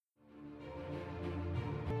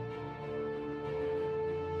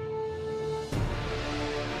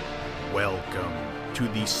Welcome to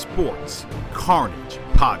the Sports Carnage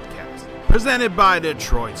podcast, presented by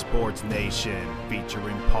Detroit Sports Nation,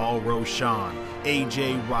 featuring Paul Rochon,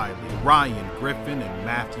 AJ Riley, Ryan Griffin, and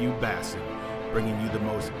Matthew Basson, bringing you the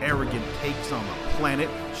most arrogant takes on the planet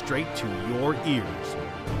straight to your ears.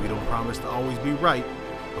 We don't promise to always be right,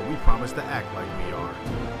 but we promise to act like we are.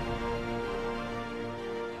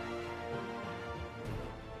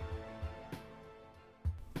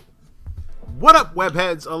 What up,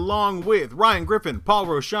 webheads? Along with Ryan Griffin, Paul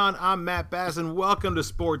Rochon, I'm Matt Basson. Welcome to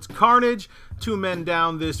Sports Carnage. 2 men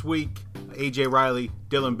down this week. AJ Riley,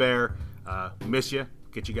 Dylan Bear. Miss you.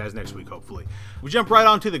 Get you guys next week, hopefully. We jump right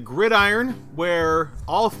onto the gridiron, where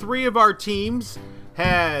all three of our teams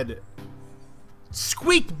had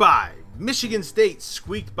squeaked by. Michigan State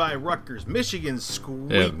squeaked by Rutgers. Michigan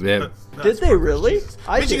squeaked. Did they really?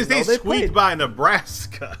 Michigan State squeaked by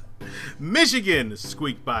Nebraska. Michigan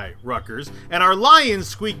squeaked by Rutgers, and our Lions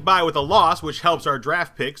squeaked by with a loss, which helps our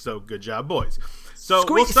draft pick, so good job, boys. So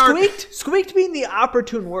Squeaked being the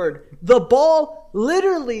opportune word. The ball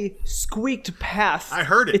literally squeaked past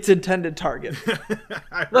its intended target.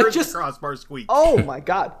 I heard the crossbar squeak. Oh my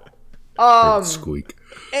god. Squeak.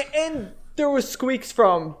 And there was squeaks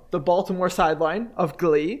from the Baltimore sideline of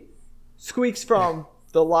Glee, squeaks from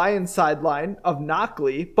the Lions sideline of not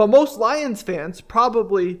Glee, but most Lions fans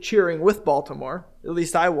probably cheering with Baltimore. At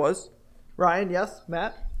least I was. Ryan, yes?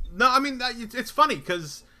 Matt? No, I mean, it's funny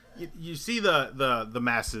because you see the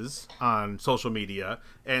masses on social media,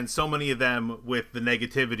 and so many of them with the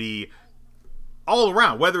negativity all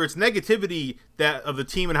around, whether it's negativity that of the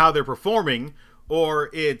team and how they're performing, or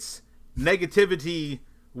it's negativity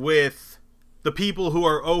with the people who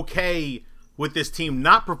are okay with this team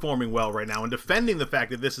not performing well right now and defending the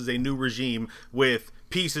fact that this is a new regime with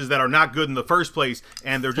pieces that are not good in the first place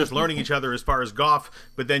and they're just learning each other as far as Goff.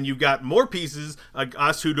 But then you've got more pieces, like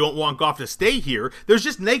us, who don't want Goff to stay here. There's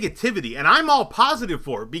just negativity, and I'm all positive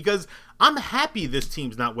for it because I'm happy this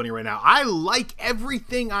team's not winning right now. I like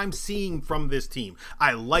everything I'm seeing from this team.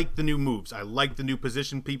 I like the new moves. I like the new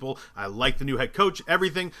position people. I like the new head coach,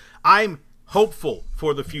 everything. I'm hopeful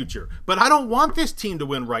for the future, but I don't want this team to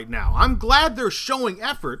win right now. I'm glad they're showing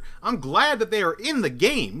effort. I'm glad that they are in the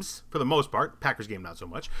games for the most part. Packers game not so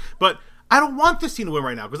much, but I don't want this team to win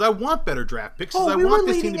right now because I want better draft picks. I want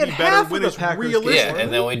this team to be better when it's realistic. Yeah,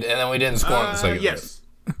 and then we didn't score in the second. Yes.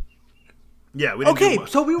 Yeah, we didn't. Okay,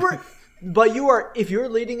 so we were, but you are. If you're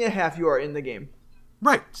leading at half, you are in the game.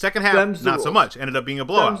 Right. Second half, not so much. Ended up being a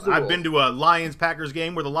blowout. I've been to a Lions-Packers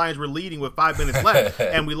game where the Lions were leading with 5 minutes left,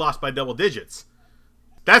 and we lost by double digits.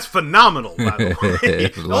 That's phenomenal, by the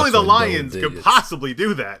way. Only the Lions could possibly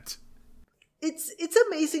do that. It's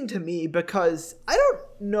amazing to me because I don't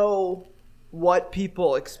know what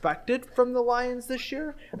people expected from the Lions this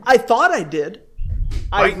year. I thought I did.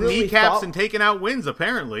 Biting kneecaps and taking out wins,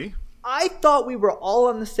 apparently. I thought we were all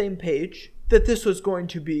on the same page that this was going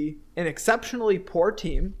to be an exceptionally poor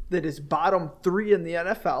team that is bottom 3 in the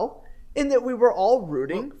NFL, and that we were all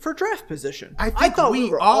rooting for draft position. I thought we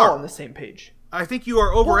were all on the same page. I think you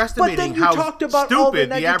are overestimating how stupid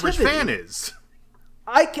the average fan is.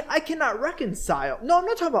 I cannot reconcile. No, I'm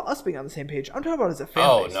not talking about us being on the same page. I'm talking about as a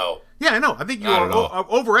fan base. Oh, no. Yeah, I know. I think you are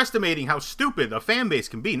overestimating how stupid a fan base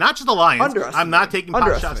can be. Not just the Lions. I'm not taking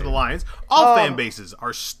pot shots at the Lions. All fan bases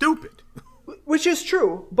are stupid. Which is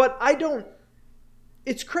true, but I don't...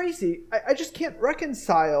 It's crazy. I just can't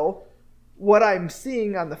reconcile what I'm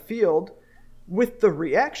seeing on the field with the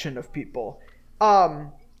reaction of people.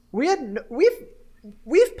 We've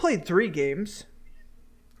played 3 games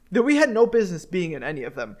that we had no business being in any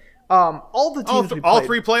of them. All the teams all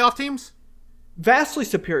 3 playoff teams, vastly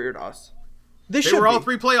superior to us. They were all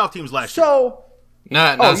 3 playoff teams last year. So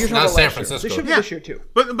not San Francisco. They should be this year too.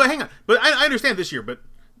 But hang on. But I understand this year. But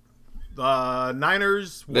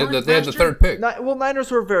Niners they had the third pick.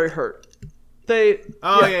 Niners were very hurt. They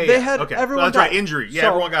had everyone. That's right, injury. Yeah,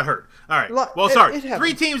 everyone got hurt. All right. Well, sorry.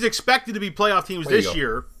 3 teams expected to be playoff teams this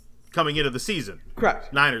year coming into the season.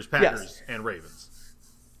 Correct. Niners, Packers, and Ravens.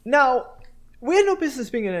 Now, we had no business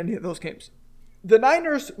being in any of those games. The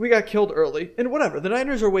Niners, we got killed early, and whatever. The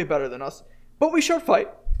Niners are way better than us, but we showed fight,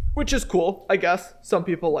 which is cool, I guess. Some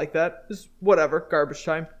people like that. It's whatever, garbage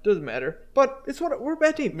time, doesn't matter. But we're a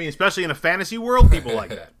bad team. I mean, especially in a fantasy world, people like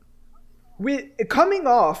that. Coming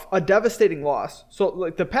off a devastating loss, so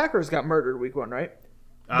like the Packers got murdered week 1, right?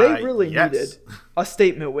 They really needed a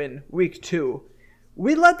statement win week 2.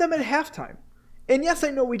 We led them at halftime. And yes, I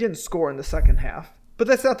know we didn't score in the second half, but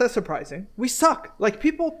that's not that surprising. We suck. Like,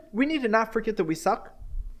 we need to not forget that we suck.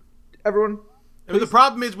 Everyone, The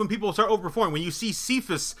problem is when people start overperforming. When you see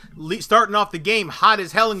Cephas starting off the game hot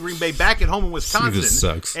as hell in Green Bay, back at home in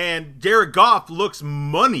Wisconsin, and Jared Goff looks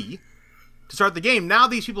money to start the game. Now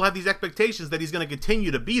these people have these expectations that he's going to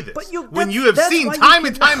continue to be this. When you have seen time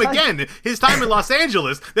and time again his time in Los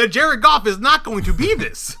Angeles that Jared Goff is not going to be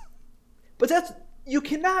this. But you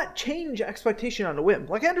cannot change expectation on a whim.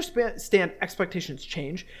 Like, I understand expectations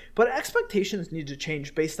change, but expectations need to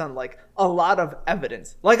change based on, like, a lot of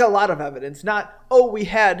evidence. Like, a lot of evidence. Not, we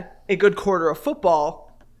had a good quarter of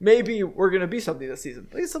football. Maybe we're going to be something this season.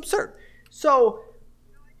 Like, it's absurd. So,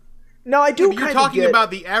 now I do kind of You're talking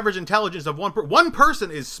about the average intelligence of one person. One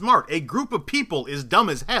person is smart. A group of people is dumb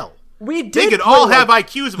as hell. They could all have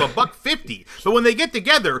IQs of $150, but when they get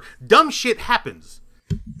together, dumb shit happens.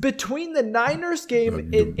 Between the Niners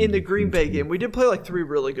game in the Green Bay game, we did play like 3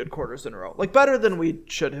 really good quarters in a row. Like, better than we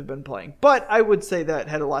should have been playing. But I would say that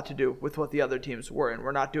had a lot to do with what the other teams were and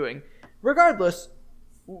were not doing. Regardless,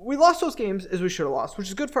 we lost those games as we should have lost, which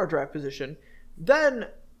is good for our draft position. Then,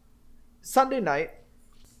 Sunday night,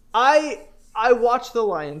 I watched the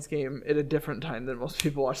Lions game at a different time than most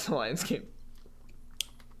people watch the Lions game.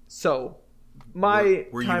 So, my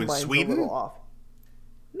timeline's a little off.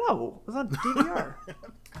 No, it was on DVR.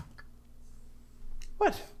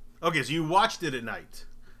 What? Okay, so you watched it at night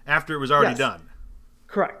after it was already done.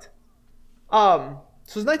 Correct. So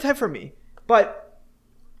it's nighttime for me. But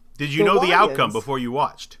did you know the outcome before you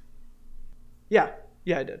watched? Yeah,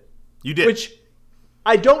 I did. You did, which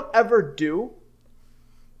I don't ever do.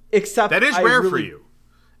 Except that is rare for you.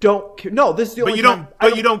 This is the only time.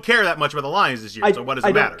 But you don't care that much about the Lions this year, so what does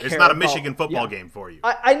it matter? It's not a Michigan football game for you.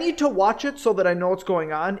 I need to watch it so that I know what's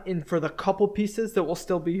going on, and for the couple pieces that will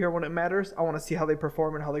still be here when it matters, I want to see how they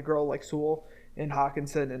perform and how they grow, like Sewell and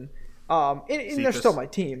Hawkinson, and they're still my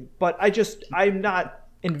team. But I'm not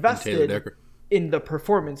invested in the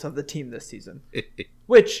performance of the team this season,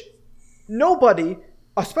 which nobody,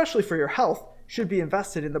 especially for your health, should be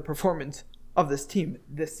invested in the performance of this team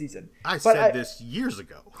this season. I said this years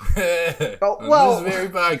ago. This very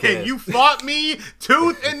podcast. And you fought me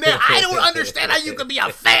tooth and nail. I don't understand how you can be a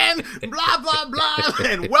fan. Blah blah blah.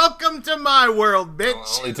 And welcome to my world,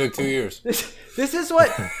 bitch. Only took 2 years. This is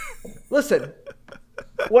what. Listen,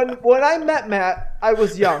 when I met Matt, I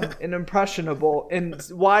was young and impressionable and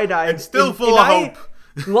wide-eyed and still full of hope.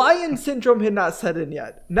 Lion syndrome had not set in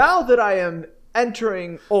yet. Now that I am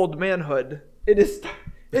entering old manhood, it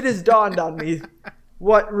has dawned on me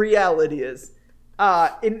what reality is.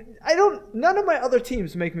 None of my other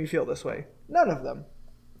teams make me feel this way. None of them.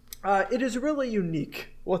 It is really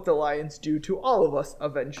unique what the Lions do to all of us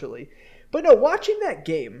eventually. But no, watching that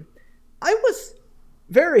game, I was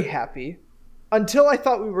very happy until I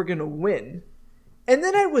thought we were going to win. And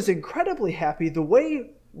then I was incredibly happy the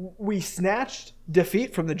way we snatched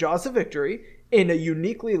defeat from the jaws of victory in a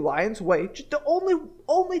uniquely Lions way. Just the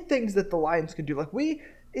only things that the Lions can do. Like,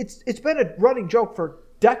 it's been a running joke for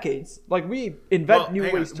decades. Like, we invent new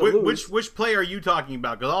ways to lose. Which play are you talking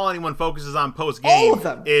about? Because all anyone focuses on post game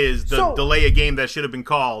is the delay a game that should have been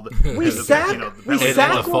called. We sacked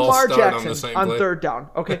Lamar Jackson on third down.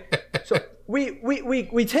 Okay, so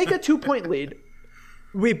we take a 2-point lead.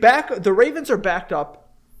 The Ravens are backed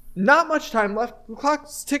up. Not much time left. The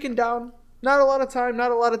clock's ticking down. Not a lot of time.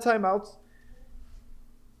 Not a lot of timeouts.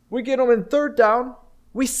 We get them in third down.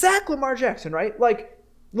 We sack Lamar Jackson, right? Like,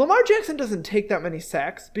 Lamar Jackson doesn't take that many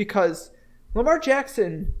sacks because Lamar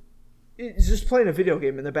Jackson is just playing a video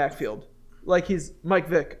game in the backfield. Like, he's Mike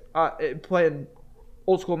Vick playing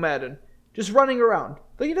old school Madden. Just running around.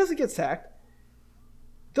 Like, he doesn't get sacked.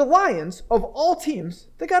 The Lions, of all teams,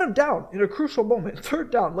 they got him down in a crucial moment.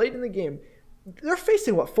 Third down, late in the game. They're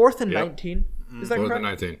facing, 4th and 19? Is that correct? 4th and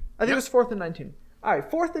 19. I think it was 4th and 19. All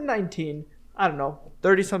right, 4th and 19. I don't know,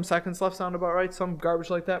 30-some seconds left, sound about right? Some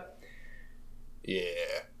garbage like that. Yeah.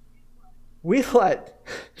 It's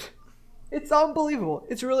unbelievable.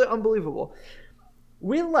 It's really unbelievable.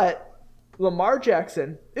 We let Lamar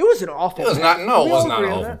Jackson, it was an awful pass. It was not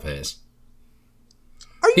an awful pass.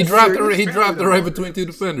 He dropped it right between 2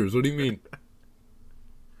 defenders. What do you mean?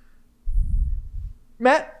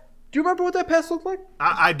 Matt, do you remember what that pass looked like?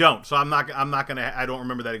 I don't, so I'm not gonna. I don't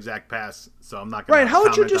remember that exact pass, so I'm not gonna. Ryan, how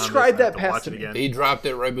would you describe that pass to me? He dropped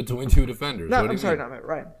it right between 2 defenders. No, I'm sorry, not Matt.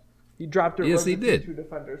 Ryan. He dropped it right between 2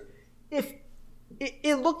 defenders. If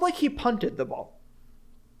it looked like he punted the ball.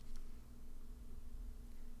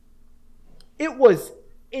 It was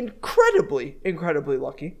incredibly, incredibly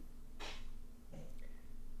lucky.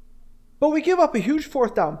 But we give up a huge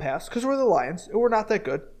 4th down pass because we're the Lions and we're not that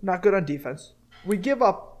good. Not good on defense. We give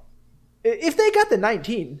up. If they got the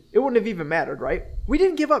 19, it wouldn't have even mattered, right? We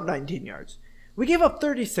didn't give up 19 yards. We gave up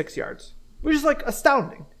 36 yards. which is like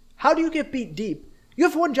astounding. How do you get beat deep? You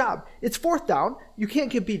have one job. It's 4th down. You can't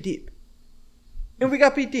get beat deep. And we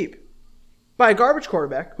got beat deep by a garbage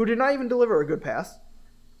quarterback who did not even deliver a good pass.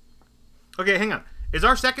 Okay, hang on. Is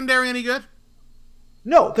our secondary any good?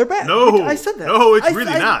 No, they're bad. No. I said that. No, it's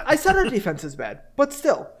really not. I said our defense is bad, but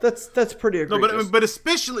still, that's pretty egregious. No, but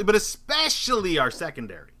especially our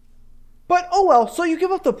secondary. But oh well, so you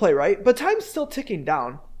give up the play, right? But time's still ticking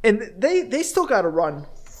down, and they still got to run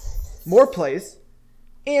more plays,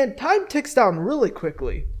 and time ticks down really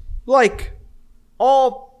quickly, like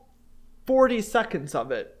all 40 seconds of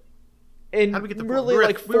it, and How'd we get the really we were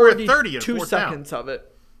like at, we were at 30 42 at 4th down. seconds of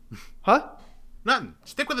it. Huh? Nothing.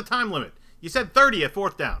 Stick with the time limit. You said 30 at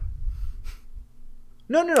 4th down.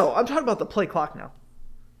 No. I'm talking about the play clock now.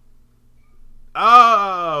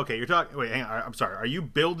 Oh, okay. You're talking. Wait, hang on. I'm sorry. Are you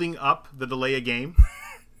building up the delay of game?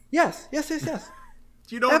 Yes.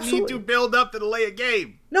 You don't Absolutely. need to build up the delay of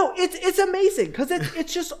game. No, it's amazing because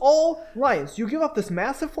it's just all Lions. You give up this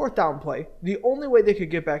massive 4th down play, the only way they could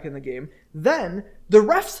get back in the game. Then the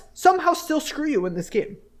refs somehow still screw you in this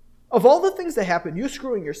game. Of all the things that happen, you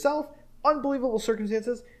screwing yourself, unbelievable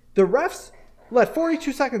circumstances. The refs let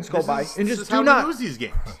 42 seconds go by and just do not lose these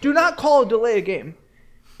games. Do not call a delay a game.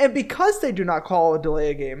 And because they do not call a delay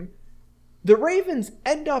a game, the Ravens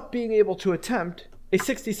end up being able to attempt a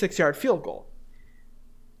 66-yard field goal.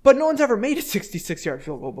 But no one's ever made a 66-yard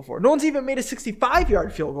field goal before. No one's even made a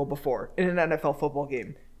 65-yard field goal before in an NFL football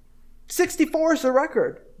game. 64 is the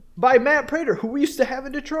record by Matt Prater, who we used to have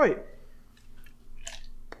in Detroit.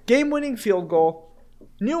 Game-winning field goal,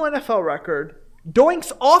 new NFL record,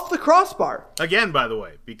 doinks off the crossbar. Again, by the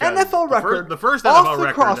way, because NFL record, the first off NFL the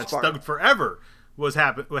record crossbar. that stuck forever what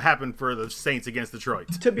happened for the Saints against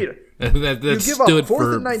Detroit. To beat it. that You give stood up 4th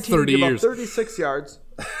for and 19, 30 you give years. up 36 yards.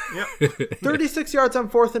 Yep. 36 yards on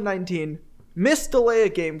 4th and 19. Missed delay a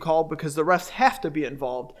game call because the refs have to be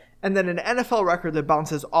involved. And then an NFL record that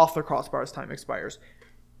bounces off the crossbar as time expires.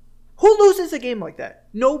 Who loses a game like that?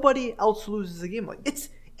 Nobody else loses a game like it's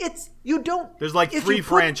you don't. There's like if 3 you put-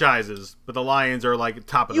 franchises, but the Lions are like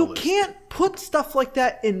top of the You list. can't put stuff like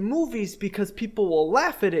that in movies because people will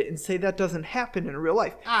laugh at it and say that doesn't happen in real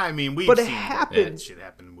life. I mean, we've But it seen happens. that shit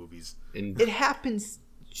happen in movies. It happens.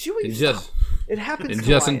 And just It happens and to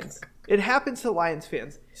Justin- Lions. It happens to Lions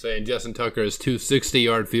fans. saying Justin Tucker has 2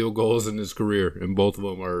 60-yard field goals in his career, and both of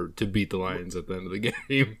them are to beat the Lions at the end of the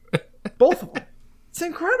game. Both of them. It's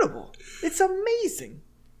incredible. It's amazing.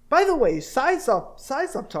 By the way, size up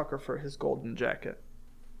Tucker for his golden jacket.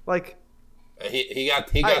 Like, he got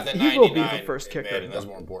the 99. he will be the first kicker. Madden, that's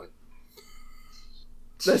more important.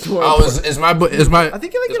 that's what. Oh, is my I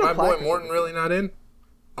think they is get a my boy plaque. Morton really not in?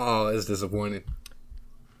 Oh, it's disappointing.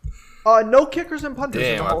 No kickers and punters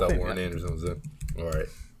in Damn, the I Hall of thought Fame Warren yet. Anderson was in. All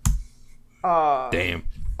right. Damn.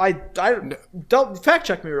 I don't fact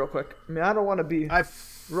check me real quick. I mean, I don't want to be I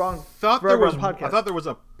wrong. thought there forever was. on podcast. I thought there was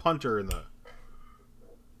a punter in the.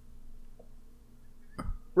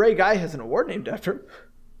 Ray Guy has an award named after him.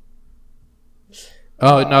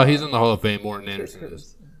 Oh no, he's in the Hall of Fame. Morton Anderson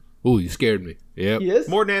is. Ooh, you scared me. Yep. He is.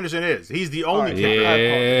 Morton Anderson is. He's the only Alright, kicker. I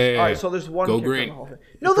apologize. Yeah. All right, so there's one Go kicker green. in the Hall of Fame.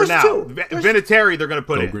 No, For there's now, two. There's- Vinatieri, they're going to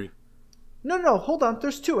put Go in. green. No, hold on.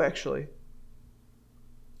 There's two actually.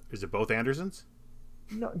 Is it both Andersons?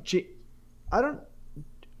 No, I don't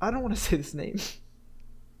want to say this name.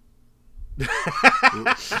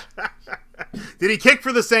 Did he kick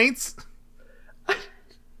for the Saints?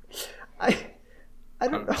 I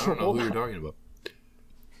don't know. I don't know who you're talking about.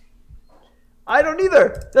 I don't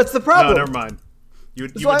either. That's the No, problem. never mind. You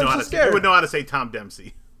would why know I'm how so to scared. you would know how to say Tom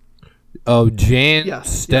Dempsey. Oh, Jan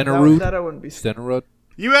Yes. Stenerud. That I wouldn't be. Stenerud.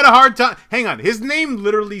 You had a hard time. Hang on, his name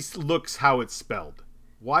literally looks how it's spelled.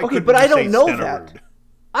 Why? Okay, couldn't but you I don't say know Stenerud? that.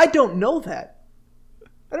 I don't know that.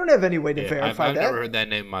 I don't have any way to Yeah, verify I've that. never heard that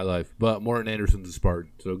name in my life, but Morton Anderson's a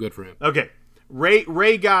Spartan, so good for him. Okay,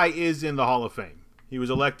 Ray Guy is in the Hall of Fame. He was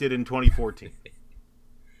elected in 2014.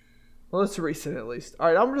 Well, it's recent at least. All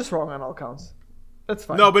right, I'm just wrong on all counts. That's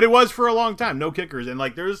fine. No, but it was for a long time. No kickers, and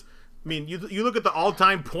like there's. I mean, you look at the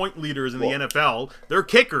all-time point leaders in the NFL. They're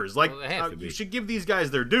kickers. Like Well, they have to be. you should give these guys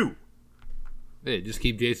their due. Hey, just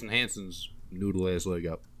keep Jason Hansen's noodle ass leg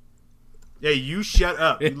up. Yeah, you shut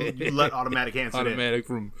up. You let automatic Hanson in. Automatic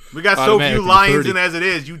from. We got so automatic few from Lions 30. in as it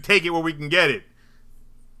is. You take it where we can get it.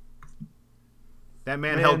 That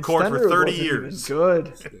man held court for Stenerud 30 wasn't years. even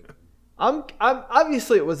good. I'm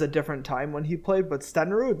obviously it was a different time when he played, but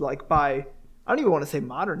Stenerud, like by I don't even want to say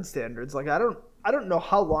modern standards. Like I don't know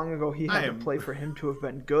how long ago he had to play for him to have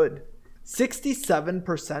been good.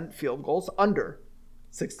 67% field goals, under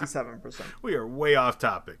 67%. We are way off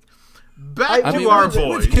topic. back to our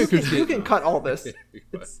boys. You can cut all this.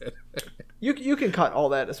 You can cut all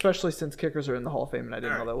that, especially since kickers are in the Hall of Fame, and I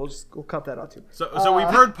didn't know that. We'll cut that out too. So we've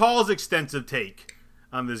heard Paul's extensive take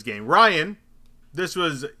on this game. Ryan, this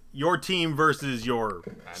was your team versus your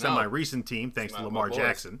semi-recent team, thanks to Lamar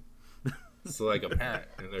Jackson. It's like a parent.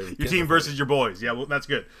 Your team versus your boys. Yeah, well, that's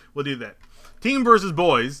good. We'll do that. Team versus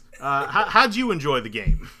boys. How'd you enjoy the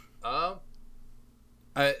game?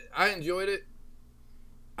 I enjoyed it.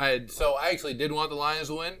 I actually did want the Lions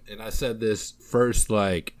to win, and I said this first,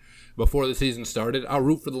 before the season started. I'll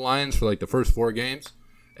root for the Lions for the first 4 games,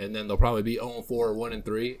 and then they'll probably be 0-4 or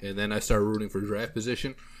 1-3, and then I start rooting for draft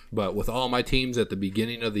position. But with all my teams at the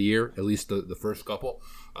beginning of the year, at least the first couple,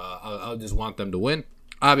 I'll just want them to win.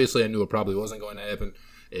 Obviously, I knew it probably wasn't going to happen,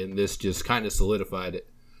 and this just kind of solidified it.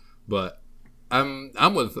 But I'm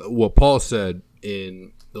with what Paul said.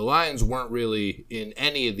 The Lions weren't really in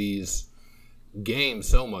any of these games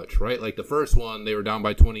so much, right? Like the first one, they were down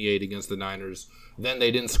by 28 against the Niners. Then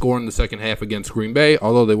they didn't score in the second half against Green Bay,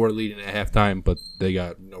 although they were leading at halftime, but they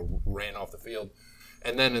got ran off the field.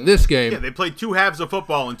 And then in this game, they played 2 halves of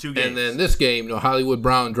football in 2 games. And then this game, Hollywood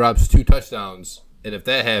Brown drops 2 touchdowns. And if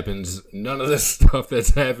that happens, none of this stuff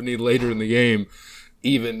that's happening later in the game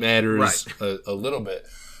even matters a little bit.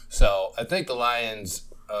 So I think the Lions,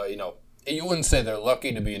 you wouldn't say they're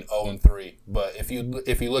lucky to be an 0-3, but if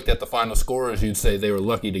you looked at the final scores, you'd say they were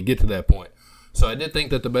lucky to get to that point. So I did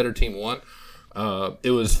think that the better team won.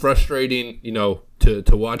 It was frustrating, to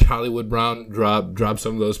watch Hollywood Brown drop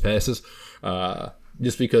some of those passes,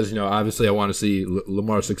 just because obviously I want to see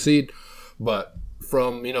Lamar succeed. But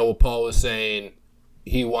from what Paul was saying,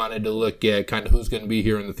 he wanted to look at kind of who's going to be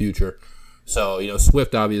here in the future. So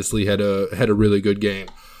Swift obviously had a really good game.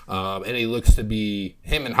 And he looks to be,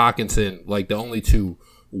 him and Hawkinson, the only 2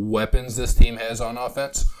 weapons this team has on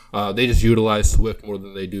offense. They just utilize Swift more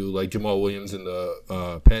than they do Jamal Williams in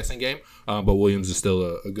the passing game. But Williams is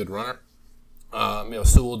still a good runner.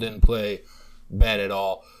 Sewell didn't play bad at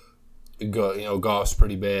all. Goff's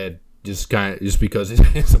pretty bad just because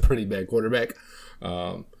he's a pretty bad quarterback.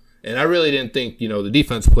 And I really didn't think, the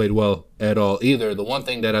defense played well at all either. The one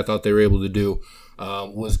thing that I thought they were able to do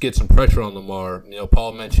was get some pressure on Lamar.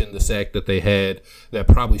 Paul mentioned the sack that they had that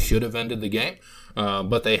probably should have ended the game,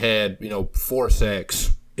 but they had 4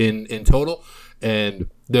 sacks in total,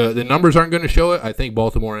 and the numbers aren't going to show it. I think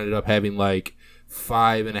Baltimore ended up having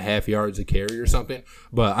 5.5 yards a carry or something,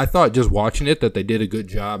 but I thought just watching it that they did a good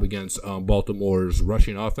job against Baltimore's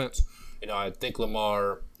rushing offense. I think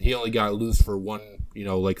Lamar, he only got loose for one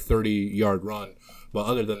 30-yard run. But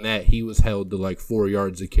other than that, he was held to 4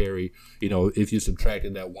 yards a carry, if you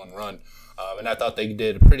subtracted that one run. And I thought they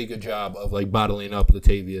did a pretty good job of bottling up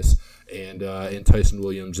Latavius and Tyson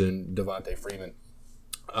Williams and Devontae Freeman.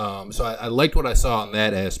 So I liked what I saw on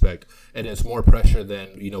that aspect. And it's more pressure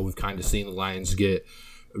than, we've kind of seen the Lions get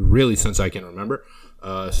really since I can remember.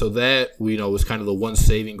 So that, was kind of the one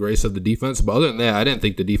saving grace of the defense. But other than that, I didn't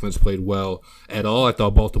think the defense played well at all. I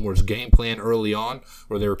thought Baltimore's game plan early on,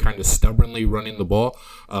 where they were kind of stubbornly running the ball,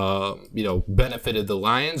 benefited the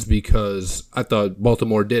Lions, because I thought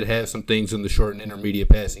Baltimore did have some things in the short and intermediate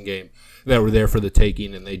passing game that were there for the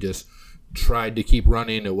taking, and they just tried to keep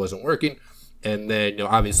running. It wasn't working. And then,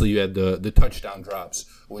 obviously you had the touchdown drops,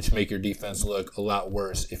 which make your defense look a lot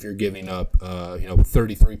worse if you're giving up,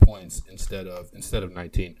 33 points instead of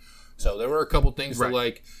 19. So there were a couple things to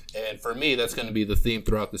like, and for me, that's going to be the theme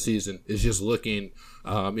throughout the season, is just looking,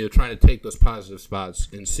 trying to take those positive spots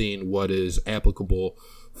and seeing what is applicable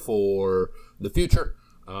for the future.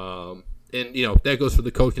 And that goes for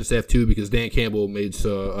the coaching staff too, because Dan Campbell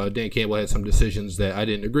had some decisions that I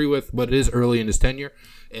didn't agree with, but it is early in his tenure,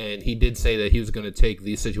 and he did say that he was going to take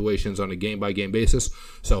these situations on a game-by-game basis.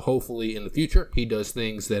 So hopefully in the future he does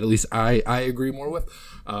things that at least I agree more with.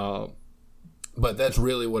 But that's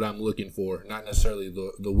really what I'm looking for, not necessarily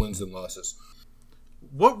the wins and losses.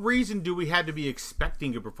 What reason do we have to be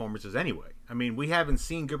expecting good performances anyway? I mean, we haven't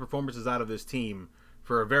seen good performances out of this team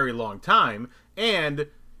for a very long time, and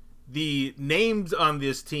the names on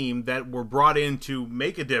this team that were brought in to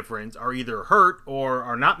make a difference are either hurt or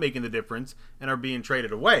are not making the difference and are being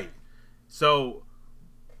traded away. So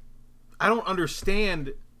I don't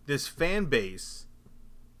understand this fan base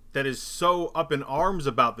that is so up in arms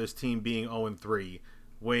about this team being 0-3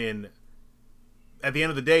 when at the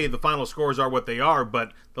end of the day the final scores are what they are,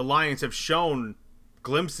 but the Lions have shown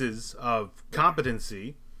glimpses of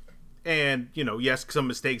competency. And, yes, some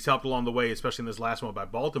mistakes helped along the way, especially in this last one by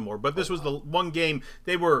Baltimore. But this was the one game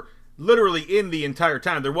they were literally in the entire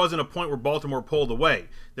time. There wasn't a point where Baltimore pulled away.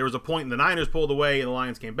 There was a point the Niners pulled away and the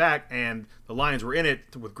Lions came back, and the Lions were in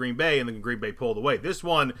it with Green Bay, and then Green Bay pulled away. This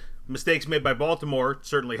one, mistakes made by Baltimore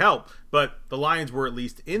certainly help, but the Lions were at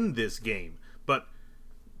least in this game. But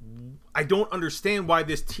I don't understand why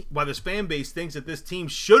this fan base thinks that this team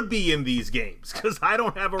should be in these games, because I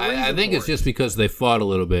don't have a reason. I think it's just because they fought a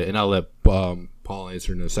little bit, and I'll let Paul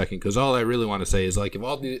answer in a second. Because all I really want to say is, like,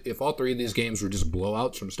 if all three of these games were just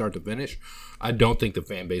blowouts from start to finish, I don't think the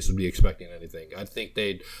fan base would be expecting anything. I think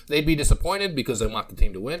they'd be disappointed because they want the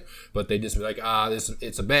team to win, but they'd just be like,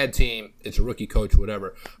 it's a bad team, it's a rookie coach,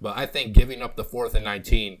 whatever. But I think giving up the 4th and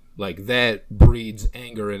 19, like, that breeds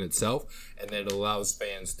anger in itself, and then it allows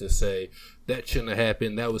fans to say, that shouldn't have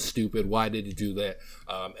happened, that was stupid, why did you do that?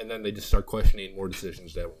 And then they just start questioning more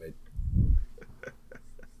decisions that were made.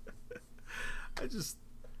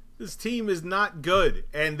 This team is not good,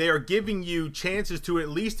 and they are giving you chances to at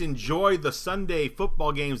least enjoy the Sunday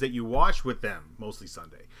football games that you watch with them, mostly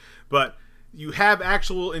Sunday. But you have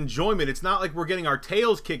actual enjoyment. It's not like we're getting our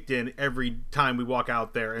tails kicked in every time we walk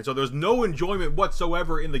out there, and so there's no enjoyment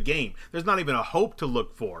whatsoever in the game. There's not even a hope to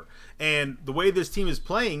look for. And the way this team is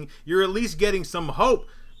playing, you're at least getting some hope.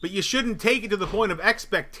 But you shouldn't take it to the point of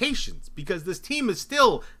expectations, because this team is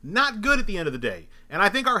still not good at the end of the day. And I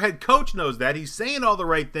think our head coach knows that. He's saying all the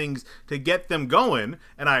right things to get them going,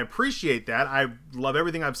 and I appreciate that. I love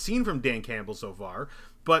everything I've seen from Dan Campbell so far.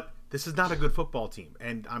 But this is not a good football team.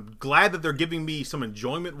 And I'm glad that they're giving me some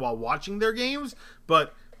enjoyment while watching their games,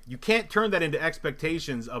 but you can't turn that into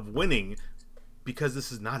expectations of winning, because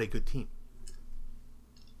this is not a good team.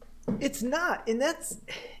 It's not. And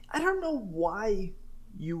I don't know why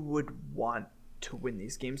you would want to win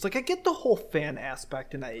these games. Like, I get the whole fan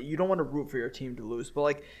aspect, and you don't want to root for your team to lose, but,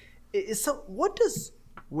 like, what does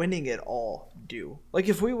winning it all do? Like,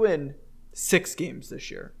 if we win 6 games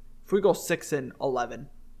this year, if we go 6-11,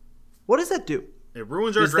 what does that do? It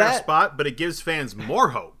ruins our draft spot, but it gives fans more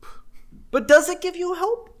hope. But does it give you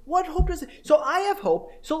hope? What hope does it? So I have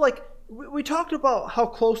hope. So, like, we talked about how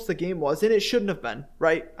close the game was, and it shouldn't have been,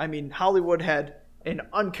 right? I mean, Hollywood had an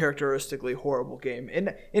uncharacteristically horrible game.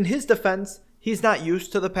 In his defense, he's not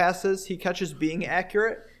used to the passes he catches being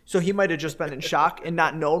accurate, so he might have just been in shock and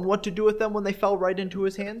not known what to do with them when they fell right into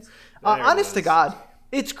his hands. Honest to God,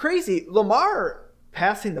 it's crazy. Lamar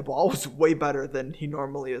passing the ball was way better than he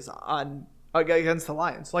normally is against the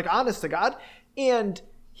Lions. Like, honest to God. And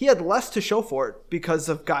he had less to show for it because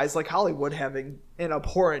of guys like Hollywood having an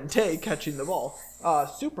abhorrent day catching the ball.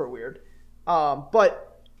 Super weird. But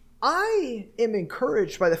I am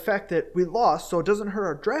encouraged by the fact that we lost, so it doesn't hurt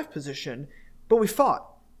our draft position, but we fought.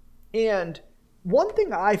 And one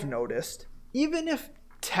thing I've noticed, even if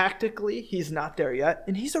tactically he's not there yet,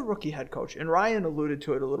 and he's a rookie head coach, and Ryan alluded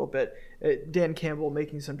to it a little bit, Dan Campbell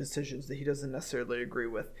making some decisions that he doesn't necessarily agree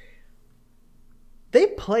with, they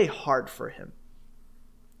play hard for him.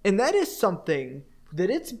 And that is something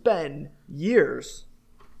that it's been years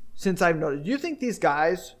since I've noticed. Do you think these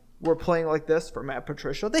guys were playing like this for Matt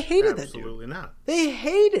Patricia? They hated that dude. Absolutely not. They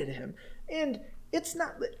hated him. And it's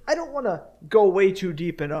not, I don't want to go way too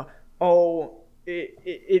deep in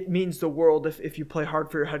it means the world if you play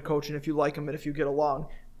hard for your head coach and if you like him and if you get along.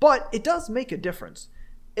 But it does make a difference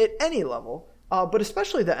at any level, but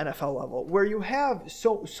especially the NFL level, where you have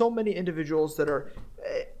so many individuals that are,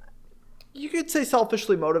 you could say,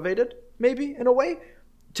 selfishly motivated, maybe, in a way.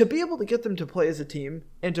 To be able to get them to play as a team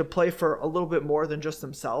and to play for a little bit more than just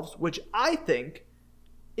themselves, which I think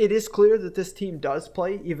it is clear that this team does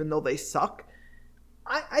play, even though they suck,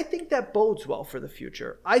 I think that bodes well for the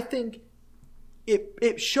future. I think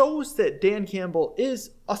it shows that Dan Campbell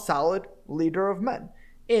is a solid leader of men.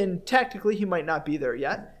 And tactically, he might not be there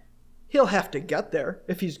yet. He'll have to get there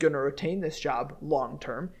if he's going to retain this job long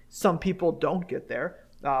term. Some people don't get there.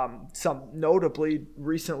 Some notably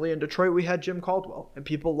recently in Detroit, we had Jim Caldwell, and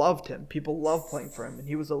people loved him. People loved playing for him, and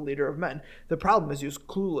he was a leader of men. The problem is he was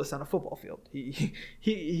clueless on a football field.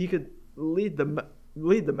 He could lead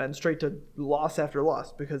the men straight to loss after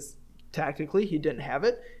loss because tactically he didn't have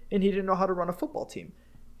it, and he didn't know how to run a football team.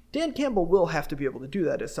 Dan Campbell will have to be able to do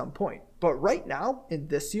that at some point. But right now, in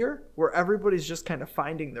this year, where everybody's just kind of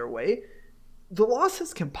finding their way, the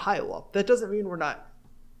losses can pile up. That doesn't mean we're not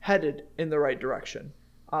headed in the right direction.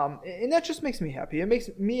 And that just makes me happy. It makes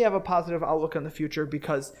me have a positive outlook on the future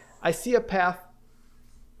because I see a path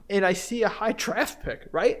and I see a high draft pick,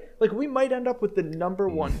 right? Like, we might end up with the number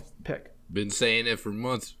 1 pick. Been saying it for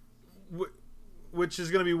months. Which is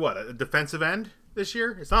going to be what? A defensive end this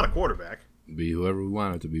year? It's not a quarterback. Be whoever we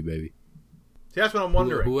want it to be, baby. See, that's what I'm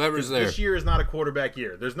wondering. Whoever's there. This year is not a quarterback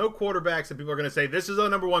year. There's no quarterbacks that people are going to say, this is a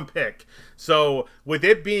number one pick. So with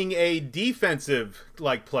it being a defensive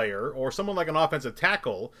like player or someone like an offensive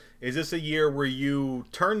tackle, is this a year where you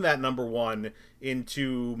turn that number one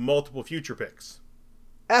into multiple future picks?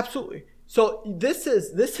 Absolutely. So this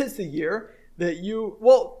is the year that you,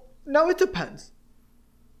 well, now it depends.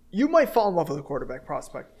 You might fall in love with a quarterback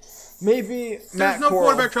prospect. Maybe There's Matt no Corral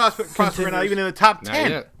quarterback prospect not even in the top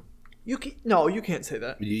 10. You can't say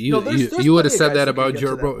that. You there's would have plenty said of that guys about can get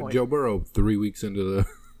to that point. Joe Burrow 3 weeks into the.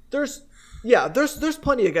 There's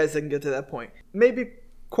plenty of guys that can get to that point. Maybe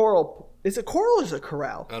Coral. Is it Coral or is it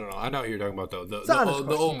Corral? I don't know. I know what you're talking about though. The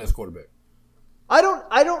The Ole Miss quarterback.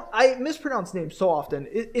 I mispronounce names so often.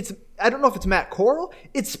 I don't know if it's Matt Corral.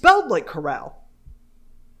 It's spelled like Corral.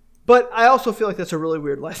 But I also feel like that's a really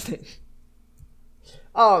weird last name.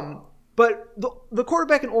 But the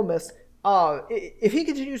quarterback in Ole Miss, if he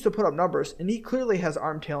continues to put up numbers, and he clearly has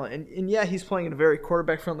arm talent, and yeah, he's playing in a very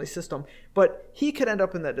quarterback-friendly system, but he could end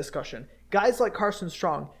up in that discussion. Guys like Carson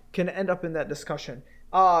Strong can end up in that discussion.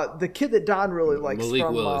 The kid that Don really likes Malik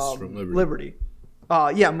Willis from Liberty.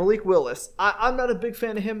 Malik Willis. I'm not a big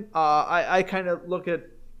fan of him. I kind of look at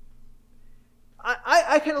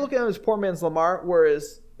I kind of look at him as poor man's Lamar,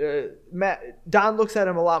 whereas Don looks at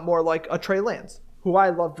him a lot more like a Trey Lance, who I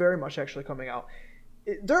love very much actually coming out.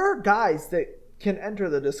 There are guys that can enter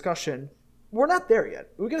the discussion. We're not there yet.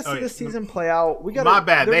 We got to see this season play out. My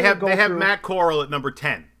bad. They have Matt Corral at number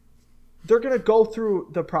 10. They're going to go through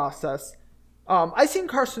the process. I seen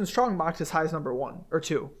Carson Strong mocked as high as number 1 or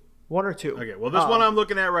 2. 1 or 2. Okay, well, this one I'm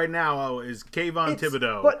looking at right now is Kayvon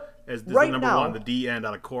Thibodeau as the number 1, the D end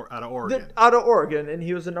out of Oregon. Out of Oregon, and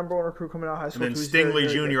he was the number 1 recruit coming out of high school. And then Stingley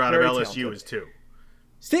Jr. out of LSU is 2.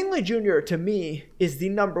 Stingley Jr. to me is the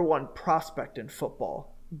number 1 prospect in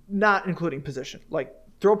football, not including position. Like,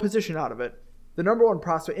 throw position out of it. The number 1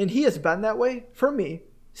 prospect, and he has been that way for me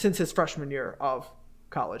since his freshman year of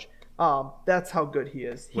college. That's how good he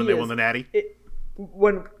is. When they won the Natty? The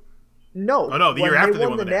year after they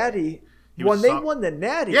won the Natty. When they won the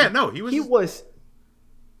Natty. Yeah, no, he was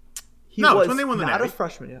when they won the not Natty. A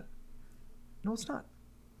freshman yet. No, it's not.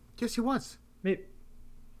 Yes, he was. Maybe.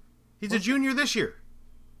 He's a junior this year.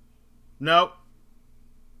 Nope.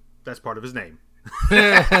 That's part of his name.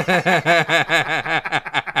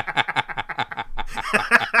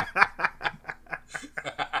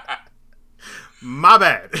 My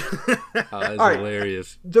bad. That's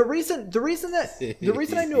hilarious. The reason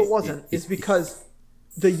I knew it wasn't is because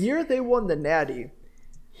the year they won the Natty,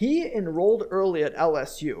 he enrolled early at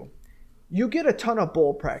LSU. You get a ton of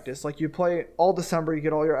bowl practice. Like, you play all December, you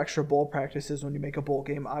get all your extra bowl practices when you make a bowl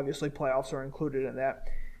game. Obviously, playoffs are included in that.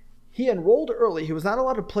 He enrolled early. He was not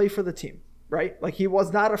allowed to play for the team, right? Like, he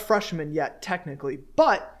was not a freshman yet, technically,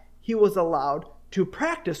 but he was allowed to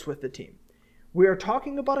practice with the team. We are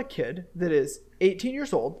talking about a kid that is 18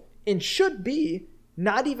 years old and should be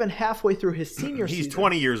not even halfway through his senior season. He's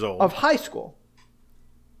 20 years old. Of high school.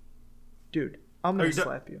 Dude, I'm going to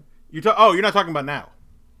slap you. You're not talking about now.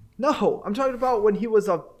 No, I'm talking about when he was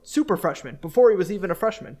a super freshman, before he was even a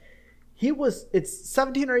freshman. It's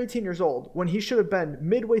 17 or 18 years old when he should have been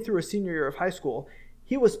midway through his senior year of high school.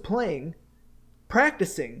 He was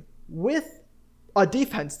practicing with a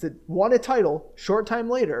defense that won a title short time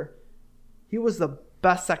later. He was the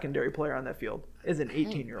best secondary player on that field as an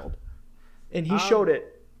 18-year-old. And he showed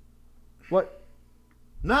it. What?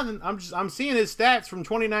 Nothing. I'm seeing his stats from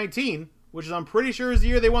 2019, which is I'm pretty sure is the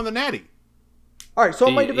year they won the Natty. All right, so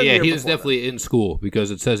it might have been the year he was before definitely in school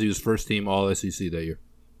because it says he was first team All SEC that year.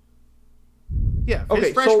 Yeah,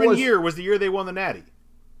 his freshman year was the year they won the Natty.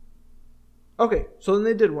 Okay, so then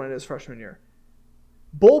they did win it his freshman year.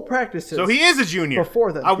 Bowl practices. So he is a junior.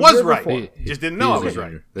 Before then. I was right. Just didn't know I was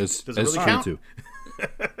right. Does it really count? Too.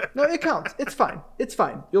 No, it counts. It's fine. It's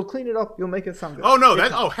fine. You'll clean it up. You'll make it sound good. Oh, no.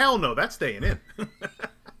 Hell no. That's staying in.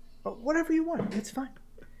 Whatever you want. It's fine.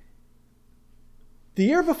 The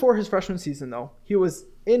year before his freshman season, though, he was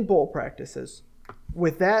in bowl practices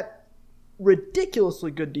with that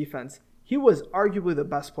ridiculously good defense. He was arguably the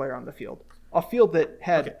best player on the field. A field that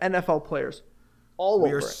had NFL players all over it.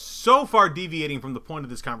 We are so far deviating from the point of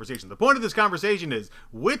this conversation. The point of this conversation is,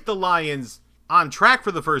 with the Lions on track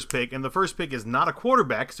for the first pick, and the first pick is not a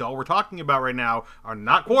quarterback, so all we're talking about right now are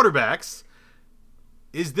not quarterbacks.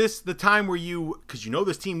 Is this the time where because you know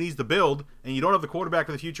this team needs to build, and you don't have the quarterback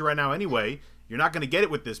for the future right now anyway, you're not going to get it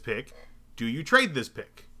with this pick. Do you trade this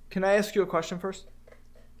pick? Can I ask you a question first?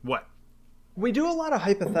 What? We do a lot of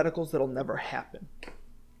hypotheticals that'll never happen.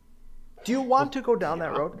 Do you want to go down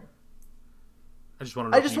that road? I just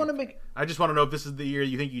want to know if this is the year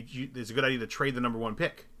you think it's a good idea to trade the number 1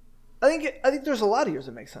 pick. I think there's a lot of years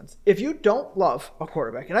that make sense. If you don't love a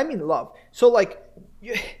quarterback, and I mean love, so like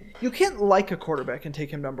you can't like a quarterback and take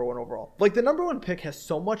him number one overall. Like the number one pick has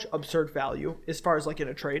so much absurd value as far as like in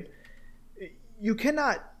a trade. You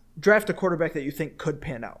cannot draft a quarterback that you think could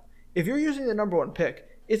pan out. If you're using the number one pick,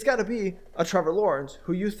 it's got to be a Trevor Lawrence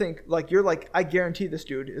who you think like you're like, I guarantee this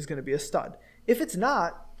dude is going to be a stud. If it's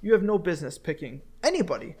not, you have no business picking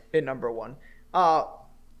anybody in number one.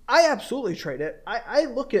 I absolutely trade it. I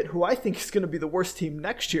look at who I think is going to be the worst team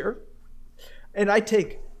next year, and I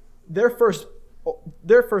take their first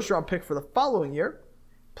round pick for the following year,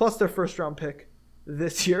 plus their first round pick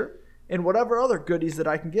this year, and whatever other goodies that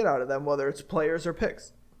I can get out of them, whether it's players or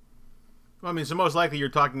picks. Well, I mean, so most likely you're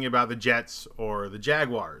talking about the Jets or the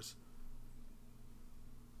Jaguars.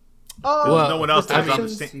 Well, no one else is on the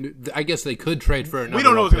same. I guess they could trade for another. We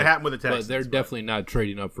don't know what's going to happen with the Texans. But they're definitely not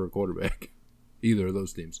trading up for a quarterback. Either of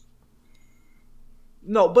those teams.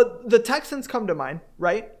 No, but the Texans come to mind,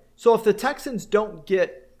 right? So if the Texans don't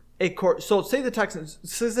get so say the Texans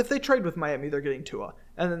says if they trade with Miami, they're getting Tua,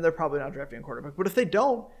 and then they're probably not drafting a quarterback. But if they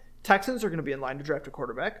don't, Texans are going to be in line to draft a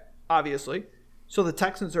quarterback, obviously. So the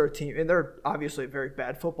Texans are a team, and they're obviously a very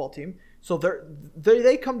bad football team. So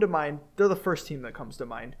they come to mind. They're the first team that comes to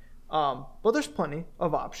mind. But there's plenty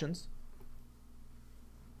of options.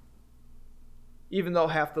 Even though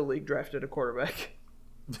half the league drafted a quarterback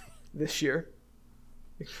this year.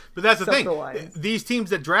 But that's the thing. These teams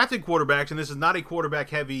that drafted quarterbacks, and this is not a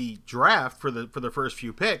quarterback-heavy draft for the first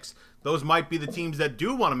few picks, those might be the teams that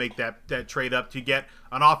do want to make that trade up to get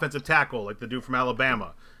an offensive tackle, like the dude from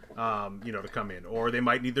Alabama, to come in. Or they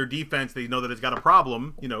might need their defense. They know that it's got a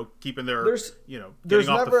problem, keeping their, there's getting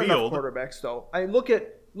off the never field. Enough quarterbacks, though. I look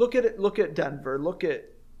at Denver.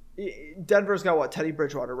 Denver's got what, Teddy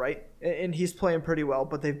Bridgewater, right? And he's playing pretty well,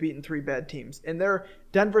 but they've beaten 3 bad teams. And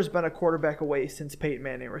Denver's been a quarterback away since Peyton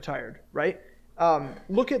Manning retired, right?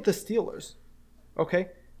 Look at the Steelers, okay?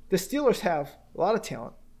 The Steelers have a lot of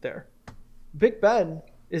talent there. Big Ben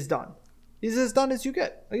is done. He's as done as you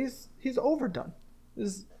get. He's overdone.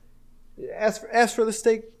 As for the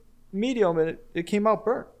steak medium, it came out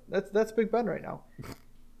burnt. That's Big Ben right now.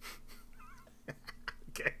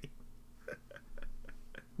 Okay.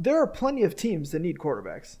 There are plenty of teams that need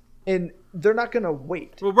quarterbacks, and they're not going to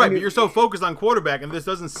wait. Well, right, but you're so focused on quarterback, and this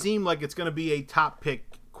doesn't seem like it's going to be a top pick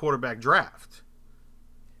quarterback draft.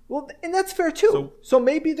 Well, and that's fair too. So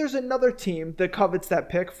maybe there's another team that covets that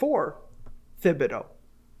pick for Thibodeau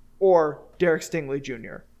or Derek Stingley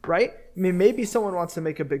Jr., right? I mean, maybe someone wants to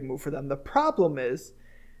make a big move for them. The problem is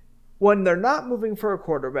when they're not moving for a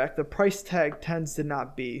quarterback, the price tag tends to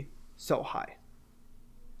not be so high.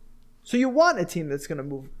 So you want a team that's going to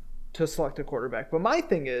move to select a quarterback. But my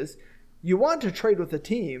thing is, you want to trade with a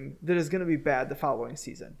team that is going to be bad the following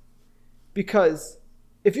season. Because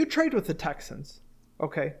if you trade with the Texans,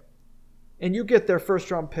 okay, and you get their first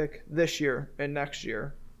round pick this year and next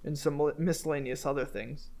year and some miscellaneous other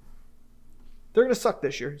things, they're going to suck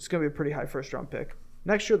this year. It's going to be a pretty high first round pick.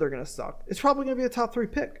 Next year, they're going to suck. It's probably going to be a top 3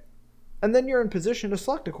 pick. And then you're in position to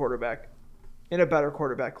select a quarterback in a better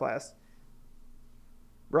quarterback class.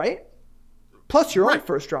 Right? Plus your own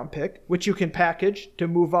first round pick, which you can package to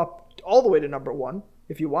move up all the way to number 1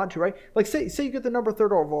 if you want to, right? Like say you get the number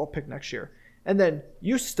 3rd overall pick next year, and then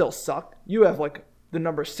you still suck. You have like the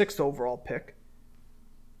number 6th overall pick.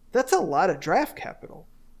 That's a lot of draft capital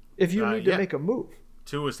if you need to make a move.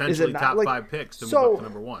 2 essentially top 5 picks to move up to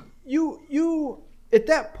number 1. You at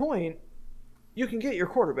that point, you can get your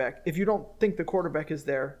quarterback if you don't think the quarterback is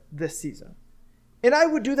there this season. And I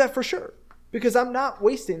would do that for sure. Because I'm not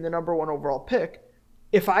wasting the number 1 overall pick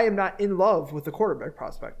if I am not in love with the quarterback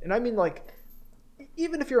prospect. And I mean, like,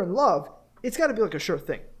 even if you're in love, it's got to be like a sure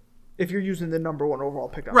thing if you're using the number 1 overall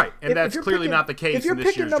pick. Right, and that's clearly not the case in this year's draft.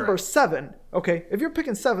 If you're picking number 7, okay, if you're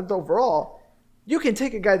picking 7th overall, you can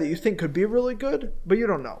take a guy that you think could be really good, but you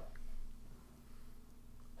don't know.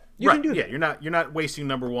 You can do that. You're not wasting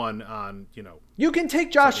number 1 on, You can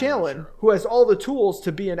take Josh Allen, who has all the tools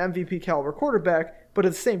to be an MVP caliber quarterback, but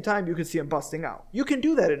at the same time, you could see him busting out. You can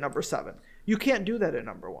do that at number 7. You can't do that at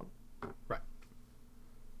number 1. Right.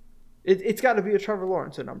 It's got to be a Trevor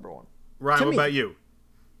Lawrence at number 1. Ryan, what about you?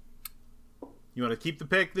 You want to keep the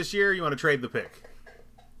pick this year? Or you want to trade the pick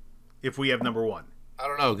if we have number 1? I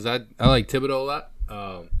don't know, because I like Thibodeau a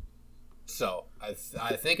lot. So I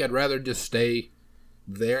think I'd rather just stay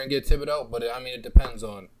there and get Thibodeau. But I mean, it depends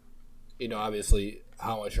on, obviously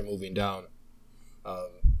how much you're moving down.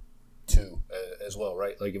 2 as well,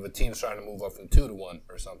 right? Like if a team's trying to move up from 2 to 1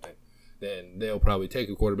 or something, then they'll probably take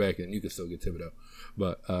a quarterback and you can still get Thibodeau.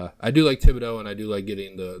 But I do like Thibodeau, and I do like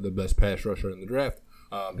getting the best pass rusher in the draft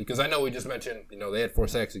Because I know we just mentioned, they had 4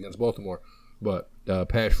 sacks against Baltimore, but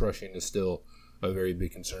pass rushing is still a very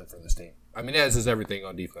big concern for this team. I mean, as is everything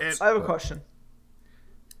on defense. I have a question.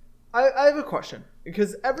 I have a question,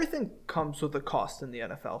 because everything comes with a cost in the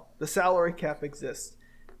NFL. The salary cap exists.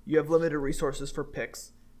 You have limited resources for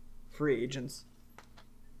picks, free agents.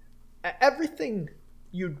 Everything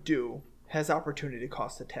you do has opportunity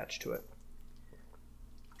costs attached to it.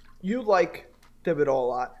 You like Thibodeau a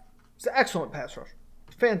lot. He's an excellent pass rusher.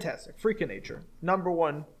 Fantastic. Freak of nature. Number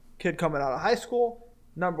 1 kid coming out of high school.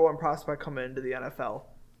 Number 1 prospect coming into the NFL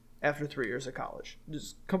after 3 years of college.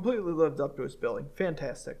 Just completely lived up to his billing.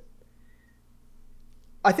 Fantastic.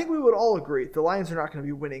 I think we would all agree the Lions are not going to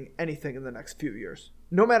be winning anything in the next few years.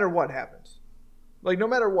 No matter what happens. Like, no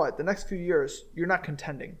matter what, the next few years, you're not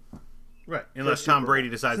contending. Right. Unless Tom Brady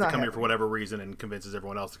decides to come here for whatever reason and convinces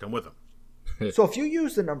everyone else to come with him. So if you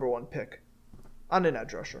use the number 1 pick on an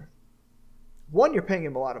edge rusher, 1, you're paying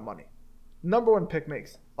him a lot of money. Number 1 pick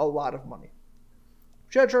makes a lot of money.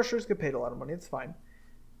 Edge rushers get paid a lot of money. It's fine.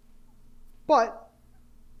 But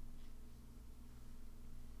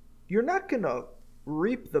you're not going to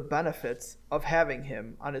reap the benefits of having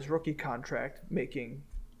him on his rookie contract making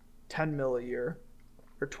 $10 million a year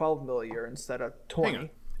or $12 million a year instead of $20 million.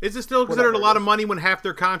 Is it still considered a lot of money when half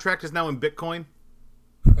their contract is now in Bitcoin?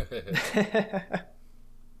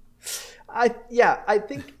 I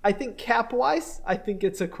think cap wise, I think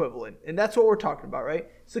it's equivalent, and that's what we're talking about, right?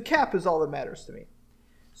 So cap is all that matters to me.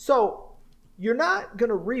 So you're not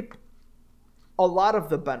gonna reap a lot of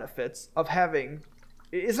the benefits of having.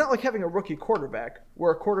 It's not like having a rookie quarterback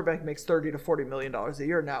where a quarterback makes $30 to $40 million a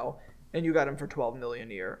year now, and you got him for $12 million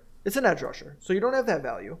a year. It's an edge rusher, so you don't have that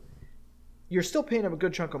value. You're still paying him a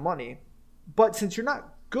good chunk of money, but since you're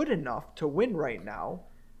not good enough to win right now,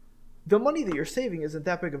 the money that you're saving isn't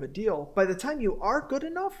that big of a deal. By the time you are good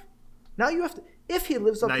enough, now you have to. If he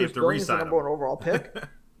lives up to his billing as the number 1 overall pick,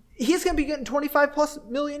 he's going to be getting $25+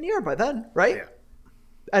 million a year by then, right? Yeah.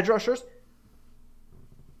 Edge rushers.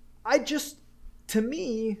 To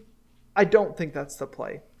me, I don't think that's the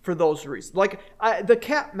play for those reasons. Like, the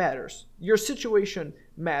cap matters. Your situation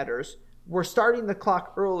matters. We're starting the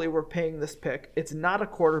clock early. We're paying this pick. It's not a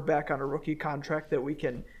quarterback on a rookie contract that we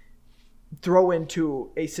can throw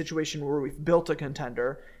into a situation where we've built a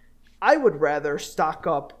contender. I would rather stock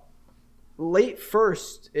up late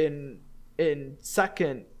first, in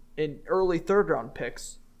second, in early third round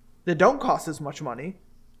picks that don't cost as much money,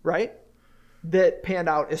 right? That pan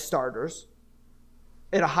out as starters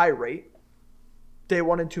at a high rate. Day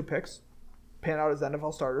 1 and 2 picks pan out as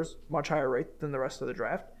NFL starters, much higher rate than the rest of the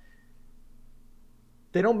draft.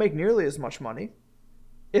 They don't make nearly as much money.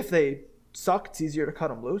 If they suck, it's easier to cut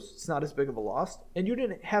them loose. It's not as big of a loss. And you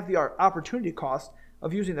didn't have the opportunity cost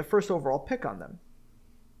of using the first overall pick on them.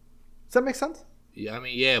 Does that make sense? Yeah, I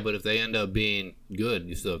mean, yeah, but if they end up being good,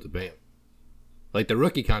 you still have to pay them. Like, the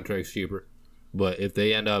rookie contract's cheaper, but if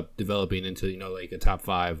they end up developing into, like a top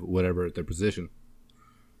 5, whatever, at their position,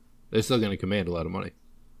 they're still going to command a lot of money.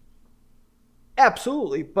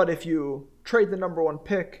 Absolutely, but if you trade the number 1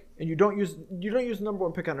 pick and you don't use the number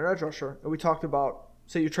 1 pick on an edge rusher, and we talked about,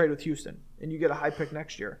 say you trade with Houston and you get a high pick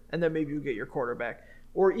next year, and then maybe you get your quarterback,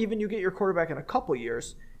 or even you get your quarterback in a couple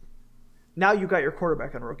years, now you got your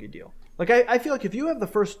quarterback on a rookie deal. Like, I feel like if you have the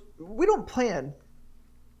first, we don't plan,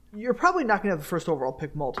 you're probably not going to have the first overall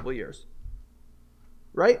pick multiple years,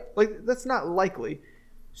 right? Like, that's not likely.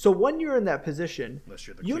 So when you're in that position,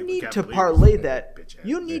 you need to parlay that.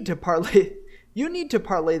 You need to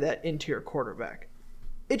parlay that into your quarterback.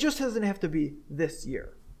 It just doesn't have to be this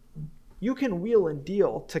year. You can wheel and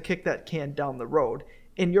deal to kick that can down the road,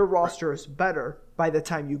 and your roster is better by the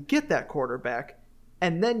time you get that quarterback,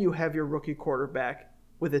 and then you have your rookie quarterback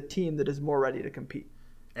with a team that is more ready to compete.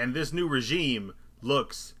 And this new regime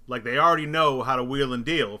looks like they already know how to wheel and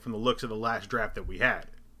deal from the looks of the last draft that we had.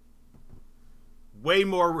 I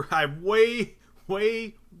have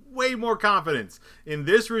way more confidence in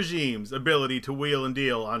this regime's ability to wheel and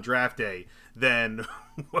deal on draft day than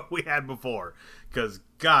what we had before. Because,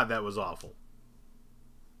 God, that was awful.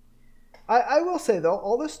 I will say, though,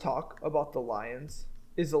 all this talk about the Lions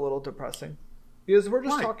is a little depressing. Because we're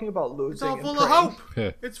just talking about losing. It's all full of hope.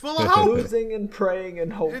 It's full of hope. Losing and praying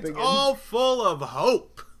and hoping. It's all full of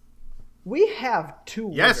hope. We have 2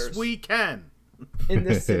 winners. Yes, we can. In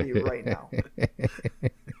this city right now.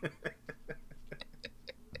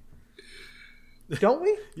 Don't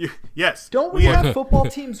we? Yes. Don't we have football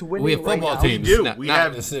teams winning? We have football right teams. We do. Not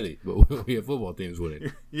in the city, but we have football teams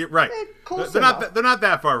winning. You're right. They're not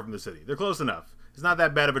that far from the city. They're close enough. It's not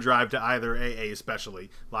that bad of a drive to either AA, especially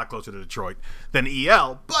a lot closer to Detroit than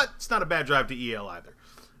EL, but it's not a bad drive to EL either.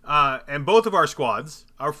 And both of our squads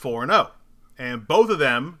are 4-0. And both of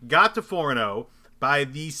them got to 4-0 by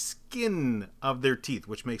the skin of their teeth,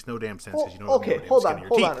 which makes no damn sense. You don't Okay, have hold skin on, of your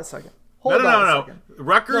hold teeth. on a second. No.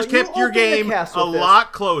 Rutgers kept your game a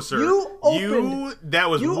lot closer. That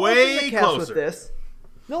was way closer. With this.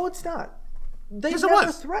 No, it's not. They Yes, never it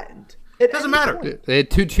was. threatened. It doesn't matter. They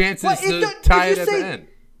had 2 chances to tie it at the end.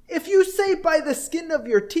 If you say by the skin of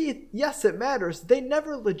your teeth, yes, it matters. They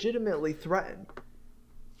never legitimately threatened.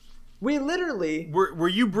 We literally were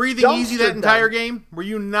you breathing easy that entire game? Were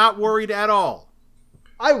you not worried at all?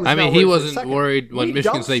 He wasn't worried when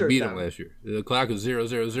Michigan State beat him last year. The clock was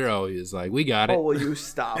 0-0-0. He was like, "We got it." Oh, will you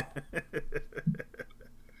stop?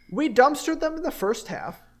 We dumpstered them in the first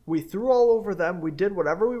half. We threw all over them. We did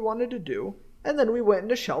whatever we wanted to do, and then we went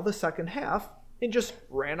into shell the second half and just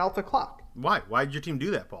ran out the clock. Why? Why did your team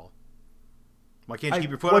do that, Paul? Why can't you keep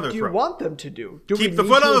your foot on their throat? What do you want them to do? Keep the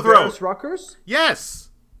foot on the throat. Rutgers? Yes.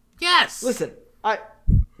 Listen,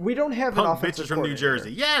 we don't have an offensive bitches from New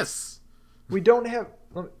Jersey. Yes. We don't have.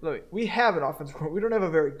 We have an offensive coordinator. We don't have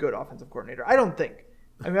a very good offensive coordinator. I don't think.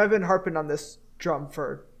 I mean, I've been harping on this drum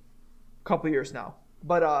for a couple years now,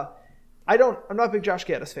 but I'm not a big Josh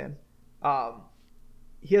Gaddis fan.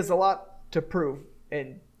 He has a lot to prove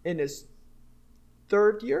in his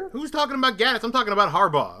third year. Who's talking about Gaddis? I'm talking about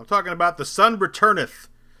Harbaugh. I'm talking about the son returneth.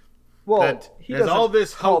 Well, that he has doesn't all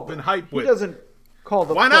this hope call and hype with. He doesn't call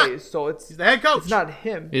the Why plays, not? so it's He's the head coach. It's not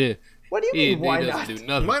him. Yeah. What do you mean? Why he not? doesn't do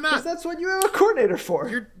nothing. Why not? Because that's what you have a coordinator for.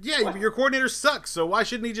 Your coordinator sucks. So why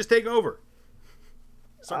shouldn't he just take over?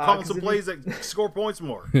 Start calling some plays that score points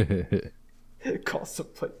more. Call some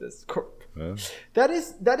plays that score. That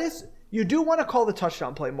is. You do want to call the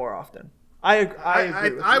touchdown play more often. I agree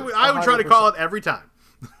with you, I would try to call it every time.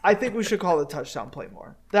 I think we should call the touchdown play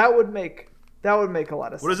more. That would make a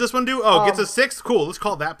lot of sense. What does this one do? Oh, gets a 6? Cool. Let's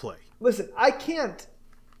call that play. Listen,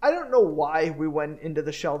 I don't know why we went into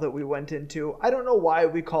the shell that we went into. I don't know why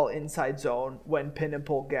we call inside zone when pin and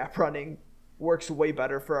pull gap running works way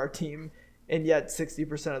better for our team. And yet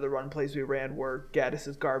 60% of the run plays we ran were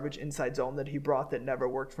Gaddis' garbage inside zone that he brought that never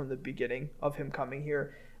worked from the beginning of him coming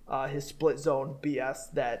here. His split zone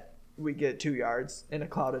BS that we get 2 yards in a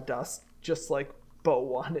cloud of dust, just like Bo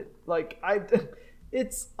wanted.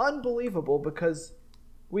 It's unbelievable because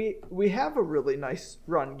we have a really nice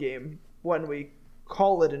run game when we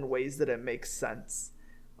call it in ways that it makes sense.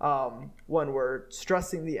 When we're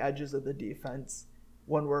stressing the edges of the defense,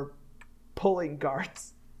 when we're pulling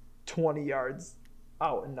guards 20 yards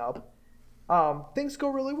out and up, things go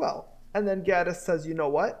really well. And then Gaddis says, "You know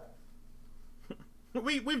what?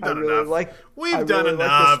 We've done enough. We've done enough.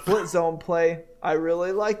 Like the split zone play. I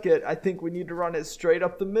really like it. I think we need to run it straight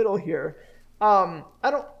up the middle here." I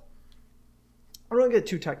don't want to get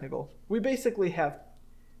too technical. We basically have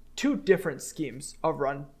 2 different schemes of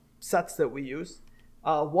run sets that we use.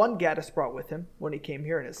 One Gaddis brought with him when he came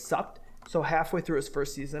here, and it sucked. So halfway through his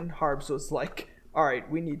first season, Harbs was like, "All right,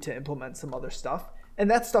 we need to implement some other stuff." And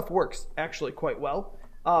that stuff works actually quite well.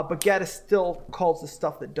 But Gaddis still calls the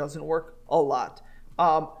stuff that doesn't work a lot.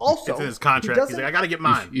 Also, it's in his contract. He's like, "I got to get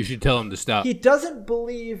mine." You should tell him to stop. He doesn't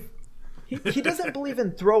believe he doesn't believe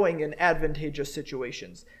in throwing in advantageous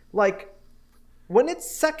situations. Like when it's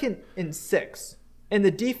 2nd and 6 and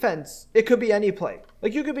the defense, it could be any play.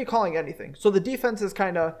 Like you could be calling anything. So the defense is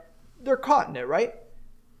they're caught in it, right?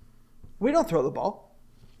 We don't throw the ball.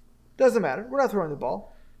 Doesn't matter. We're not throwing the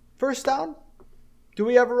ball. First down? Do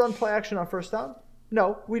we ever run play action on first down?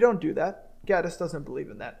 No, we don't do that. Gaddis doesn't believe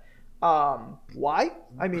in that. Why?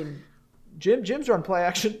 I mean, Jim's run play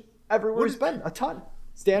action everywhere he's been a ton.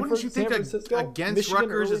 Stanford, Wouldn't you think San Francisco, that against Michigan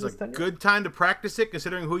Rutgers is a tenure? good time to practice it,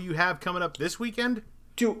 considering who you have coming up this weekend?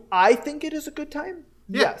 Do I think it is a good time?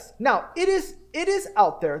 Yeah. Yes. Now, it is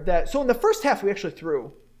out there that... So in the first half, we actually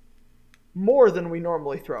threw more than we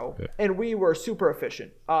normally throw, and we were super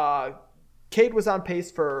efficient. Cade was on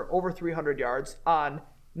pace for over 300 yards on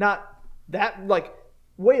not that,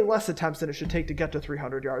 way less attempts than it should take to get to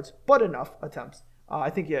 300 yards, but enough attempts. I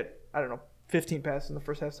think he had, 15 passes in the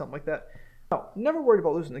first half, something like that. No, never worried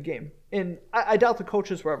about losing the game. And I doubt the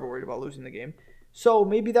coaches were ever worried about losing the game. So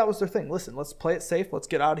maybe that was their thing. Listen, let's play it safe. Let's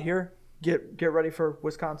get out of here. Get ready for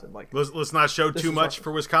Wisconsin. Let's not show too much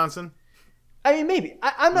for Wisconsin. I mean, maybe.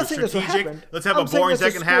 I'm not saying this will happen. Let's have a boring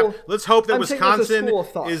second half. Let's hope that Wisconsin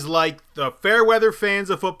is like the fair weather fans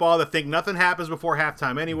of football that think nothing happens before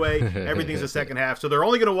halftime anyway. Everything's the second half. So they're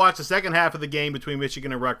only going to watch the second half of the game between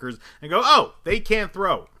Michigan and Rutgers and go, "Oh, they can't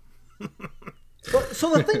throw."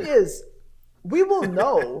 So the thing is, we will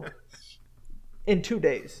know in 2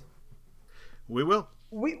 days. We will.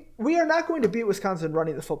 We are not going to beat Wisconsin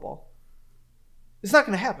running the football. It's not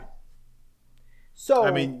going to happen. So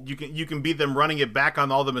I mean, you can beat them running it back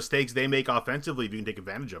on all the mistakes they make offensively if you can take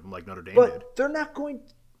advantage of them, like Notre Dame did. But they're not going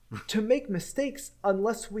to make mistakes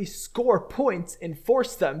unless we score points and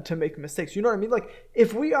force them to make mistakes. You know what I mean? Like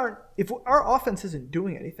if our offense isn't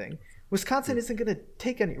doing anything, Wisconsin isn't going to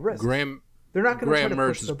take any risks. They're not going to try to Mertz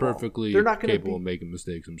push the is ball. perfectly They're not going capable to of making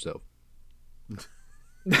mistakes himself.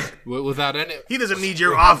 Without any, he doesn't need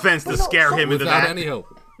your offense to scare him into without that. any help.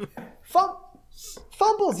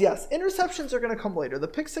 Fumbles, yes. Interceptions are going to come later. The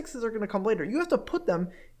pick sixes are going to come later. You have to put them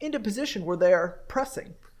into position where they are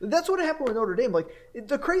pressing. That's what happened with Notre Dame. Like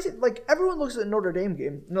everyone looks at the Notre Dame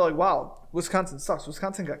game and they're like, "Wow, Wisconsin sucks.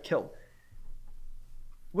 Wisconsin got killed."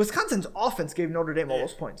 Wisconsin's offense gave Notre Dame all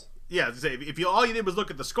those points. Yeah, if all you did was look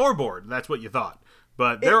at the scoreboard, that's what you thought.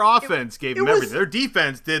 But their offense gave them everything. Their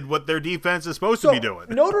defense did what their defense is supposed to be doing.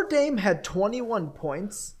 Notre Dame had 21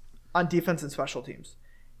 points on defense and special teams.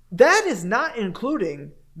 That is not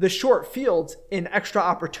including the short fields and extra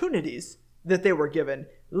opportunities that they were given.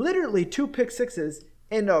 Literally 2 pick sixes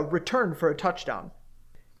and a return for a touchdown.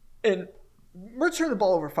 And Mertz turned the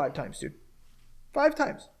ball over 5 times, dude. 5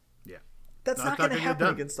 times. Yeah. That's not going to happen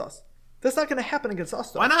against us. That's not going to happen against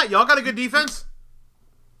us, though. Why not? Y'all got a good defense?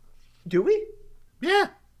 Do we? Yeah.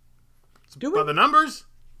 Do we? By the numbers?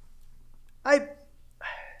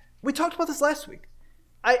 We talked about this last week.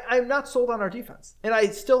 I'm not sold on our defense. And I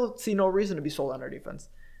still see no reason to be sold on our defense.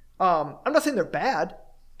 I'm not saying they're bad,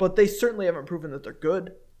 but they certainly haven't proven that they're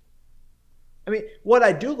good. I mean, what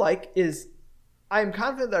I do like is I'm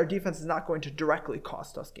confident that our defense is not going to directly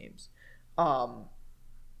cost us games.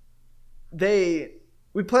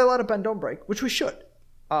 We play a lot of bend don't break, which we should.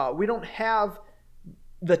 We don't have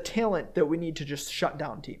the talent that we need to just shut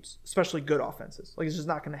down teams, especially good offenses. Like, it's just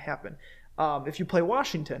not going to happen. If you play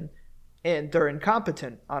Washington and they're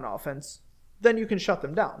incompetent on offense, then you can shut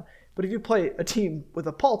them down. But if you play a team with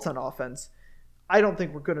a pulse on offense, I don't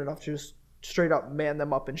think we're good enough to just straight up man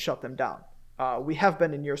them up and shut them down. We have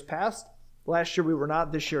been in years past. Last year we were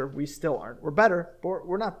not. This year we still aren't. We're better, but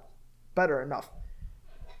we're not better enough.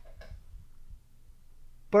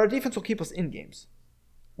 But our defense will keep us in games.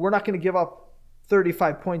 We're not going to give up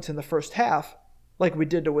 35 points in the first half like we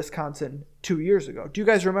did to Wisconsin 2 years ago. Do you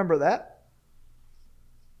guys remember that?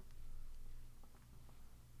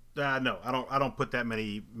 No, I don't put that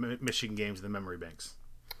many Michigan games in the memory banks.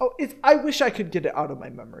 Oh, I wish I could get it out of my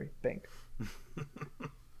memory bank.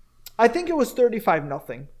 I think it was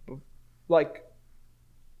 35-0, like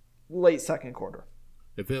late second quarter.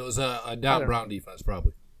 If it was a Don Brown defense,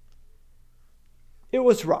 probably. It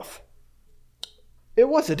was rough. It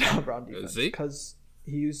was a Don Brown defense because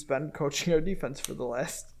he's been coaching our defense for the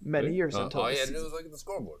last many years. Until all you had to do was look at the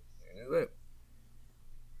scoreboard.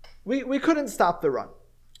 We couldn't stop the run.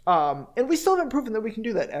 And we still haven't proven that we can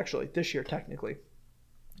do that, actually, this year, technically.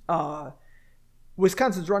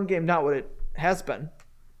 Wisconsin's run game, not what it has been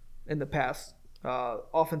in the past.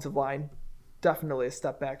 Offensive line, definitely a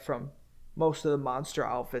step back from most of the monster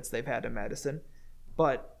outfits they've had in Madison.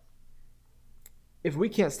 But if we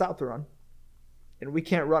can't stop the run, and we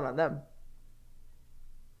can't run on them,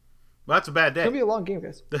 well, that's a bad day. It's going to be a long game,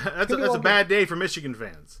 guys. That's a bad day for Michigan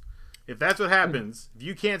fans. If that's what happens, if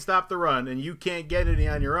you can't stop the run and you can't get any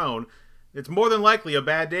on your own, it's more than likely a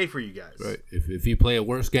bad day for you guys. Right. If you play a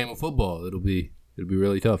worse game of football, it'll be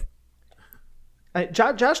really tough.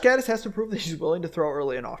 Josh Gaddis has to prove that he's willing to throw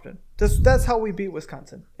early and often. That's how we beat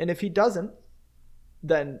Wisconsin. And if he doesn't,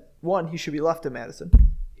 then one, he should be left in Madison.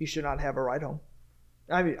 He should not have a ride home.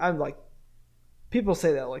 I mean, I'm like, people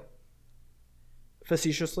say that like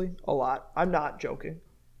facetiously a lot. I'm not joking.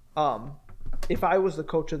 If I was the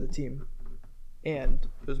coach of the team and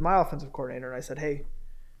it was my offensive coordinator and I said, hey,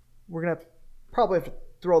 we're going to probably have to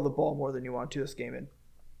throw the ball more than you want to this game and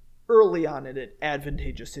early on in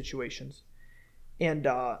advantageous situations. And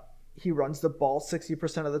he runs the ball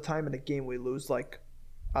 60% of the time in a game we lose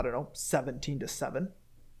 17-7.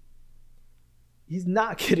 He's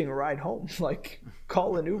not getting a ride home. Like,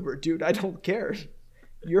 call an Uber, dude. I don't care.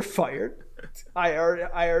 You're fired. I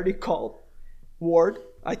already called Ward.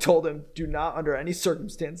 I told him, do not under any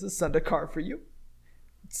circumstances send a car for you.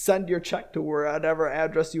 Send your check to whatever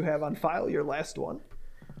address you have on file, your last one.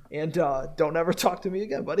 And don't ever talk to me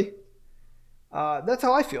again, buddy. That's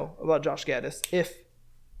how I feel about Josh Gaddis.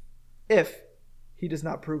 If he does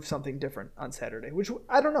not prove something different on Saturday, which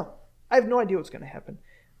I don't know. I have no idea what's going to happen.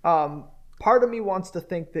 Part of me wants to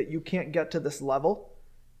think that you can't get to this level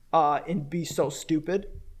and be so stupid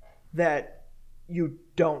that you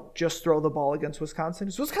don't just throw the ball against Wisconsin.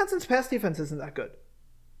 Because Wisconsin's pass defense isn't that good.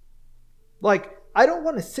 Like, I don't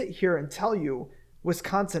want to sit here and tell you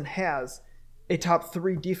Wisconsin has a top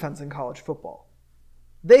 3 defense in college football.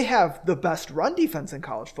 They have the best run defense in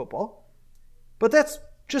college football, but that's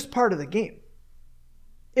just part of the game.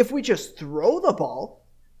 If we just throw the ball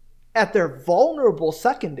at their vulnerable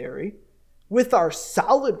secondary with our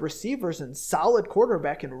solid receivers and solid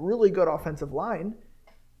quarterback and really good offensive line,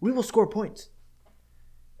 we will score points.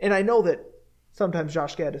 And I know that sometimes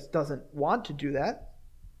Josh Gattis doesn't want to do that.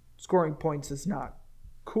 Scoring points is not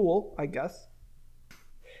cool, I guess.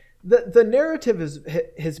 The narrative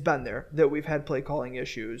has been there that we've had play calling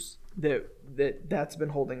issues, that's been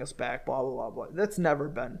holding us back, blah, blah, blah, blah. That's never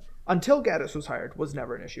been, until Gattis was hired, was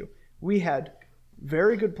never an issue. We had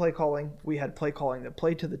very good play calling. We had play calling that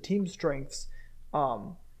played to the team's strengths.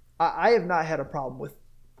 I have not had a problem with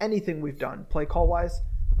anything we've done play call wise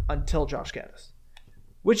until Josh Gattis,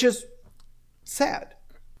 which is sad.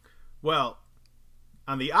 Well,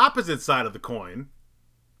 on the opposite side of the coin,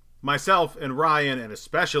 myself and Ryan, and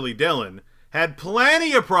especially Dylan, had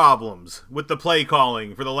plenty of problems with the play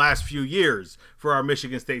calling for the last few years for our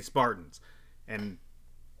Michigan State Spartans. And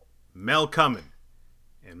Mel coming.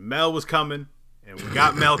 And Mel was coming. And we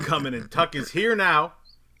got Mel coming. And Tuck is here now.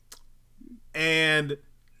 And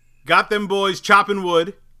got them boys chopping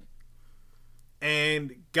wood.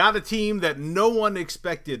 And got a team that no one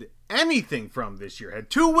expected anything from this year.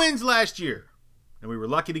 Had 2 wins last year. And we were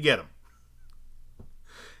lucky to get them.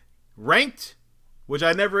 Ranked, which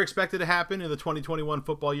I never expected to happen in the 2021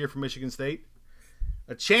 football year for Michigan State.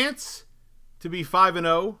 A chance to be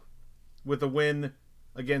 5-0 with a win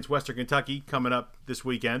against Western Kentucky coming up this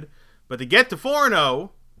weekend. But to get to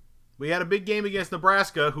 4-0, we had a big game against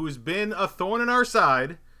Nebraska, who's been a thorn in our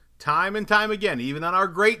side time and time again. Even on our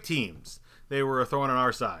great teams, they were a thorn in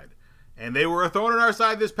our side. And they were a thorn in our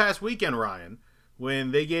side this past weekend, Ryan,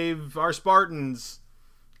 when they gave our Spartans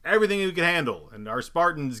everything we could handle, and our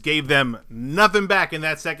Spartans gave them nothing back in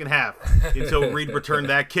that second half until Reed returned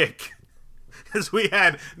that kick. Because we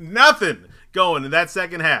had nothing going in that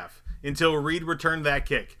second half until Reed returned that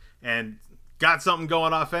kick and got something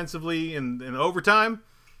going offensively in overtime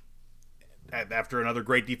after another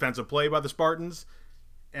great defensive play by the Spartans.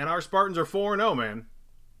 And our Spartans are 4-0, man.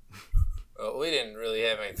 We didn't really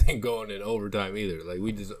have anything going in overtime either. Like,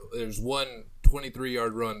 there's one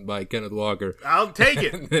 23-yard run by Kenneth Walker. I'll take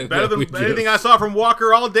it. Better than anything I saw from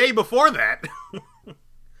Walker all day before that.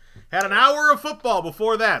 Had an hour of football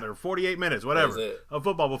before that, or 48 minutes, whatever, of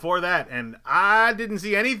football before that, and I didn't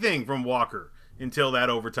see anything from Walker until that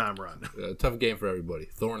overtime run. Tough game for everybody.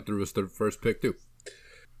 Thorne threw his first pick, too.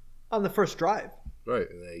 On the first drive. Right.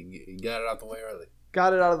 He got it out the way early.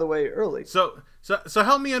 Got it out of the way early. So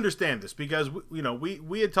help me understand this, because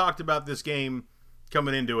we had talked about this game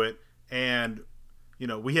coming into it, and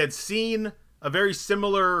we had seen a very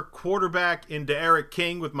similar quarterback in D'Eriq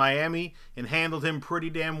King with Miami and handled him pretty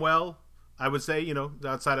damn well, I would say,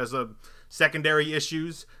 outside of some secondary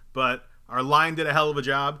issues, but our line did a hell of a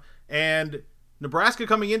job. And Nebraska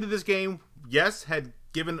coming into this game, yes, had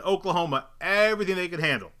given Oklahoma everything they could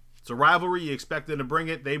handle. It's a rivalry. You expect them to bring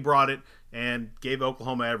it. They brought it and gave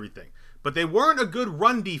Oklahoma everything. But they weren't a good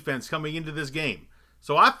run defense coming into this game.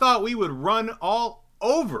 So I thought we would run all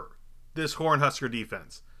over this Cornhusker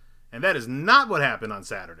defense. And that is not what happened on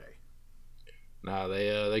Saturday. No,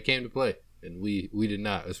 they came to play, and we did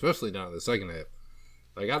not, especially not in the second half.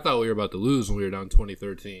 Like, I thought we were about to lose when we were down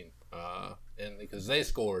 2013, and because they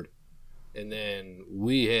scored, and then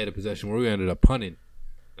we had a possession where we ended up punting.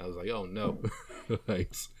 I was like, oh no.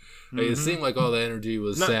 It seemed like all the energy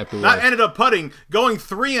was sapped away. Not ended up putting, going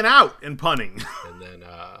 3 and out and punting.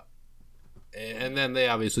 And then they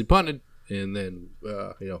obviously punted, and then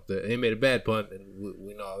they made a bad punt, and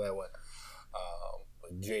we know how that went.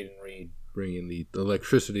 Jaden Reed bringing the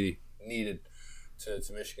electricity needed to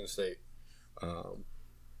Michigan State.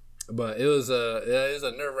 But it was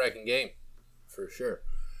a nerve-wracking game for sure,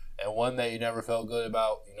 and one that you never felt good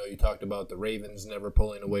about. You talked about the Ravens never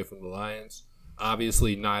pulling away from the Lions.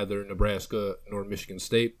 Obviously, neither Nebraska nor Michigan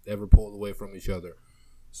State ever pulled away from each other.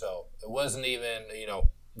 So it wasn't even,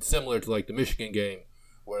 similar to like the Michigan game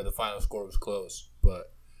where the final score was close.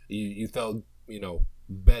 But you felt,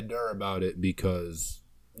 better about it because,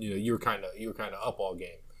 you were kind of up all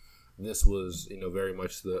game. This was, very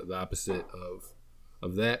much the opposite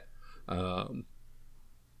of that.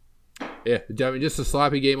 Yeah, I mean, just a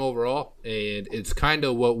sloppy game overall, and it's kind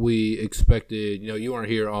of what we expected. You weren't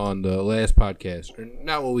here on the last podcast, or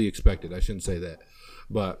not what we expected. I shouldn't say that,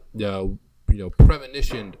 but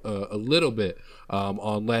premonitioned a little bit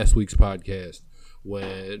on last week's podcast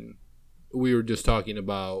when we were just talking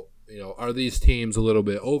about, are these teams a little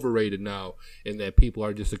bit overrated now, in that people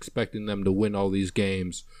are just expecting them to win all these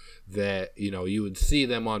games that you would see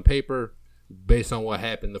them on paper, based on what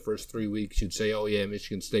happened the first 3 weeks, you'd say, oh, yeah,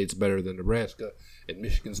 Michigan State's better than Nebraska and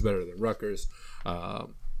Michigan's better than Rutgers.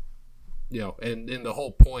 And the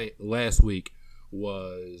whole point last week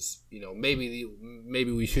was, maybe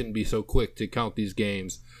we shouldn't be so quick to count these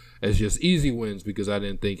games as just easy wins because I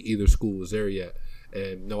didn't think either school was there yet.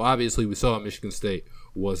 And no, obviously we saw Michigan State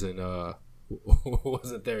wasn't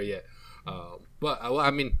there yet. But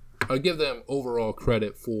I'll give them overall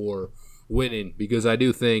credit for winning because I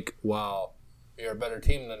do think while you're a better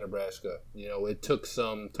team than Nebraska, it took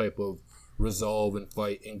some type of resolve and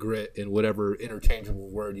fight and grit and whatever interchangeable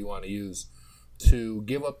word you want to use to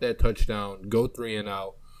give up that touchdown, go 3 and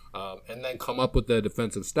out, and then come up with that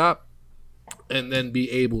defensive stop, and then be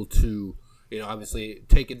able to, obviously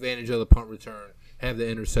take advantage of the punt return, have the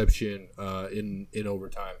interception in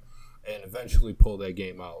overtime, and eventually pull that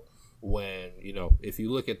game out. When if you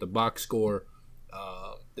look at the box score,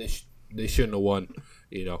 they shouldn't have won.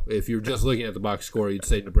 If you're just looking at the box score, you'd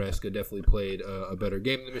say Nebraska definitely played a better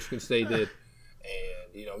game than Michigan State did. And,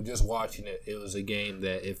 just watching it, it was a game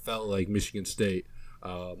that it felt like Michigan State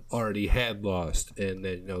already had lost. And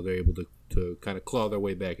then, they're able to kind of claw their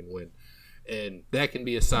way back and win. And that can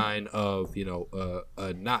be a sign of,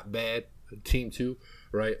 a not bad team too,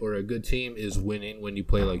 right? Or a good team is winning when you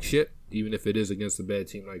play like shit, even if it is against a bad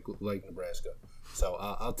team like Nebraska. So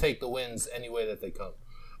I'll take the wins any way that they come.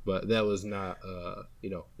 But that was not,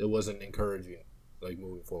 it wasn't encouraging,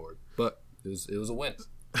 moving forward. But it was a win.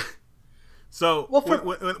 So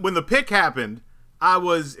when the pick happened, I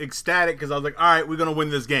was ecstatic because I was like, all right, we're going to win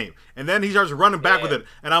this game. And then he starts running back with it.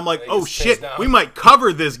 And I'm like, oh, shit, we might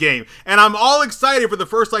cover this game. And I'm all excited for the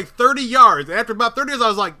first, 30 yards. And after about 30 yards, I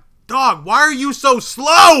was like, dog, why are you so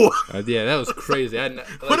slow? Yeah, that was crazy.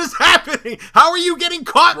 What is happening? How are you getting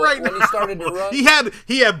caught right now? When he started to run,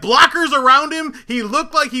 he had blockers around him. He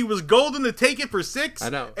looked like he was golden to take it for 6. I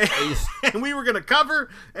know. And we were going to cover.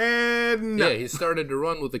 And no. Yeah, he started to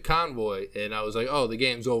run with the convoy. And I was like, oh, the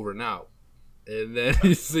game's over now. And then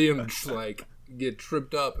you see him get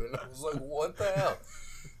tripped up. And I was like, what the hell?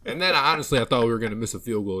 And then I thought we were going to miss a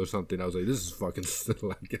field goal or something. I was like, this is fucking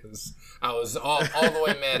still, I guess. I was all the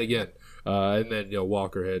way mad again. And then,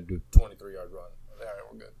 Walker had a 23-yard run. All right,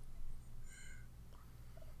 we're good.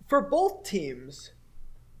 For both teams,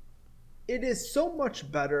 it is so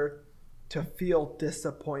much better to feel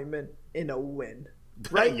disappointment in a win,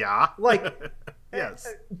 right? Yeah. Yes.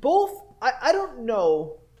 Both, I don't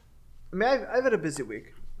know. I mean, I've had a busy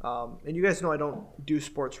week. And you guys know I don't do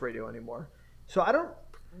sports radio anymore. So I don't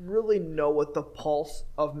really know what the pulse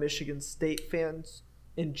of Michigan State fans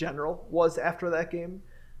in general was after that game.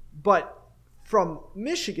 But from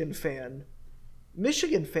Michigan fans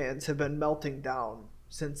have been melting down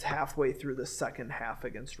since halfway through the second half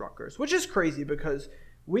against Rutgers, which is crazy because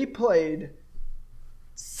we played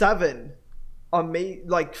 7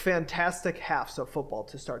 fantastic halves of football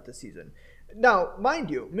to start the season. Now, mind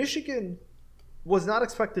you, Michigan was not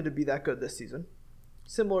expected to be that good this season.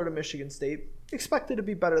 Similar to Michigan State. Expected to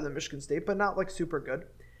be better than Michigan State, but not super good.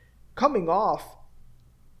 Coming off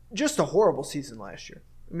just a horrible season last year.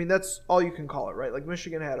 I mean, that's all you can call it, right?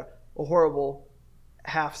 Michigan had a horrible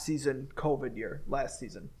half-season COVID year last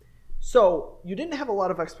season. So you didn't have a lot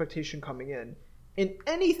of expectation coming in. And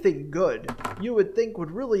anything good you would think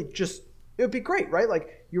would really it would be great, right?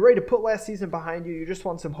 You're ready to put last season behind you. You just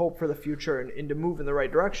want some hope for the future and to move in the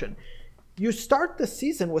right direction. You start the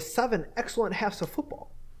season with 7 excellent halves of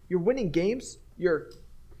football. You're winning games. You're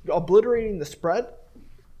obliterating the spread.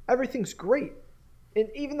 Everything's great. And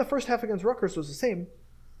even the first half against Rutgers was the same.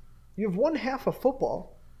 You have 1 half of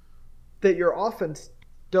football that your offense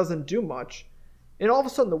doesn't do much, and all of a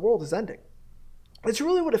sudden the world is ending. It's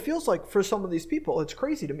really what it feels like for some of these people. It's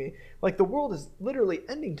crazy to me. The world is literally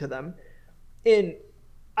ending to them. And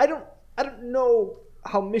I don't know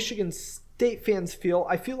how Michigan State fans feel.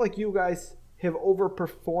 I feel like you guys have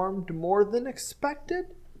overperformed more than expected.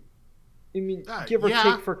 I mean, give or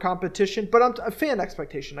take for competition, but a fan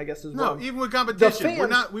expectation, I guess, is wrong. No, even with competition,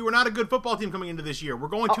 we were not a good football team coming into this year. We're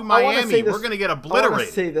going to Miami. We're going to get obliterated. I want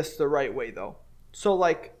to say this the right way, though. So,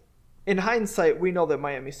 in hindsight, we know that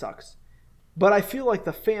Miami sucks, but I feel like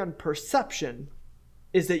the fan perception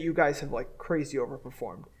is that you guys have crazy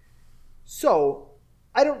overperformed. So,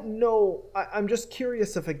 I don't know. I'm just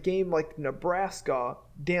curious if a game like Nebraska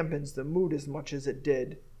dampens the mood as much as it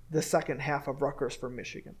did the second half of Rutgers for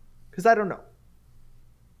Michigan. Because I don't know.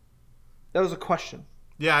 That was a question.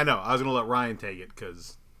 Yeah, I know. I was going to let Ryan take it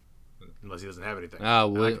because unless he doesn't have anything.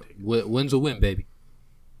 Win's a win, baby.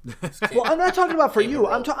 Well, I'm not talking about for you.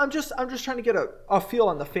 I'm just trying to get a feel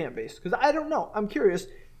on the fan base because I don't know. I'm curious.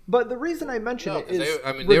 But the reason I mention it is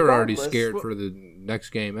they were already scared for the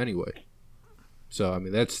next game anyway. So I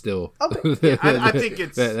mean, that's still. I think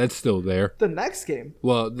it's that's still there. The next game.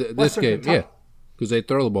 Well, this Western game, Kentucky. yeah, because they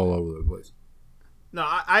throw the ball all over the place. no.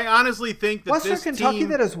 I honestly think that Western this Kentucky team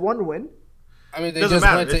that has one win. I mean, they doesn't just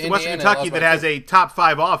matter. went to It's Indiana. Western Kentucky that has a top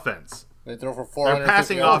 5 offense. They throw for Their 400.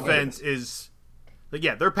 passing offense is,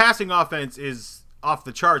 their passing offense is off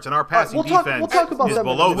the charts, and our passing defense we'll talk about is them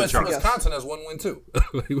in a below the minute. charts. Wisconsin has one win too.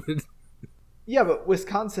 Yeah, but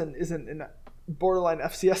Wisconsin isn't a borderline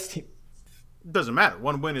FCS team. It doesn't matter.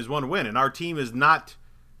 One win is one win, and our team is not.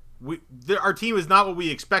 Our team is not what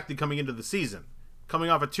we expected coming into the season. Coming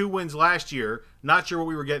off of 2 wins last year, not sure what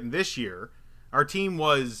we were getting this year. Our team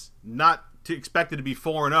was not expected to be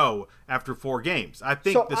 4-0 after 4 games. I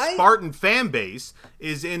think Spartan fan base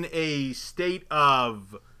is in a state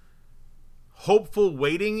of hopeful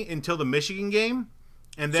waiting until the Michigan game,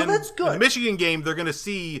 and then that's good. in the Michigan game they're going to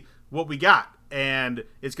see what we got, and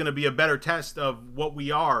it's going to be a better test of what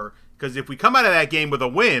we are. Because if we come out of that game with a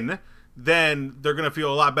win, then they're going to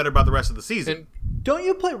feel a lot better about the rest of the season. Don't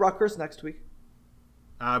you play Rutgers next week?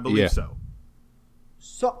 I believe so.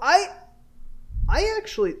 So I'm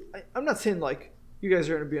not saying like you guys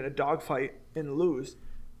are going to be in a dogfight and lose.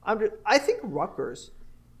 I think Rutgers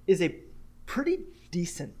is a pretty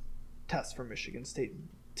decent test for Michigan State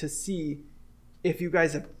to see if you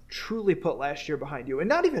guys have truly put last year behind you, and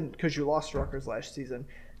not even because you lost Rutgers last season.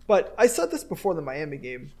 But I said this before the Miami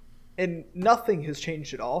game, and nothing has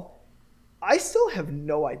changed at all. I still have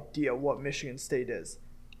no idea what Michigan State is.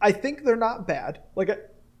 I think they're not bad. Like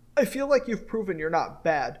I feel like you've proven you're not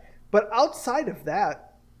bad. But outside of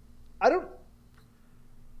that,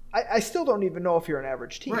 I still don't even know if you're an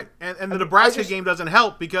average team. Right, and the Nebraska game doesn't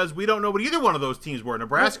help because we don't know what either one of those teams were.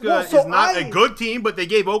 Nebraska is not a good team, but they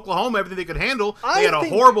gave Oklahoma everything they could handle. They had a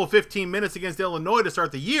horrible 15 minutes against Illinois to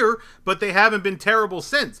start the year, but they haven't been terrible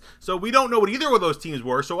since. So we don't know what either of those teams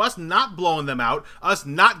were. So us not blowing them out, us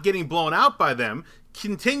not getting blown out by them,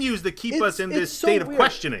 continues to keep us in this state of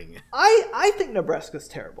questioning. I think Nebraska's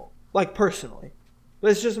terrible, like personally.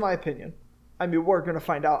 That's just my opinion. I mean, we're going to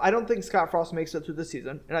find out. I don't think Scott Frost makes it through the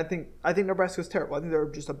season, and I think Nebraska's terrible. I think they're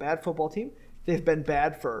just a bad football team. They've been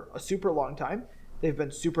bad for a super long time. They've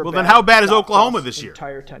been super bad. Well, then how bad is Oklahoma this year?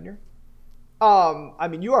 Entire tenure. I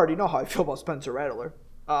mean, you already know how I feel about Spencer Rattler.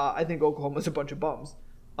 I think Oklahoma's a bunch of bums.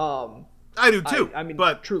 I do too. I mean,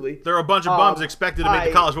 but truly, there are a bunch of bums expected to make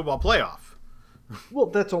the college football playoff. Well,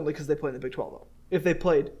 that's only because they play in the Big 12, though. If they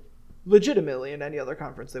played legitimately in any other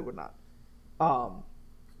conference, they would not.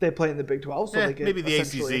 They play in the Big 12, so they get maybe the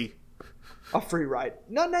ACC. A free ride.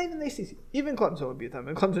 Not even the ACC. Even Clemson would beat them,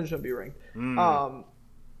 and Clemson shouldn't be ranked. I don't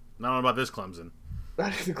know about this Clemson.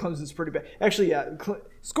 Clemson's pretty bad. Actually, yeah,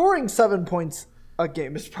 scoring 7 points a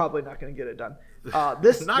game is probably not going to get it done.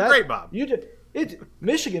 Great, Bob.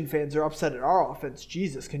 Michigan fans are upset at our offense.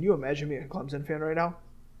 Jesus, can you imagine being a Clemson fan right now?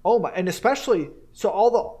 Oh my! And especially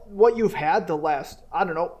what you've had the last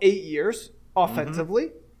 8 years offensively.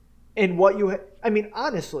 Mm-hmm. And what I mean,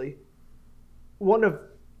 honestly, one of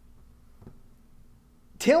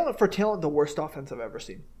talent for talent, the worst offense I've ever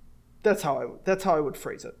seen. That's how I would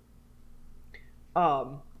phrase it.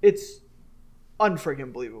 It's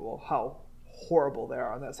unfreaking believable how horrible they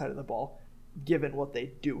are on that side of the ball, given what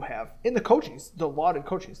they do have in the lauded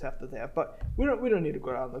coaching staff that they have. But we don't need to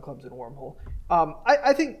go down the Clemson wormhole.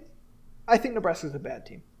 I think Nebraska's a bad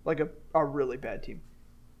team, like a really bad team.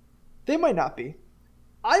 They might not be.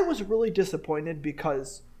 I was really disappointed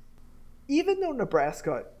because even though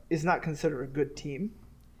Nebraska is not considered a good team,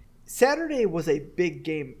 Saturday was a big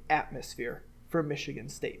game atmosphere for Michigan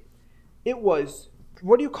State. It was,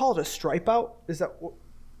 what do you call it, a stripe out?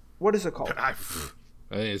 What is it called? I think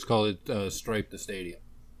it's called Stripe the Stadium.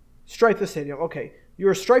 Stripe the Stadium, okay. You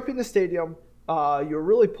were striping the stadium. You were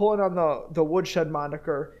really pulling on the woodshed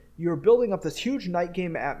moniker. You were building up this huge night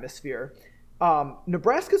game atmosphere.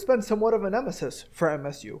 Nebraska's been somewhat of a nemesis for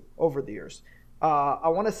MSU over the years. I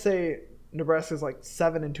want to say Nebraska's like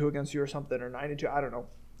 7-2 against you or something, or 9-2. I don't know.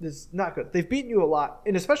 It's not good. They've beaten you a lot,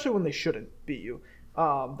 and especially when they shouldn't beat you.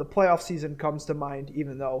 The playoff season comes to mind,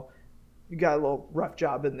 even though you got a little rough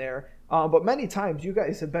job in there. But many times you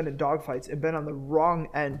guys have been in dogfights and been on the wrong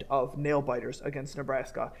end of nail biters against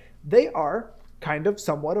Nebraska. They are kind of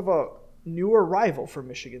somewhat of a newer rival for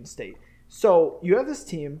Michigan State. So you have this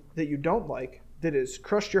team that you don't like that has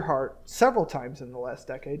crushed your heart several times in the last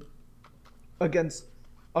decade against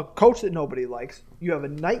a coach that nobody likes. You have a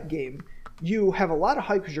night game. You have a lot of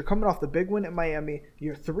hype because you're coming off the big win at Miami.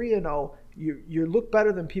 You're 3-0. You look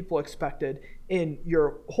better than people expected. And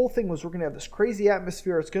your whole thing was, we're going to have this crazy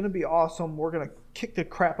atmosphere. It's going to be awesome. We're going to kick the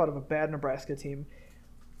crap out of a bad Nebraska team.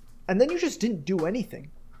 And then you just didn't do anything.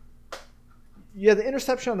 You had the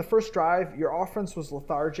interception on the first drive. Your offense was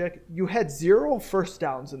lethargic. You had 0 first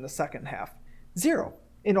downs in the second half. 0.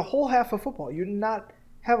 In a whole half of football. You did not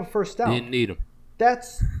have a first down. Didn't need them.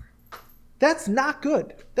 That's not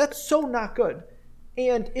good. That's so not good.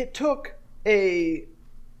 And it took a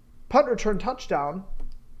punt return touchdown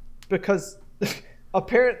because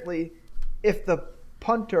apparently if the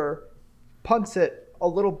punter punts it a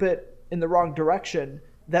little bit in the wrong direction,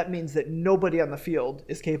 that means that nobody on the field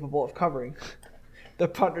is capable of covering the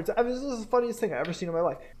punter. I mean, this is the funniest thing I've ever seen in my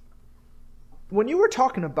life. When you were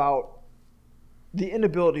talking about the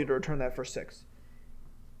inability to return that first 6,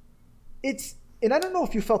 and I don't know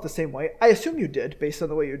if you felt the same way. I assume you did based on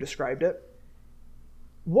the way you described it.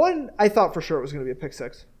 One, I thought for sure it was going to be a pick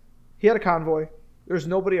 6. He had a convoy. There's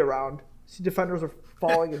nobody around. Defenders are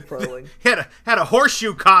falling and furling. had a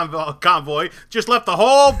horseshoe convoy, just left the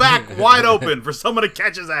whole back wide open for someone to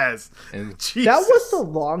catch his ass. And that was the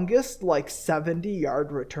longest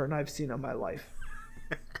 70-yard return I've seen in my life.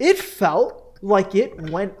 It felt like it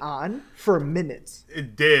went on for minutes.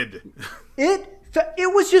 It did. It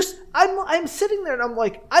was just I'm sitting there and I'm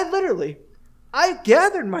like, I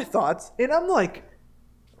gathered my thoughts and I'm like,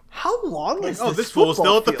 how long is this? This fool's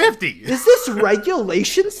still at the 50. Is this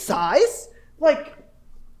regulation size? Like,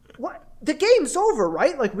 what? The game's over,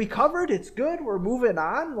 right? Like, we covered. It's good. We're moving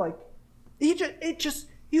on. Like, he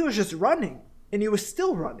was just running, and he was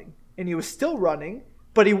still running, and he was still running,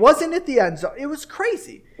 but he wasn't at the end zone. It was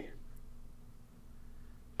crazy.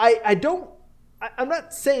 I'm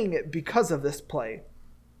not saying it because of this play.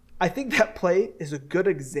 I think that play is a good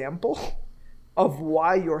example of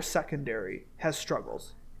why your secondary has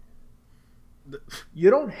struggles.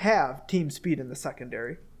 You don't have team speed in the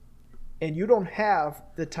secondary, and you don't have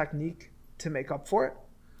the technique to make up for it.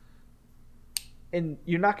 And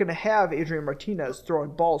you're not going to have Adrian Martinez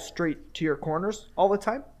throwing balls straight to your corners all the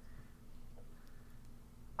time.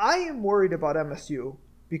 I am worried about MSU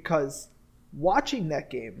because watching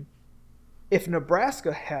that game, if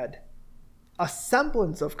Nebraska had a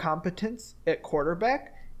semblance of competence at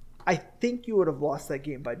quarterback, I think you would have lost that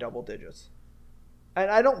game by double digits.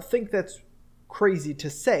 And I don't think that's crazy to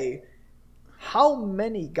say. How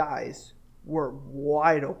many guys were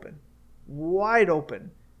wide open,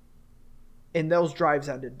 and those drives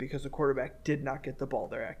ended because the quarterback did not get the ball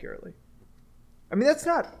there accurately? I mean, that's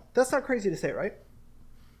not crazy to say, right?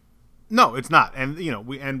 No, it's not. And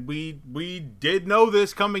we did know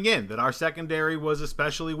this coming in, that our secondary was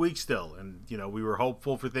especially weak still, and we were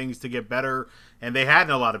hopeful for things to get better, and they had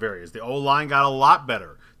in a lot of areas. The O-line got a lot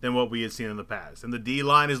better than what we had seen in the past, and the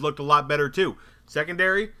D-line has looked a lot better too.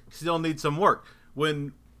 Secondary still needs some work.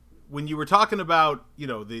 When you were talking about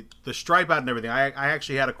the stripe out and everything, I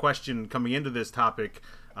actually had a question coming into this topic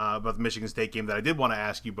about the Michigan State game that I did want to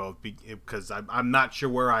ask you both, because I'm not sure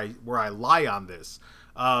where I lie on this.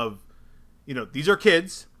 These are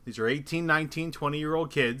kids. These are 18, 19,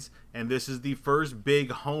 20-year-old kids, and this is the first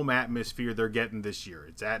big home atmosphere they're getting this year.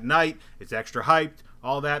 It's at night. It's extra hyped.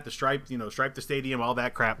 All that. The stripe the stadium, all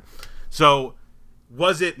that crap. So,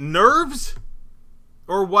 was it nerves,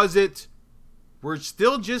 or was it we're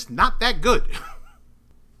still just not that good?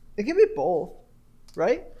 It can be both,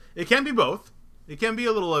 right? It can be both. It can be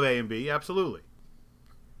a little of A and B, absolutely.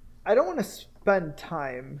 I don't want to spend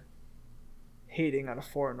time hating on a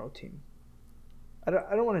 4-0 team. I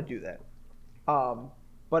don't want to do that.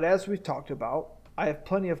 But as we've talked about, I have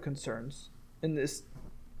plenty of concerns in this.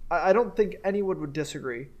 I don't think anyone would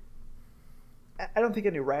disagree. I don't think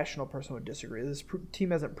any rational person would disagree. This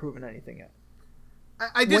team hasn't proven anything yet.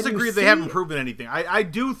 I disagree they haven't proven anything. I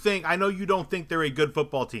do think, I know you don't think they're a good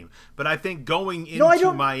football team, but I think going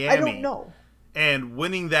into Miami and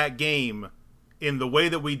winning that game in the way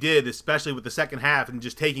that we did, especially with the second half and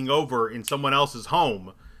just taking over in someone else's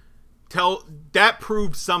home, that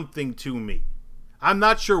proved something to me. I'm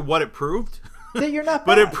not sure what it proved, that you're not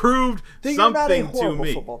but bad. it proved that something you're not a horrible to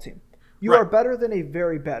me. Football team. You are better than a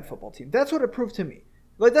very bad football team. That's what it proved to me.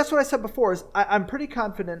 Like, that's what I said before, is I'm pretty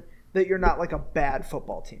confident that you're not like a bad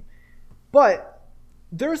football team. But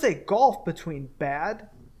there's a gulf between bad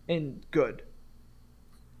and good.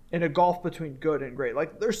 And a gulf between good and great.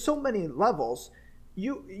 Like, there's so many levels.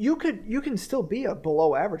 You can still be a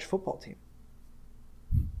below average football team.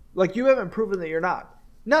 Like, you haven't proven that you're not.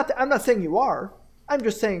 I'm not saying you are. I'm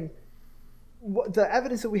just saying the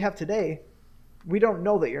evidence that we have today, we don't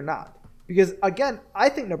know that you're not. Because, again, I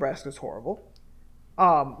think Nebraska's horrible.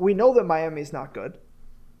 We know that Miami's not good.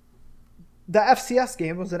 The FCS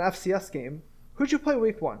game was an FCS game. Who'd you play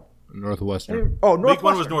week 1? Northwestern. Northwestern. Week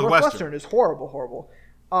 1 was Northwestern. Northwestern is horrible.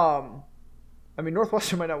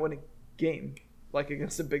 Northwestern might not win a game, like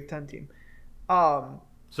against a Big Ten team.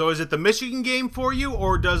 So is it the Michigan game for you,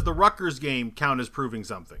 or does the Rutgers game count as proving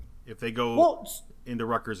something if they go into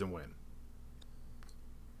Rutgers and win?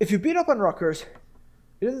 If you beat up on Rutgers,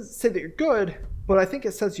 it doesn't say that you're good, but I think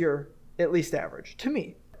it says you're at least average to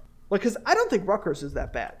me. Like, because I don't think Rutgers is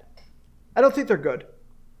that bad. I don't think they're good.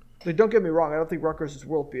 Like, don't get me wrong, I don't think Rutgers is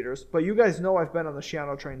world beaters, but you guys know I've been on the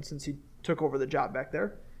Schiano train since he took over the job back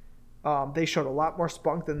there. They showed a lot more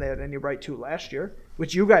spunk than they had any right to last year,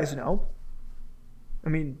 which you guys know. I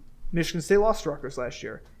mean, Michigan State lost to Rutgers last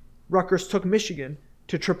year. Rutgers took Michigan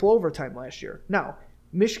to triple overtime last year. Now,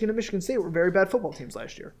 Michigan and Michigan State were very bad football teams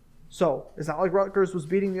last year. So, it's not like Rutgers was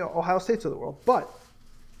beating the Ohio States of the world, but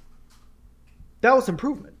that was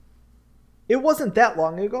improvement. It wasn't that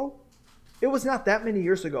long ago. It was not that many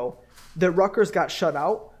years ago that Rutgers got shut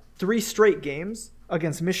out 3 straight games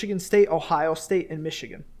against Michigan State, Ohio State, and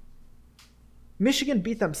Michigan. Michigan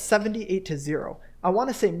beat them 78-0. I want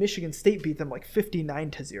to say Michigan State beat them like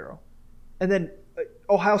 59-0. And then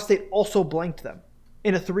Ohio State also blanked them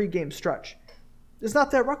in a 3-game stretch. It's not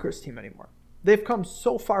that Rutgers team anymore. They've come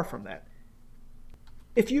so far from that.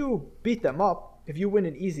 If you beat them up, if you win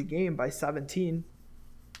an easy game by 17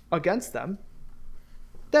 against them,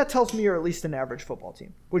 that tells me you're at least an average football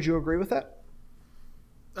team. Would you agree with that?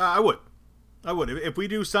 I would. If we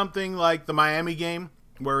do something like the Miami game,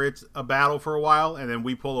 where it's a battle for a while and then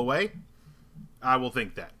we pull away, I will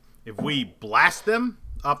think that. If we blast them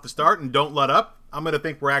off the start and don't let up, I'm going to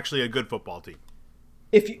think we're actually a good football team.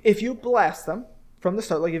 If you blast them from the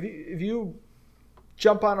start, like if you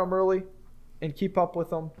jump on them early and keep up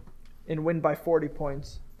with them and win by 40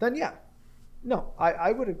 points, then yeah. No,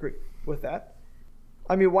 I would agree with that.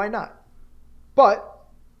 I mean, why not? But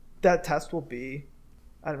that test will be,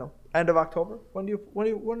 I don't know, end of October. When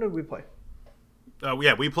did we play?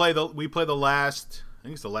 Yeah, we play the last. I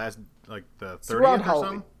think it's the last, like the 30th around or Halloween.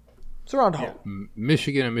 something. It's around Halloween.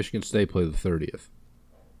 Michigan and Michigan State play the 30th.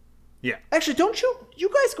 Yeah. Actually, don't you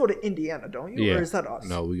guys go to Indiana, don't you? Yeah. Or is that us?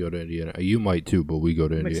 No, we go to Indiana. You might too, but we go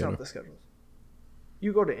to Mixing Indiana. up the schedules.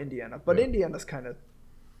 You go to Indiana, but Indiana's kind of.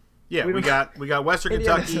 Yeah, we got Western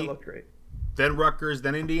Indiana Kentucky, doesn't look great. then Rutgers,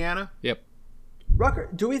 then Indiana. Yep. Rutgers.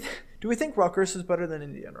 Do we think Rutgers is better than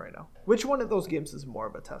Indiana right now? Which one of those games is more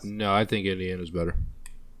of a test? No, I think Indiana's better.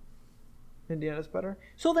 Indiana's better.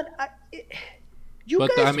 So then,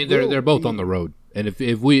 I mean, they're both on the road, and if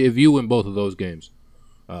you win both of those games,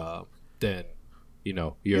 then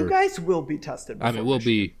you guys will be tested. I mean, we'll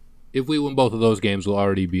be. If we win both of those games, we'll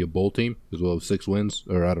already be a bowl team because we'll have 6 wins,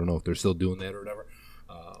 or I don't know if they're still doing that or whatever.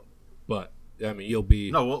 But I mean, you'll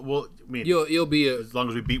be you'll be as long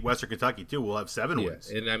as we beat Western Kentucky too, we'll have 7 wins.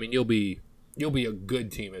 And I mean, you'll be a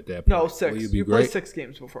good team at that point. No, 6. Will you be you great? play 6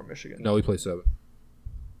 games before Michigan. No, we play 7.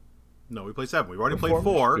 No, we play 7. We've already played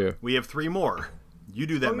 4. Yeah. We have 3 more. You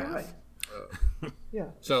do that you're math. right. Yeah.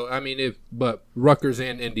 So I mean, but Rutgers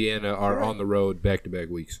and Indiana are on the road back-to-back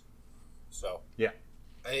weeks. So Yeah.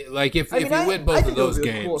 if you win I both of think those it'll be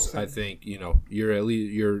a cool games, thing. I think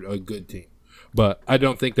you're a good team. But I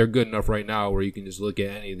don't think they're good enough right now where you can just look at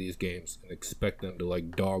any of these games and expect them to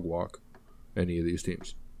like dog walk any of these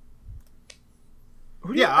teams.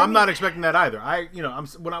 I'm not expecting that either.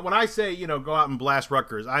 When I say go out and blast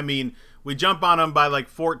Rutgers, I mean we jump on them by like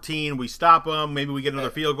 14, we stop them, maybe we get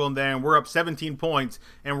another field goal in there, and we're up 17 points,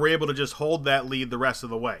 and we're able to just hold that lead the rest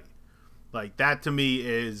of the way. Like that to me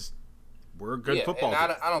is we're a good football team.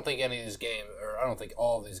 I don't think any of these games, or I don't think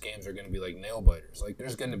all of these games are going to be like nail biters. Like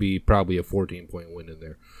there's going to be probably a 14-point win in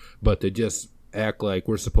there, but to just act like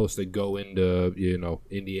we're supposed to go into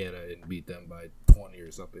Indiana and beat them by 20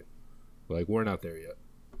 or something, like we're not there yet.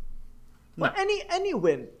 But any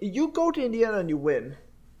win, you go to Indiana and you win,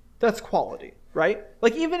 that's quality, right?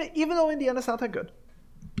 Like even though Indiana's not that good,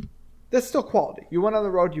 that's still quality. You went on the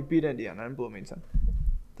road, you beat Indiana in Bloomington.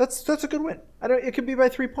 That's a good win. It could be by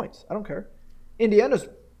 3 points. I don't care. Indiana's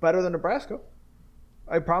better than Nebraska.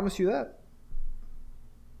 I promise you that.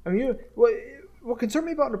 I mean, what concerned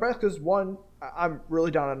me about Nebraska is, one, I'm really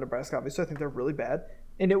down on Nebraska. Obviously, I think they're really bad,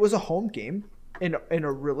 and it was a home game in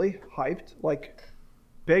a really hyped, like,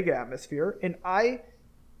 big atmosphere. And I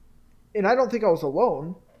don't think I was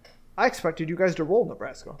alone. I expected you guys to roll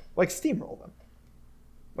Nebraska, like steamroll them.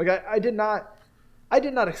 Like I did not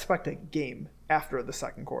expect a game after the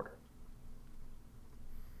second quarter.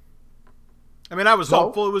 I mean, I was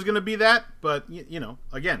hopeful it was going to be that, but,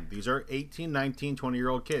 again, these are 18, 19,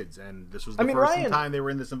 20-year-old kids, and this was the first time they were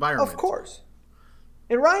in this environment. Of course.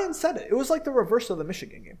 And Ryan said it. It was like the reverse of the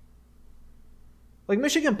Michigan game. Like,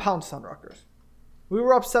 Michigan pounced on Rutgers. We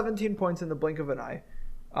were up 17 points in the blink of an eye.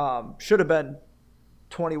 Should have been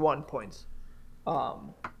 21 points.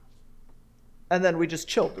 And then we just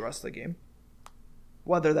chilled the rest of the game.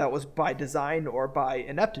 whether that was by design or by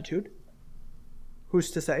ineptitude.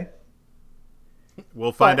 Who's to say?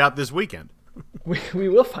 We'll find out this weekend. We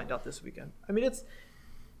will find out this weekend. I mean,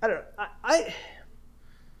 I don't know.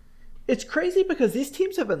 It's crazy because these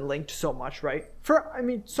teams have been linked so much, right?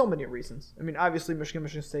 So many reasons. I mean, obviously,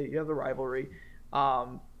 Michigan State, you have the rivalry.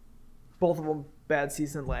 Both of them bad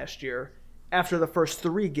season last year. After the first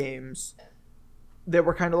 3 games, they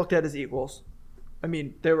were kind of looked at as equals. I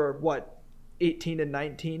mean, they were, 18 and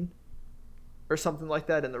 19 or something like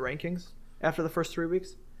that in the rankings after the first 3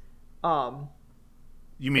 weeks.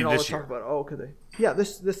 You mean this year? About, could they? Yeah,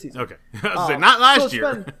 this season. Okay, I was saying, not last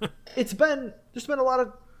year. There's been a lot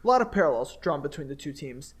of parallels drawn between the two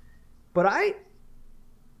teams, but I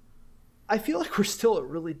feel like we're still at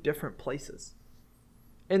really different places.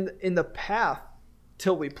 In the path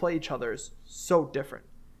till we play each other is so different.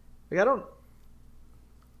 Like I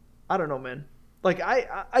don't know, man. Like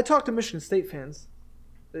I talk to Michigan State fans.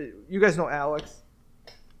 You guys know Alex,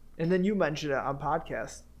 and then you mentioned it on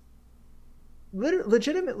podcast.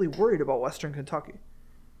 Legitimately worried about Western Kentucky,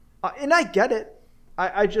 and I get it.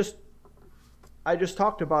 I just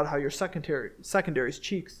talked about how your secondary's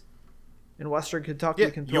cheeks in Western Kentucky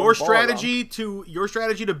can throw your the ball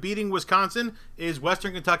strategy to beating Wisconsin is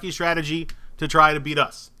Western Kentucky's strategy to try to beat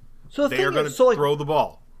us. So they are going to throw the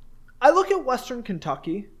ball. I look at Western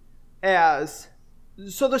Kentucky as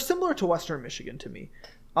they're similar to Western Michigan to me.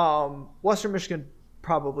 Western Michigan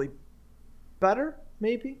probably better,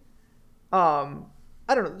 maybe. I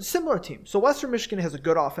don't know, similar team. So Western Michigan has a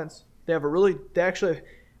good offense.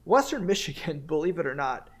 Western Michigan, believe it or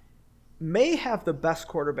not, may have the best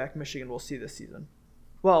quarterback Michigan will see this season.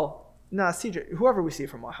 Well, CJ, whoever we see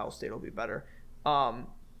from Ohio State will be better.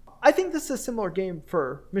 I think this is a similar game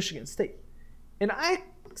for Michigan State, and I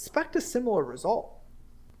expect a similar result.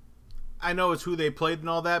 I know it's who they played and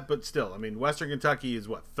all that, but still, I mean, Western Kentucky is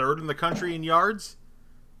third in the country in yards,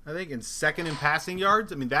 I think, and second in passing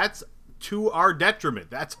yards. I mean, that's to our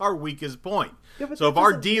detriment. That's our weakest point. Yeah, so if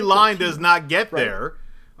our D-line does not get there,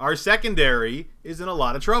 our secondary is in a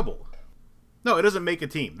lot of trouble. No, it doesn't make a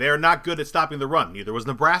team. They are not good at stopping the run. Neither was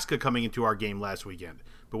Nebraska coming into our game last weekend.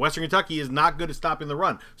 But Western Kentucky is not good at stopping the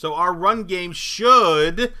run. So our run game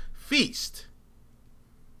should feast.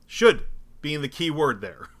 Should being the key word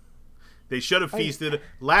there. They should have feasted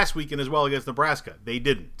last weekend as well against Nebraska. They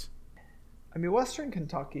didn't. I mean, Western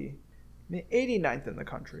Kentucky, 89th in the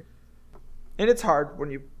country. And it's hard when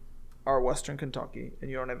you are Western Kentucky and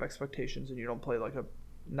you don't have expectations and you don't play like a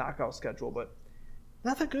knockout schedule, but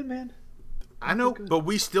not that good, man. I know, but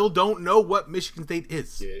we still don't know what Michigan State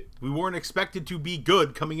is. Yeah. We weren't expected to be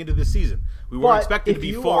good coming into this season. We weren't expected to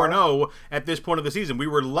be 4-0 at this point of the season. We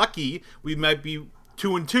were lucky we might be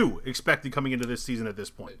 2-2 expected coming into this season at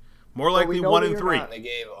this point. More likely 1-3. They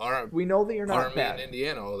gave we know that you're not Army bad. and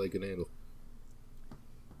Indiana all they could handle.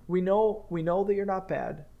 We know that you're not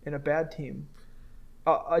bad, and a bad team,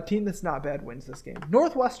 a team that's not bad wins this game.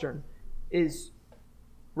 Northwestern is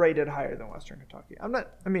rated higher than Western Kentucky.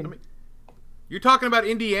 I mean, you're talking about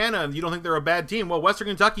Indiana, and you don't think they're a bad team. Well, Western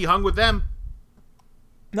Kentucky hung with them.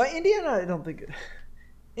 No, Indiana, I don't think.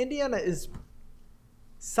 Indiana is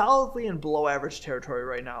solidly in below average territory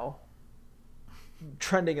right now,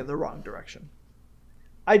 trending in the wrong direction.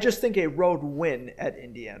 I just think a road win at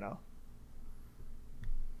Indiana,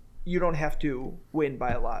 you don't have to win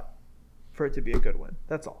by a lot for it to be a good win.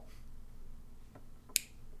 That's all.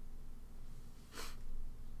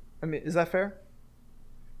 I mean, is that fair?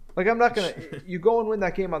 Like, I'm not going to... You go and win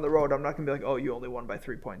that game on the road, I'm not going to be like, oh, you only won by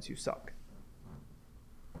 3 points. You suck.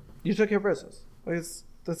 You took care of business. Like,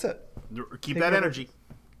 that's it. Keep that energy.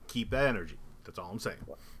 Keep that energy. That's all I'm saying.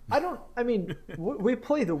 I mean, we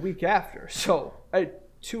play the week after. So,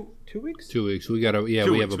 2 weeks? 2 weeks. We have a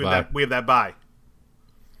bye. We have that bye.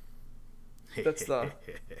 That's the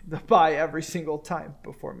bye every single time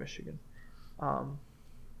before Michigan.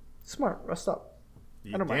 Smart. Rest up.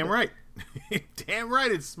 Damn right. Damn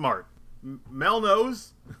right it's smart. Mel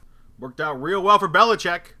knows. Worked out real well for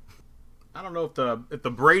Belichick. I don't know if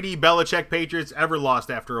the Brady Belichick Patriots ever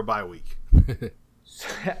lost after a bye week.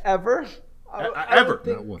 Ever? Ever.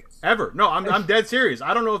 Not once. Ever. No, I'm dead serious.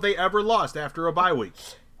 I don't know if they ever lost after a bye week.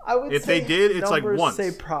 I would if say they did, it's like once.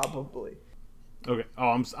 Say probably. Okay. Oh,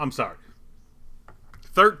 I'm sorry.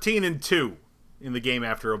 13-2 in the game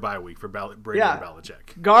after a bye week for Brady and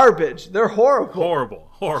Belichick. Garbage. They're horrible.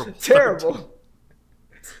 Horrible. Terrible.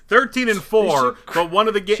 13-4, but one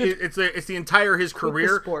of the games, it's the entire his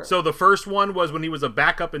career. So the first one was when he was a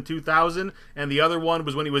backup in 2000, and the other one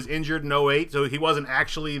was when he was injured in 08, so he wasn't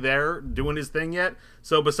actually there doing his thing yet.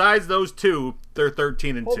 So besides those two, they're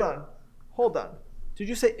 13-2. Hold on. Did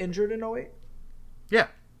you say injured in 08? Yeah.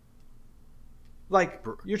 Like,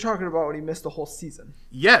 you're talking about when he missed the whole season.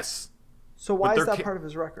 Yes. So why is that part of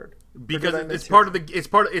his record? Because it's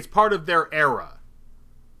part of their era.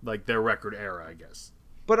 Like their record era, I guess.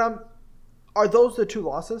 But are those the 2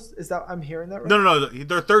 losses? Is that I'm hearing that right? No.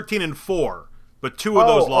 They're 13-4, but 2 of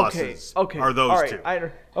those losses are those 2.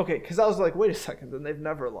 Okay, because I was like, wait a second, then they've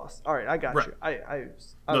never lost. All right, I got you. I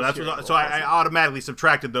automatically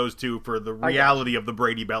subtracted those 2 for the reality of the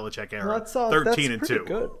Brady Belichick era. That's 13-2.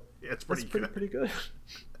 Good. Yeah, it's pretty good. Pretty good.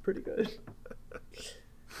 Pretty good.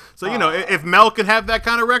 So if Mel can have that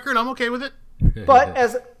kind of record, I'm okay with it. But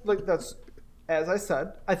as I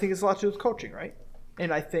said, I think it's a lot to do with coaching, right?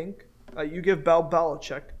 And I think you give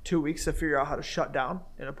Belichick 2 weeks to figure out how to shut down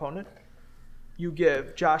an opponent. You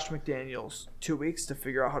give Josh McDaniels 2 weeks to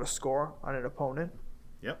figure out how to score on an opponent.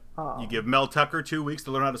 Yep. You give Mel Tucker 2 weeks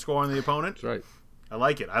to learn how to score on the opponent. That's right. I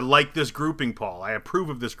like it. I like this grouping, Paul. I approve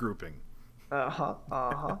of this grouping.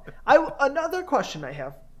 Another question I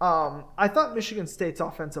have. I thought Michigan State's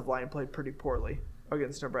offensive line played pretty poorly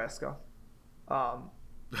against Nebraska.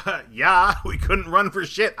 Yeah, we couldn't run for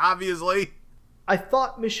shit, obviously. I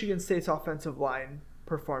thought Michigan State's offensive line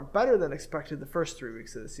performed better than expected the first 3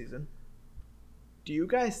 weeks of the season. Do you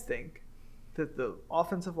guys think that the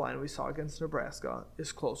offensive line we saw against Nebraska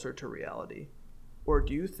is closer to reality? Or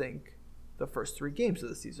do you think the first 3 games of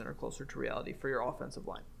the season are closer to reality for your offensive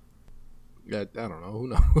line? Yeah, I don't know. Who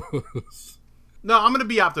knows? No, I'm going to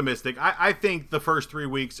be optimistic. I think the first 3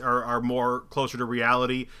 weeks are more closer to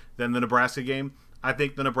reality than the Nebraska game. I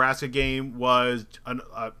think the Nebraska game was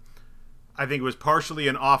I think it was partially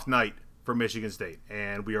an off night for Michigan State,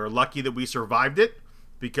 and we are lucky that we survived it,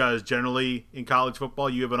 because generally in college football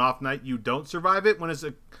you have an off night, you don't survive it when it's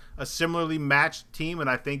a similarly matched team, and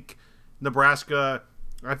I think Nebraska,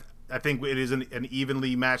 I think it is an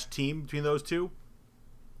evenly matched team between those two.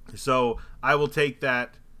 So I will take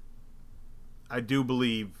that. I do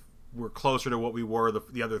believe we're closer to what we were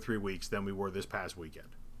the other 3 weeks than we were this past weekend.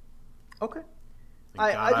 Okay.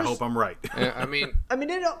 I hope I'm right. I mean,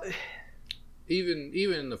 even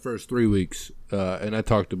in the first 3 weeks, and I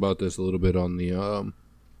talked about this a little bit on the on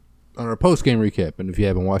our post game recap. And if you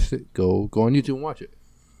haven't watched it, go on YouTube and watch it.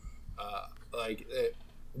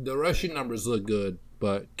 The rushing numbers look good,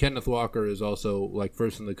 but Kenneth Walker is also like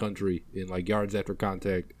first in the country in like yards after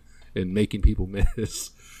contact and making people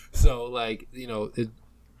miss. So the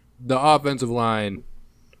offensive line,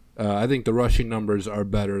 I think the rushing numbers are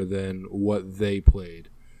better than what they played,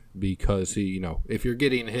 because if you're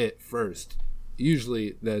getting hit first,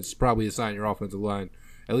 usually that's probably a sign your offensive line,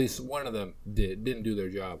 at least one of them didn't do their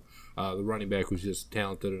job. The running back was just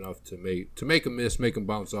talented enough to make them miss, make them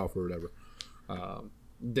bounce off or whatever.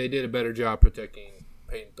 They did a better job protecting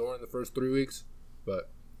Peyton Thorne the first 3 weeks,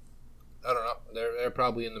 but I don't know. They're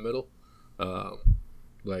probably in the middle,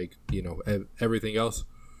 everything else.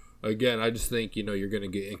 Again, I just think you're going to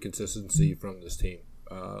get inconsistency from this team,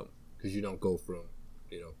 because you don't go from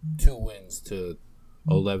 2 wins to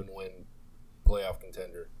 11-win playoff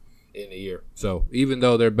contender in a year. So even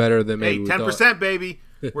though they're better than maybe 10%, baby,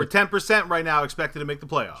 we're 10% right now, expected to make the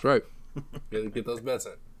playoffs. That's right. Get those bets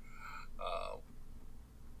in.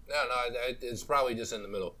 It's probably just in the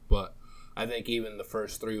middle. But I think even the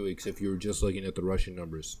first 3 weeks, if you were just looking at the rushing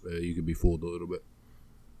numbers, you could be fooled a little bit.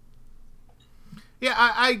 Yeah,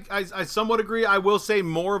 I somewhat agree. I will say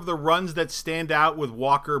more of the runs that stand out with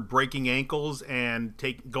Walker breaking ankles and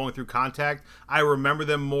going through contact, I remember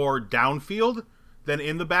them more downfield than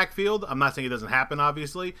in the backfield. I'm not saying it doesn't happen,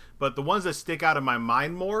 obviously, but the ones that stick out in my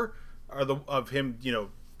mind more are the of him,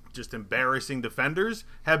 just embarrassing defenders,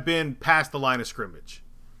 have been past the line of scrimmage.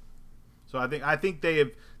 So I think they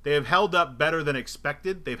have held up better than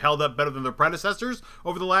expected. They've held up better than their predecessors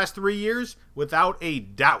over the last 3 years, without a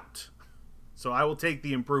doubt. So I will take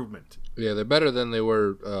the improvement. Yeah, they're better than they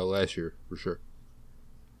were last year, for sure.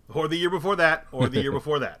 Or the year before that, or the year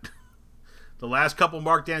before that. The last couple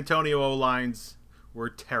Mark D'Antonio O-lines were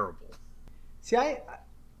terrible. See,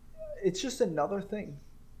 it's just another thing.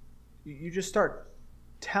 You just start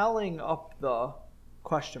tallying up the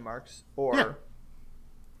question marks or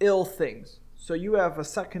ill things. So you have a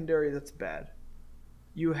secondary that's bad.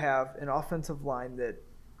 You have an offensive line that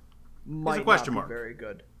might not be very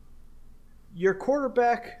good. Your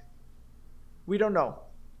quarterback, we don't know.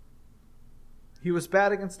 He was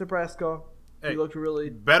bad against Nebraska. He looked really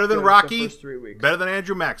better than Rocky. The first 3 weeks. Better than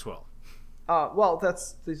Andrew Maxwell.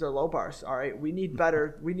 These are low bars. All right, we need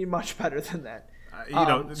better. We need much better than that.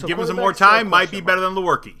 So give him some more time. Might be better than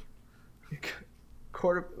Lewerke.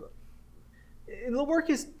 In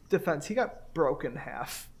Lewerke's defense, he got broken in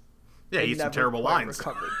half. Yeah, he had some terrible lines.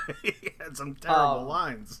 He had some terrible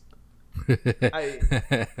lines.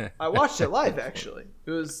 I watched it live, actually.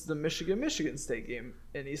 It was the Michigan State game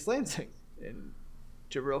in East Lansing. And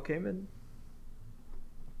Jabril came and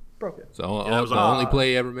broke it. So the only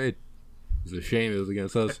play he ever made. It's a shame it was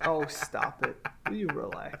against us. Oh, stop it. Will you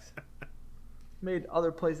relax? Made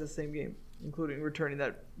other plays the same game, including returning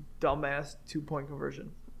that dumbass 2-point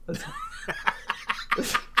conversion.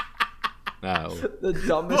 No. The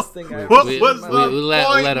dumbest thing I ever What seen was in my the life.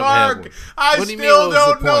 point, let him Mark? have one. I What do you mean, still what was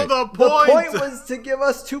the don't know point? the The point. point was to give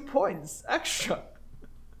us 2 points extra.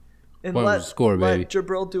 And Point was the score, baby. let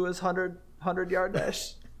Jabril do his 100-yard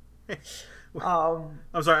dash.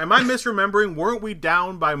 I'm sorry. Am I misremembering? Weren't we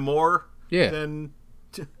down by more than?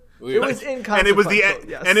 It was inconsequential, And it was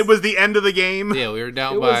yes. and it was the end of the game. Yeah, we were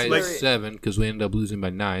down It was by very- 7 because we ended up losing by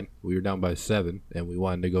 9. We were down by 7, and we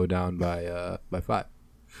wanted to go down by 5.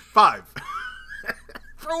 5.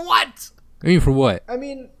 For what? I mean, for what? I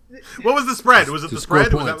mean, What was the spread? Was it To the score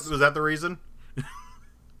spread? points. Was that the reason?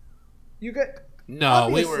 you got No,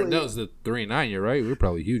 we were. Obviously- That was the 3-9. You're right. We were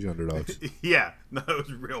probably huge underdogs. Yeah. No, it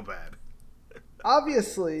was real bad.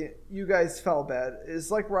 obviously you guys felt bad. It's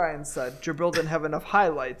like Ryan said, Jabril didn't have enough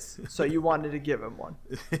highlights, so you wanted to give him one.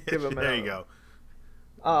 Give him There you another.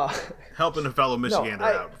 go. Helping a fellow Michigander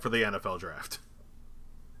I- out for the NFL draft.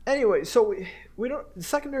 Anyway, so we don't. The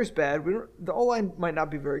secondary's bad. We don't. The O line might not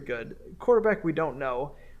be very good. Quarterback, we don't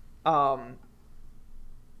know.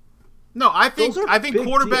 No, I think Those are big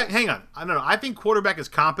quarterback. deals. Hang on, I don't know. I think quarterback is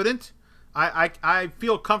competent. I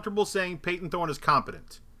feel comfortable saying Peyton Thorne is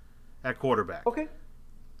competent at quarterback. Okay.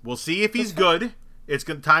 We'll see if he's good.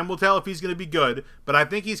 Time will tell if he's going to be good, but I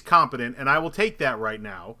think he's competent, and I will take that right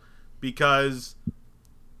now because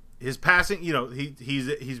his passing. You know,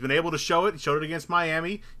 he's been able to show it. He showed it against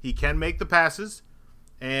Miami. He can make the passes,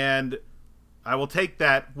 and I will take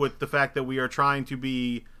that with the fact that we are trying to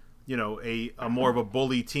be, you know, a more of a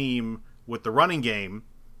bully team with the running game,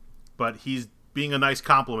 but he's being a nice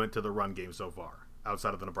compliment to the run game so far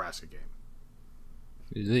outside of the Nebraska game.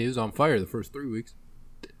 He was on fire the first 3 weeks.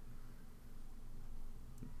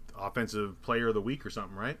 Offensive player of the week or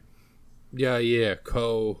something, right? Yeah. I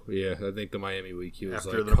think the Miami week he was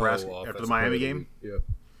After like the Nebraska- co-offensive after the Miami player of game? the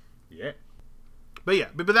week. Yeah.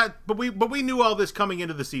 But we knew all this coming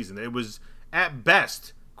into the season. It was at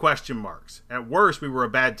best question marks. At worst, we were a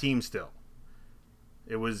bad team still.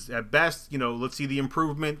 It was at best, you know, let's see the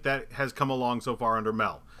improvement that has come along so far under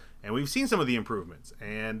Mel. And we've seen some of the improvements.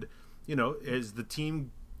 And, you know, as the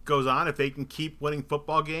team goes on, if they can keep winning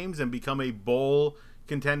football games and become a bowl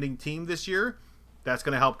contending team this year, that's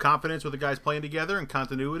going to help confidence with the guys playing together and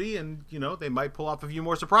continuity. And, you know, they might pull off a few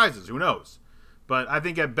more surprises. Who knows? But I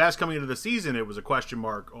think at best coming into the season, it was a question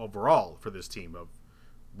mark overall for this team of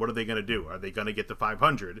what are they going to do? Are they going to get to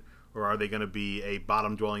 500 or are they going to be a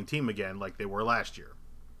bottom-dwelling team again like they were last year?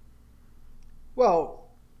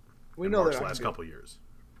 Well, we know Mark's they're not last gonna couple years.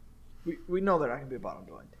 we know they're not going to be a bottom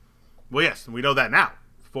dwelling. Well, yes, we know that now.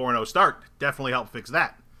 4-0 start definitely helped fix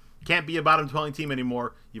that. Can't be a bottom-dwelling team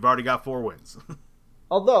anymore. You've already got 4 wins.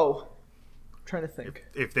 Although, I'm trying to think.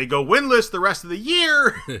 If they go winless the rest of the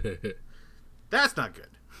year, that's not good.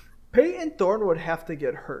 Peyton Thorne would have to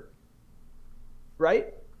get hurt,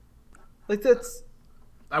 right? Like that's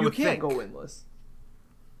I you would can't think. go winless.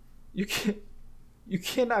 You can't. You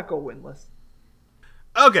cannot go winless.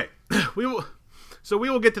 Okay, we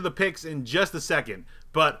will get to the picks in just a second,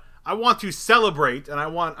 but I want to celebrate, and I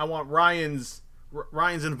want Ryan's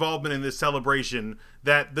involvement in this celebration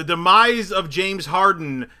that the demise of James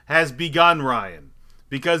Harden has begun, Ryan.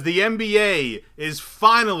 Because the NBA is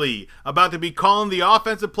finally about to be calling the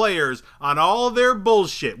offensive players on all their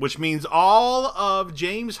bullshit, which means all of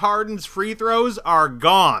James Harden's free throws are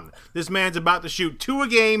gone. This man's about to shoot 2 a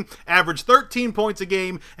game, average 13 points a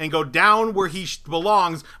game, and go down where he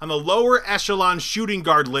belongs on the lower echelon shooting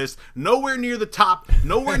guard list, nowhere near the top,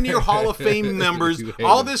 nowhere near Hall of Fame members. You hate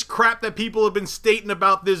All him. this crap that people have been stating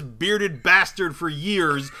about this bearded bastard for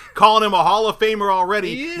years, calling him a Hall of Famer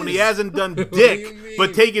already when he hasn't done do dick. you mean?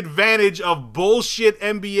 But take advantage of bullshit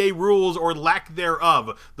NBA rules or lack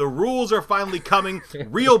thereof. The rules are finally coming.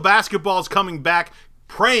 Real basketball's coming back.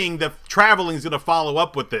 Praying that traveling's going to follow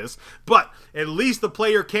up with this. But at least the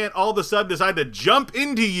player can't all of a sudden decide to jump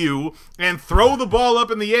into you and throw the ball up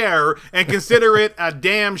in the air and consider it a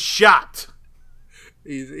damn shot.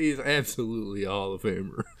 He's absolutely a Hall of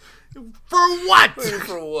Famer. For what?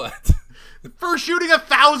 For what? For shooting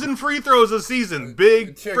 1,000 free throws a season.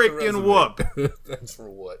 Big Check the freaking resume. whoop. That's for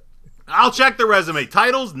what? I'll check the resume.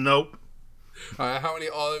 Titles? Nope. How many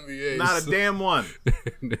All NBAs Not a damn one.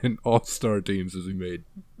 and All Star teams has he made?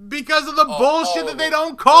 Because of the all bullshit of that they them.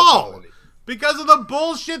 don't That's all call. I need. Because of the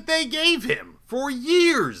bullshit they gave him for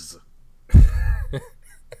years.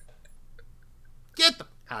 Get them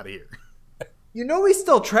out of here. You know he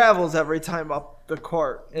still travels every time up the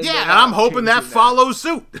court. Yeah, and I'm hoping that follows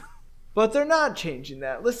suit. But they're not changing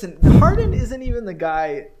that. Listen, Harden isn't even the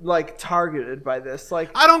guy like targeted by this.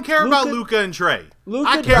 Like I don't care about Luka and Trey.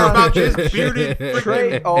 I care about this bearded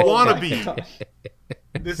freaking wannabe.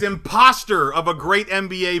 This imposter of a great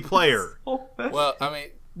NBA player. Well, I mean,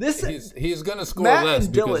 he's going to score less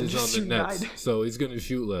because he's on the Nets. So he's going to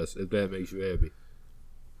shoot less, if that makes you happy.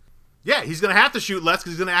 Yeah, he's going to have to shoot less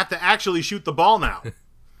because he's going to have to actually shoot the ball now.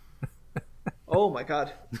 Oh, my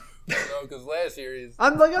God. Because last year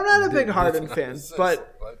I'm not a big Harden fan,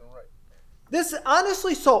 but this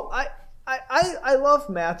honestly, so I love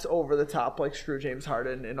Matt's over the top like screw James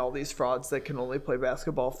Harden and all these frauds that can only play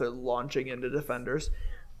basketball if they're launching into defenders.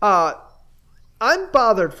 I'm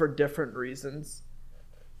bothered for different reasons.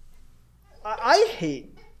 I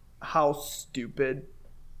hate how stupid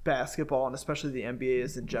basketball and especially the NBA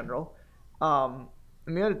is in general. I'm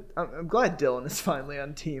glad Dylan is finally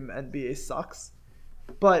on team NBA sucks.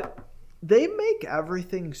 But they make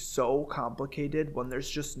everything so complicated when there's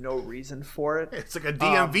just no reason for it. It's like a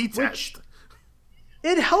DMV test.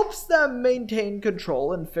 It helps them maintain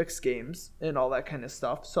control and fix games and all that kind of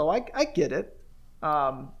stuff. So I get it.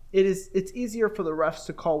 It's easier for the refs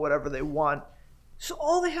to call whatever they want. So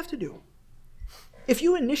all they have to do, if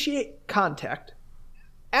you initiate contact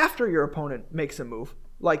after your opponent makes a move,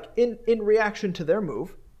 like in reaction to their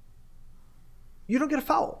move, you don't get a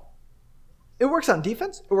foul. It works on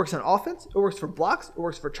defense. It works on offense. It works for blocks. It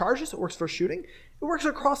works for charges. It works for shooting. It works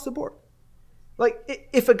across the board. Like,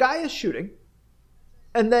 if a guy is shooting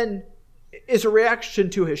and then is a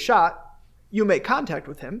reaction to his shot, you make contact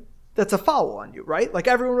with him, that's a foul on you, right? Like,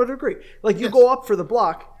 everyone would agree. Like, you go up for the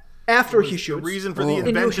block after he shoots. The reason for the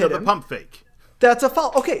invention of the pump fake. That's a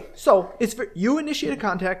foul. Okay, so you initiated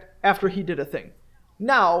contact after he did a thing.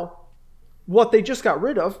 Now, what they just got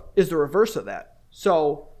rid of is the reverse of that.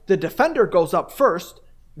 So the defender goes up first,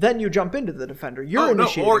 then you jump into the defender. You're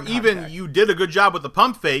initiating or contact. even you did a good job with the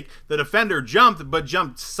pump fake. The defender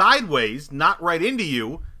jumped sideways, not right into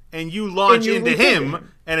you, and you launch into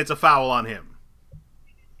him, and it's a foul on him.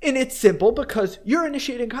 And it's simple because you're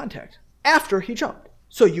initiating contact after he jumped.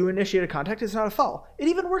 So you initiated contact, it's not a foul. It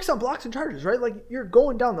even works on blocks and charges, right? Like you're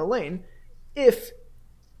going down the lane. If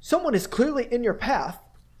someone is clearly in your path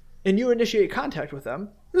and you initiate contact with them,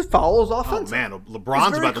 the foul is offensive. Oh man,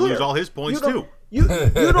 LeBron's about to lose all his points too. You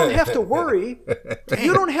don't have to worry.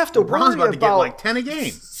 You don't have to LeBron's worry about to get like 10 a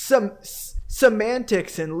game. Some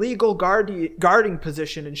semantics and legal guarding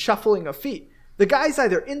position and shuffling of feet. The guy's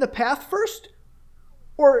either in the path first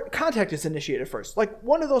or contact is initiated first. Like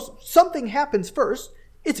one of those, something happens first.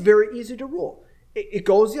 It's very easy to rule. It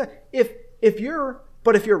goes, yeah. If you're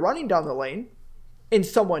running down the lane and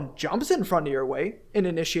someone jumps in front of your way and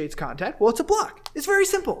initiates contact, well, it's a block. It's very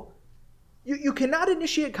simple. You cannot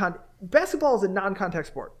initiate contact. Basketball is a non-contact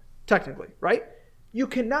sport, technically, right? You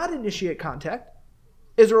cannot initiate contact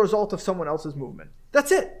as a result of someone else's movement.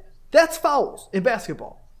 That's it. That's fouls in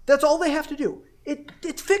basketball. That's all they have to do.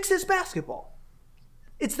 It fixes basketball.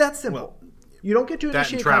 It's that simple. Well, you don't get to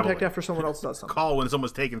initiate contact after someone else does something. Call when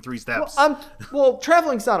someone's taking 3 steps. Well,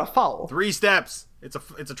 traveling's not a foul. 3 steps. It's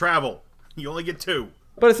a travel. You only get 2.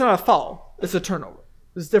 But it's not a foul. It's a turnover.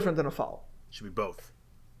 It's different than a foul. Should be both.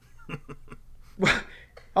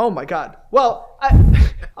 Oh my God. Well, I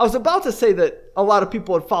was about to say that a lot of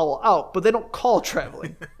people would foul out, but they don't call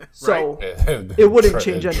traveling. So it wouldn't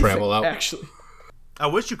change anything, actually. I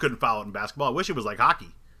wish you couldn't foul it in basketball. I wish it was like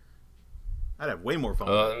hockey. I'd have way more fun.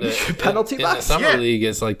 Penalty box? In the summer league,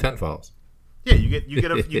 it's like 10 fouls. Yeah, you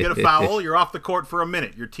get a foul. You're off the court for a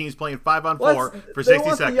minute. Your team's playing 5-on-4 for 60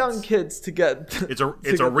 seconds. The young kids to get. It's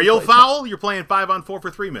a real foul. You're playing 5-on-4 for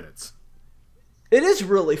 3 minutes. It is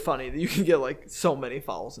really funny that you can get like so many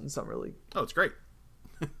fouls in summer league. Oh, it's great.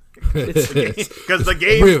 Because the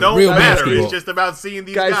games don't matter. Basketball. It's just about seeing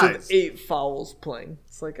these guys with 8 fouls playing.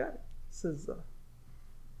 It's like this is.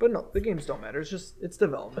 But no, the games don't matter. It's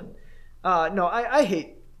development. No,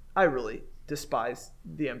 I really despise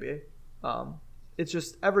the NBA. It's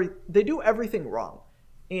just they do everything wrong,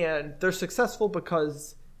 and they're successful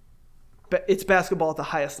because it's basketball at the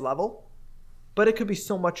highest level, but it could be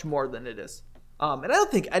so much more than it is. And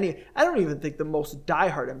I don't even think the most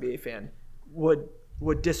diehard NBA fan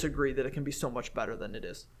would disagree that it can be so much better than it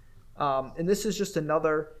is. And this is just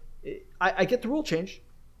another. I get the rule change,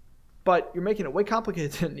 but you're making it way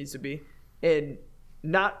complicated than it needs to be, and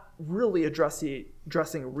not really addressing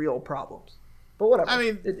real problems. But whatever. I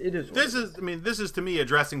mean, it is. This is to me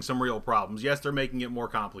addressing some real problems. Yes, they're making it more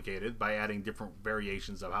complicated by adding different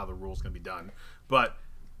variations of how the rules can be done. But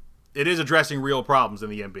it is addressing real problems in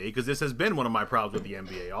the NBA, because this has been one of my problems with the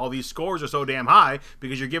NBA. All these scores are so damn high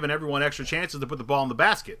because you're giving everyone extra chances to put the ball in the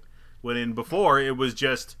basket. When in before it was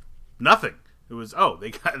just nothing. It was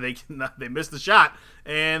they missed the shot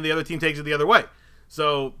and the other team takes it the other way.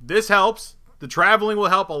 So this helps. The traveling will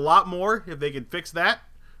help a lot more if they can fix that.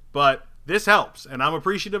 But this helps, and I'm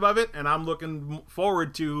appreciative of it, and I'm looking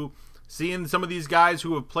forward to seeing some of these guys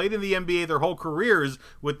who have played in the NBA their whole careers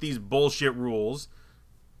with these bullshit rules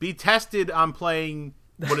be tested on playing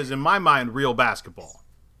what is in my mind real basketball,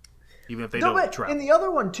 even if they don't travel. And the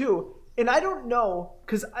other one too, and I don't know,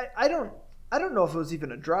 because I don't know if it was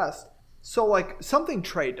even addressed. So like something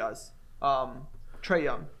Trae does, Trae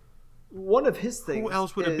Young, one of his things. Who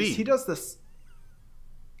else would it be? He does this.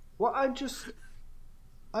 Well,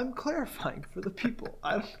 I'm clarifying for the people.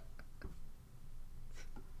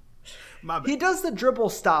 He does the dribble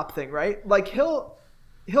stop thing, right? Like he'll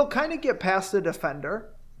kind of get past the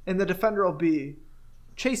defender, and the defender will be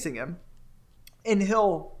chasing him, and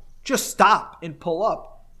he'll just stop and pull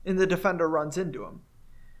up, and the defender runs into him.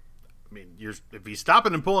 I mean, if he's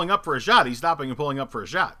stopping and pulling up for a shot, he's stopping and pulling up for a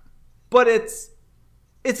shot. But it's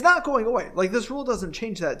not going away. Like, this rule doesn't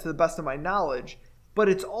change that to the best of my knowledge, but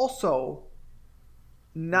it's also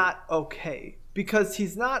not okay because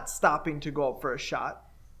he's not stopping to go up for a shot.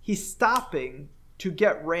 He's stopping to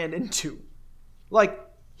get ran into. Like,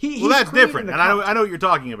 well, that's different, and I know what you're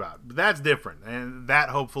talking about. But that's different, and that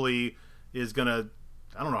hopefully is gonna.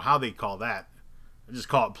 I don't know how they call that. I just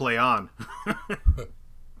call it play on.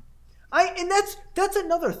 And that's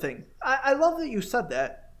another thing. I love that you said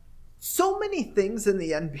that. So many things in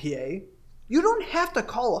the NBA, you don't have to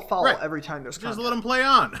call a foul every time there's contact. Just let them play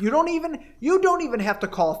on. You don't even have to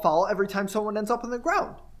call a foul every time someone ends up on the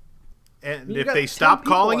ground. And if they stop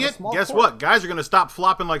calling it, guess what? Guys are going to stop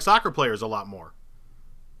flopping like soccer players a lot more.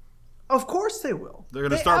 Of course they will. They're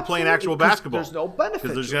going to start playing actual basketball. There's no benefit.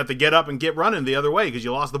 Because they're just going to have to get up and get running the other way because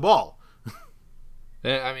you lost the ball.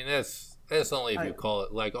 I mean, that's only if you call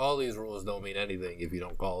it. Like, all these rules don't mean anything if you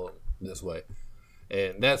don't call them this way.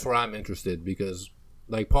 And that's where I'm interested because,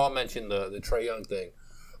 like Paul mentioned, the Trae Young thing,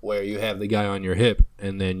 where you have the guy on your hip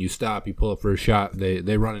and then you stop, you pull up for a shot,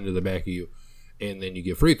 they run into the back of you, and then you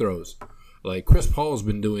get free throws. Like, Chris Paul's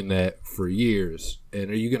been doing that for years. And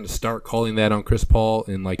are you going to start calling that on Chris Paul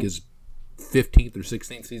in, like, his 15th or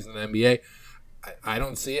 16th season in the NBA? I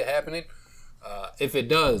don't see it happening. If it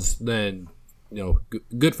does, then, you know,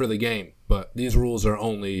 good for the game. But these rules are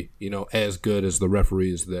only, you know, as good as the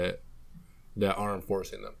referees that are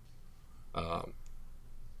enforcing them.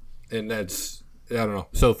 And that's, I don't know.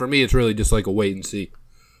 So for me, it's really just like a wait and see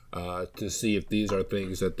to see if these are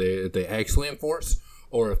things that they actually enforce,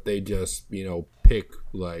 or if they just, you know, pick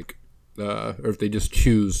like, or if they just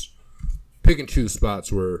pick and choose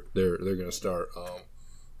spots where they're going to start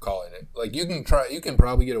calling it. Like, you can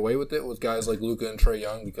probably get away with it with guys like Luka and Trae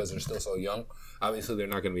Young because they're still so young. Obviously, they're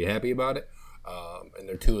not going to be happy about it, and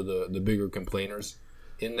they're two of the bigger complainers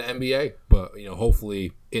in the NBA. But, you know,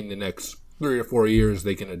 hopefully in the next 3 or 4 years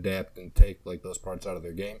they can adapt and take like those parts out of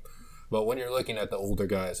their game. But when you're looking at the older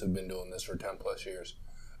guys who've been doing this for 10 plus years,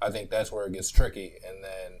 I think that's where it gets tricky. And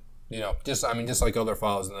then, you know, just like other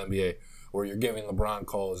fouls in the NBA, where you're giving LeBron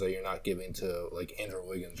calls that you're not giving to like Andrew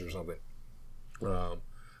Wiggins or something.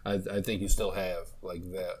 I think you still have like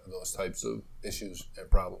those types of issues and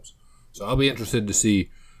problems. So I'll be interested to see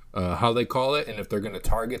how they call it, and if they're going to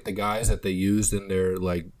target the guys that they used in their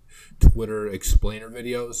like Twitter explainer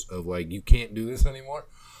videos of like, you can't do this anymore,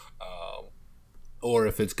 or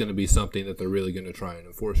if it's going to be something that they're really going to try and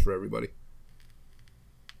enforce for everybody.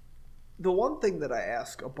 The one thing that I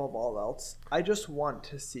ask above all else, I just want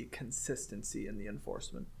to see consistency in the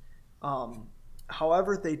enforcement.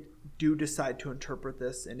 However they do decide to interpret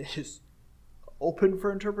this, and it is open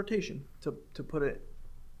for interpretation, to put it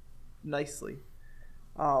nicely,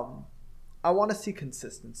 I want to see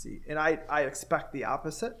consistency. And I expect the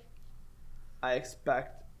opposite. I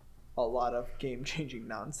expect a lot of game-changing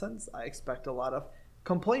nonsense. I expect a lot of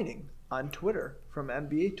complaining on Twitter from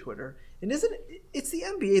NBA Twitter. And it's the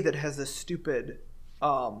NBA that has this stupid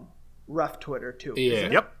ref Twitter too. Yeah.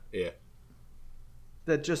 Yep. Yeah.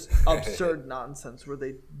 That just absurd nonsense where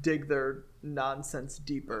they dig their nonsense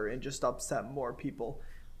deeper and just upset more people.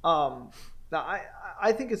 Now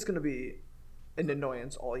I think it's going to be an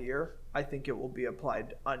annoyance all year. I think it will be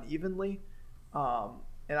applied unevenly,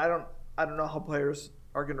 and I don't know how players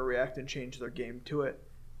are going to react and change their game to it.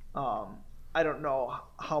 I don't know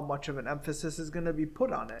how much of an emphasis is going to be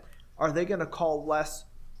put on it. Are they going to call less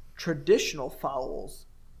traditional fouls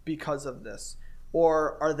because of this?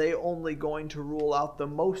 or are they only going to rule out the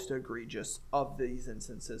most egregious of these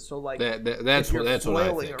instances? So like that's if you're what I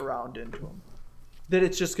flailing think. around into them, that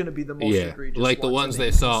it's just going to be the most Yeah, egregious. like the ones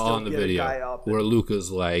they saw on the video where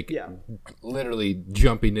Luka's like literally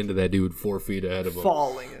jumping into that dude 4 feet ahead of him,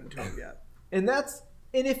 falling into him. Yeah, and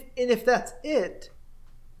if that's it,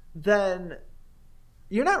 then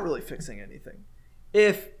you're not really fixing anything.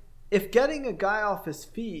 If getting a guy off his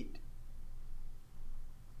feet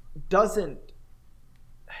doesn't,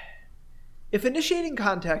 if initiating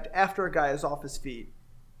contact after a guy is off his feet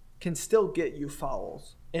can still get you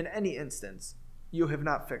fouls in any instance, you have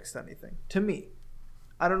not fixed anything. To me,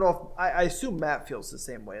 I don't know if I assume Matt feels the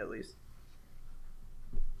same way at least.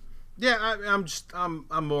 Yeah,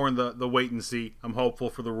 I'm more in the wait and see. I'm hopeful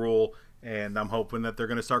for the rule, and I'm hoping that they're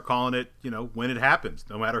going to start calling it, when it happens,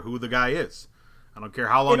 no matter who the guy is. I don't care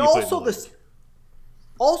how long. And you also play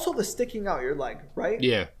also the sticking out your leg, right?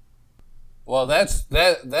 Yeah. Well, that's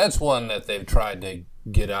one that they've tried to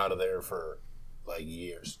get out of there for like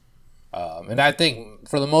years, and I think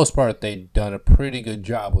for the most part they've done a pretty good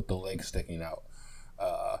job with the leg sticking out.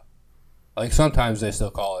 Like sometimes they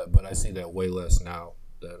still call it, but I see that way less now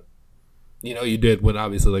than you did when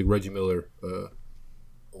obviously like Reggie Miller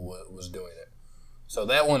was doing it. So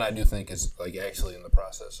that one I do think is like actually in the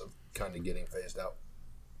process of kind of getting phased out.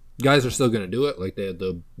 Guys are still going to do it. Like they had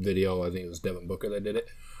the video, I think it was Devin Booker that did it.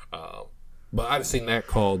 But I've seen that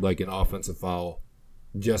called like an offensive foul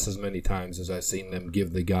just as many times as I've seen them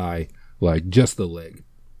give the guy like just the leg.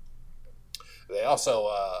 They also,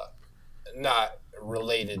 not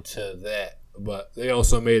related to that, but they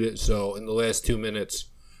also made it so in the last 2 minutes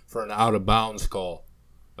for an out of bounds call,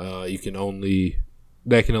 that can only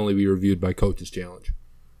be reviewed by coach's challenge,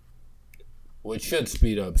 which should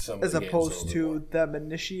speed up some as of the opposed games to them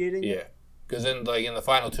initiating. Yeah, because in the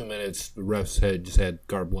final 2 minutes, the refs had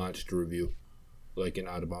carte blanche to review like an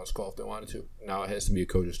out of bounds call if they wanted to. Now it has to be a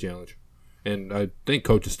coach's challenge, and I think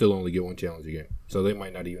coaches still only get one challenge a game, so they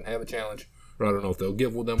might not even have a challenge. Or I don't know if they'll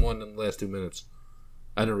give them one in the last 2 minutes.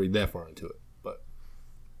 I didn't read that far into it, but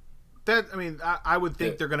I would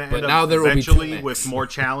think they're going to end now up there will be eventually with more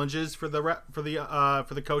challenges for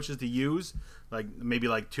the coaches to use, like maybe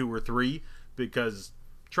like 2 or 3, because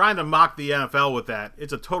trying to mock the NFL with that,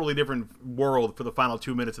 it's a totally different world for the final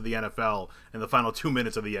 2 minutes of the NFL and the final 2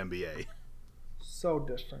 minutes of the NBA. So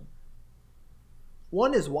different.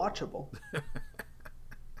 One is watchable.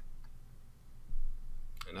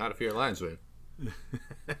 And not if you're a Lions fan.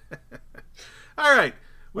 All right.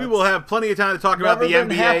 We will have plenty of time to talk about the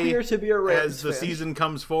NBA happier to be a Rams as the fan. season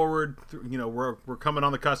comes forward. We're coming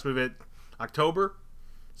on the cusp of it, October.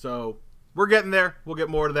 So we're getting there. We'll get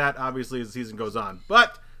more to that, obviously, as the season goes on.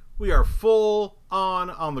 But we are full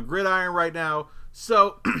on the gridiron right now.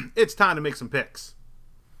 So it's time to make some picks.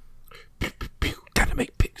 Time to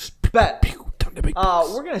make picks. Bet. Time to make picks.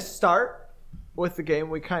 We're going to start with the game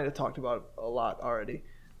we kind of talked about a lot already.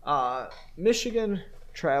 Michigan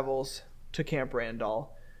travels to Camp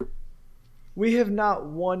Randall. We have not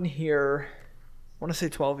won here, I want to say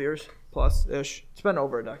 12 years plus-ish. It's been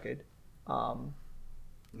over a decade. Haven't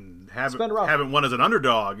won as an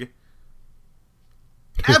underdog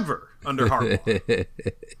ever under Harbaugh.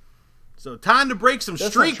 So time to break some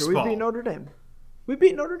streaks, We Paul. beat Notre Dame. We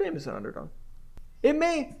beat Notre Dame as an underdog.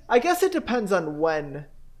 I guess it depends on when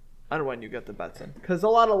you get the bets in, because a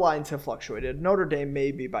lot of lines have fluctuated. Notre Dame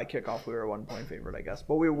maybe by kickoff we were a 1-point favorite, I guess,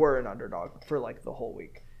 but we were an underdog for like the whole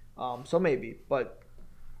week. So maybe, but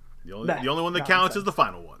the only one that counts is the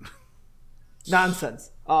final one.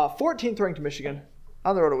 Nonsense. 14th ranked Michigan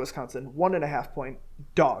on the road to Wisconsin, 1.5-point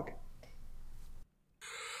dog.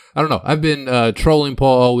 I don't know. I've been trolling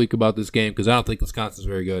Paul all week about this game because I don't think Wisconsin's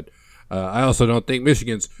very good. I also don't think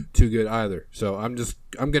Michigan's too good either. So I'm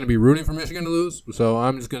going to be rooting for Michigan to lose. So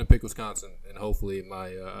I'm just going to pick Wisconsin, and hopefully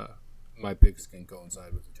my picks can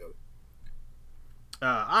coincide with each other.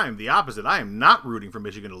 I am the opposite. I am not rooting for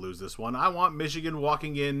Michigan to lose this one. I want Michigan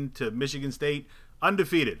walking into Michigan State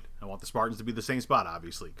undefeated. I want the Spartans to be the same spot,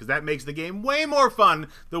 obviously, because that makes the game way more fun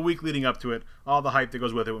the week leading up to it. All the hype that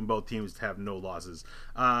goes with it when both teams have no losses.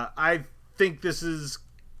 I think this is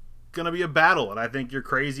going to be a battle, and I think you're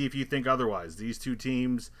crazy if you think otherwise. These two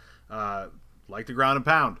teams like to ground and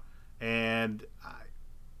pound, and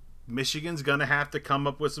Michigan's going to have to come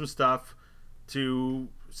up with some stuff to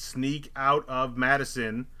sneak out of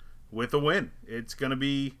Madison with a win. It's going to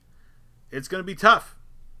be tough.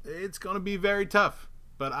 It's going to be very tough.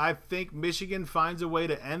 But I think Michigan finds a way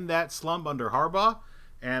to end that slump under Harbaugh,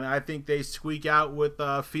 and I think they squeak out with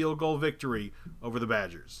a field goal victory over the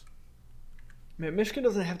Badgers. Man, Michigan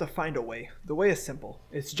doesn't have to find a way. The way is simple.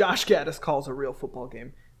 It's Josh Gaddis calls a real football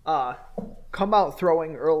game. come out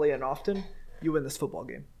throwing early and often, you win this football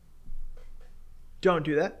game. Don't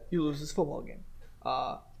do that, you lose this football game.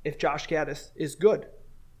 If Josh Gaddis is good,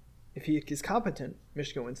 if he is competent,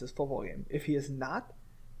 Michigan wins this football game. If he is not,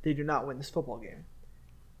 they do not win this football game.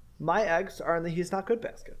 My eggs are in the he's not good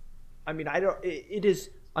basket. I mean, it is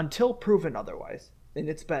until proven otherwise, and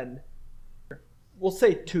it's been, we'll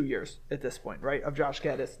say 2 years at this point, right, of Josh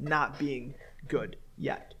Gaddis not being good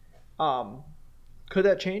yet. Could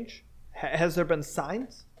that change? Has there been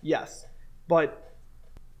signs? Yes, but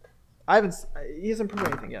he hasn't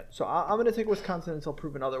proven anything yet. So I'm going to take Wisconsin until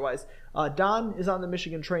proven otherwise. Don is on the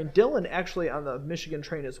Michigan train. Dylan actually on the Michigan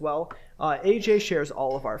train as well. AJ shares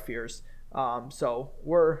all of our fears. So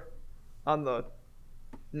we're on the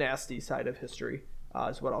nasty side of history,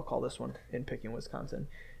 is what I'll call this one in picking Wisconsin.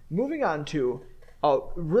 Moving on to a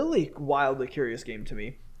really wildly curious game to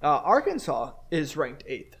me. Arkansas is ranked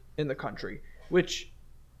 8th in the country, which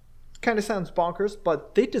kind of sounds bonkers,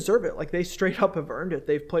 but they deserve it. Like, they straight up have earned it.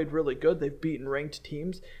 They've played really good. They've beaten ranked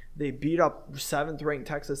teams. They beat up 7th ranked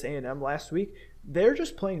Texas A&M last week. They're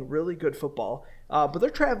just playing really good football. But they're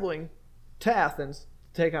traveling to Athens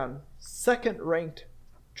to take on 2nd ranked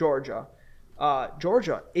Georgia.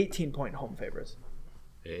 Georgia, 18-point home favorites.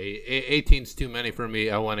 18's too many for me.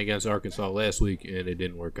 I went against Arkansas last week, and it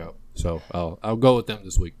didn't work out. So I'll go with them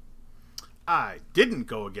this week. I didn't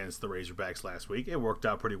go against the Razorbacks last week. It worked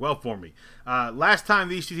out pretty well for me. Last time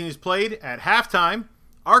these two teams played, at halftime,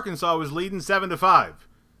 Arkansas was leading 7-5.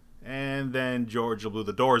 And then Georgia blew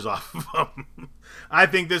the doors off of them. I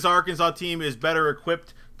think this Arkansas team is better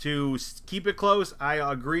equipped to keep it close. I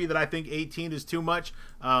agree that I think 18 is too much.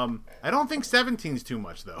 I don't think 17 is too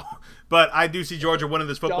much, though. But I do see Georgia winning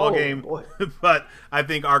this football game. But I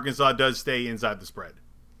think Arkansas does stay inside the spread.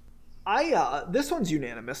 This one's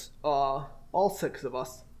unanimous. All 6 of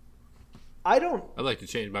us. I'd like to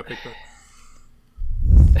change my pick.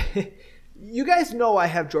 You guys know I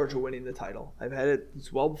have Georgia winning the title. I've had it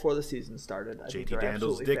well before the season started. JT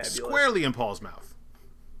Daniels' dick squarely in Paul's mouth.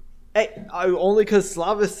 Hey, only because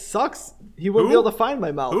Slavis sucks. He wouldn't be able to find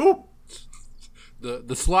my mouth. Who?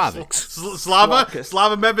 The Slavics.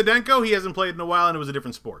 Slava Medvedenko. He hasn't played in a while, and it was a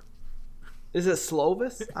different sport. Is it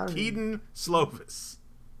Slovis? Keaton Slovis.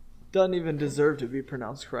 Doesn't even deserve to be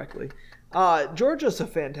pronounced correctly. Georgia's a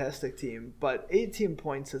fantastic team, but 18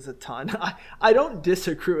 points is a ton. I don't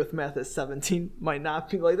disagree with math at 17. Might not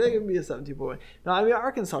be like, they can be a 17 point. No, I mean,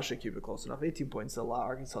 Arkansas should keep it close enough. 18 points is a lot.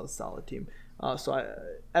 Arkansas is a solid team. So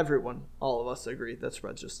all of us agree that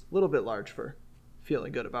spread's just a little bit large for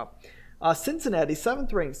feeling good about. Cincinnati,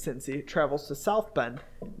 7th ranked Cincy, travels to South Bend.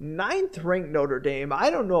 9th ranked Notre Dame.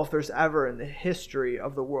 I don't know if there's ever in the history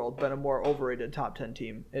of the world been a more overrated top 10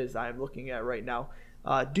 team as I'm looking at right now.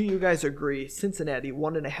 Do you guys agree? Cincinnati,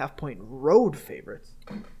 1.5 point road favorites.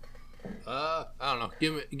 I don't know.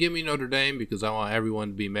 Give me Notre Dame because I want everyone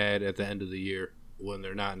to be mad at the end of the year when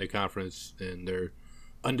they're not in the conference and they're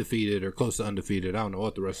undefeated or close to undefeated. I don't know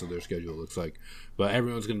what the rest of their schedule looks like, but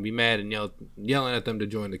everyone's going to be mad and yelling at them to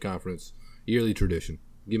join the conference. Yearly tradition.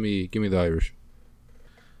 Give me the Irish.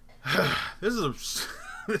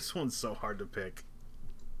 This one's so hard to pick.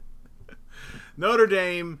 Notre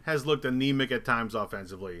Dame has looked anemic at times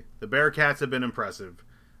offensively. The Bearcats have been impressive.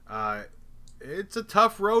 It's a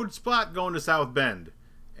tough road spot going to South Bend,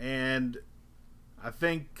 and I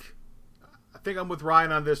think I'm with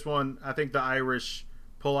Ryan on this one. I think the Irish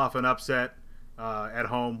pull off an upset at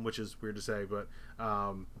home, which is weird to say, but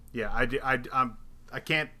I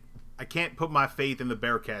can't put my faith in the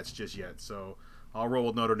Bearcats just yet. So I'll roll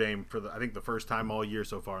with Notre Dame for I think the first time all year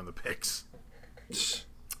so far in the picks.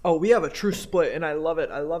 Oh, we have a true split, and I love it.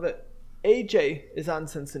 AJ is on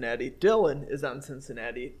Cincinnati. Dylan is on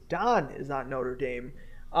Cincinnati. Don is on Notre Dame.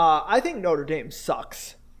 I think Notre Dame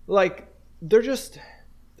sucks. Like, they're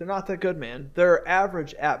not that good, man. They're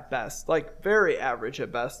average at best, like very average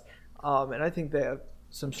at best. And I think they have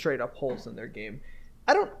some straight up holes in their game.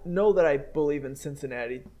 I don't know that I believe in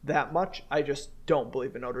Cincinnati that much. I just don't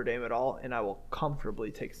believe in Notre Dame at all, and I will comfortably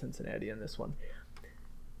take Cincinnati in this one.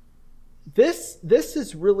 This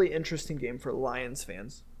is really interesting game for Lions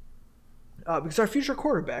fans because our future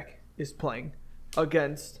quarterback is playing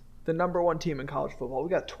against the number 1 team in college football. We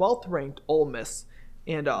got 12th ranked Ole Miss,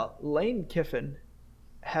 and Lane Kiffin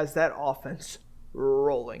has that offense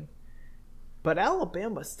rolling. But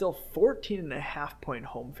Alabama still 14.5 point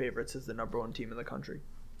home favorites as the number 1 team in the country.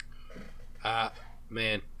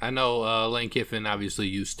 Man, I know Lane Kiffin obviously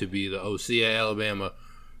used to be the OC at Alabama.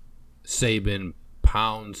 Saban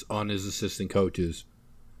pounds on his assistant coaches.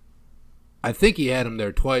 I think he had him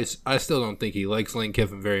there twice. I still don't think he likes Lane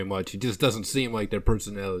Kiffin very much. He just doesn't seem like their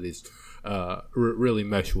personalities really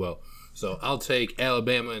mesh well. So I'll take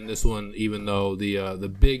Alabama in this one, even though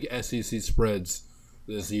the big SEC spreads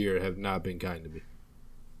this year have not been kind to me.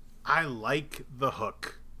 I like the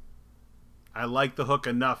hook. I like the hook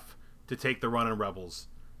enough to take the Runnin' Rebels.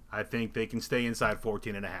 I think they can stay inside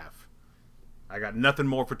 14.5. I got nothing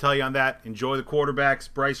more to tell you on that. Enjoy the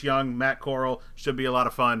quarterbacks. Bryce Young, Matt Corral. Should be a lot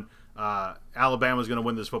of fun. Alabama's going to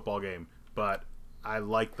win this football game, but I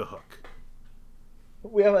like the hook.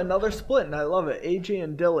 We have another split, and I love it. AJ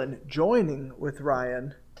and Dylan joining with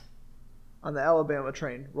Ryan on the Alabama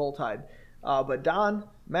train. Roll Tide. But Don,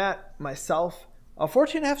 Matt, myself,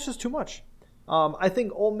 14.5 is just too much. I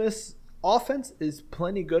think Ole Miss offense is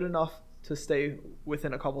plenty good enough to stay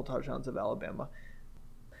within a couple touchdowns of Alabama.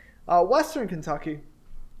 Western Kentucky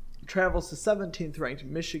travels to 17th ranked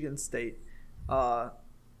Michigan State.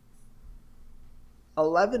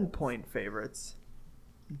 11-point favorites.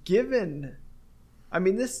 Given, I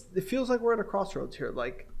mean, it feels like we're at a crossroads here.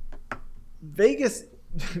 Like, Vegas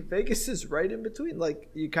is right in between. Like,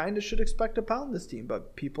 you kind of should expect to pound this team,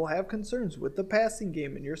 but people have concerns with the passing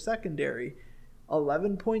game in your secondary.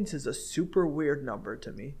 11 points is a super weird number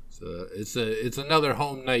to me. So it's another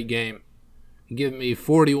home night game. Give me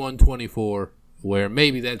 41-24, where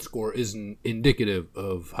maybe that score isn't indicative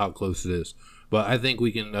of how close it is. But I think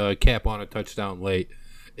we can cap on a touchdown late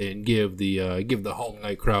and give the home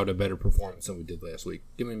night crowd a better performance than we did last week.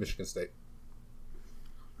 Give me Michigan State.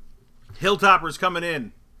 Hilltoppers coming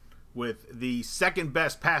in with the second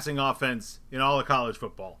best passing offense in all of college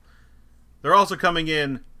football. They're also coming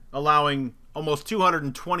in allowing almost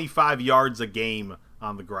 225 yards a game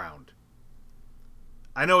on the ground.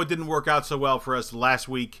 I know it didn't work out so well for us last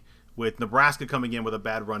week with Nebraska coming in with a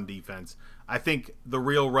bad run defense. I think the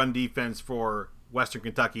real run defense for Western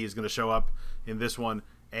Kentucky is going to show up in this one,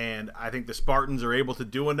 and I think the Spartans are able to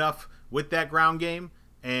do enough with that ground game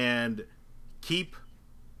and keep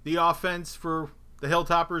the offense for the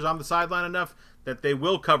Hilltoppers on the sideline enough that they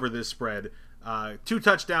will cover this spread.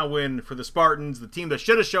 2-touchdown win for the Spartans. The team that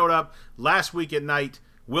should have showed up last week at night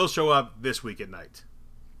will show up this week at night.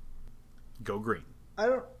 Go green. I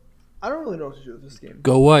don't really know what to do with this game.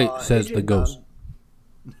 Go white, says the ghost.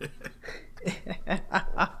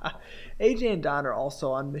 AJ and Don are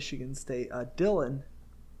also on Michigan State. Dylan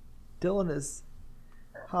is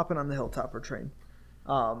hopping on the Hilltopper train.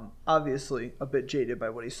 Obviously a bit jaded by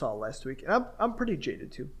what he saw last week, and I'm pretty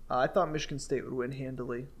jaded too. I thought Michigan State would win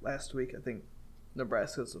handily last week. I think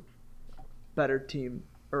Nebraska's a better team,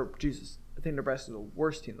 I think Nebraska's a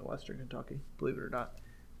worse team than Western Kentucky, believe it or not.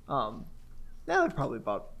 Now they're probably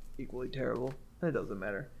about equally terrible. It doesn't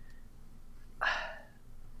matter.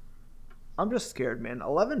 I'm just scared, man.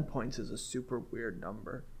 11 points is a super weird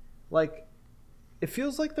number. Like, it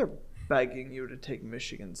feels like they're begging you to take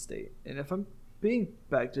Michigan State. And if I'm being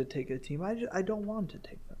begged to take a team, I don't want to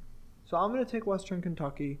take them. So I'm going to take Western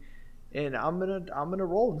Kentucky, and I'm gonna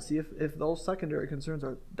roll and see if those secondary concerns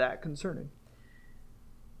are that concerning.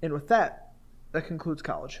 And with that concludes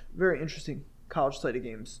college. Very interesting college slate of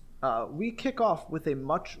games. We kick off with a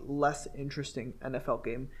much less interesting NFL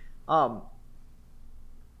game.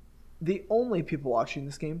 The only people watching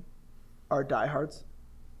this game are diehards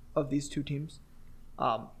of these two teams.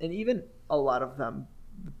 And even a lot of them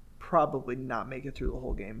probably not make it through the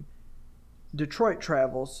whole game. Detroit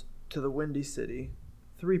travels to the Windy City,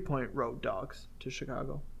 3-point road dogs to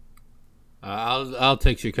Chicago. I'll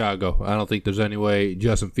take Chicago. I don't think there's any way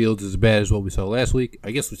Justin Fields is as bad as what we saw last week.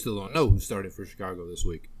 I guess we still don't know who started for Chicago this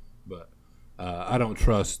week. But I don't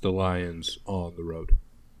trust the Lions on the road.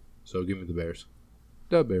 So give me the Bears.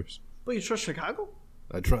 The Bears. But you trust Chicago?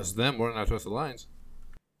 I trust them more than I trust the Lions.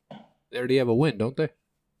 They already have a win, don't they?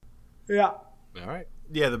 Yeah. All right.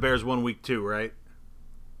 Yeah, the Bears won week 2, right?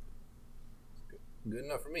 Good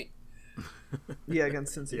enough for me. Yeah,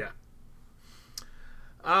 against Cincy. Yeah.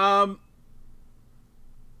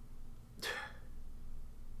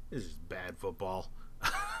 This is bad football.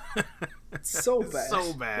 It's so bad.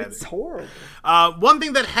 So bad. It's horrible. One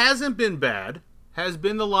thing that hasn't been bad has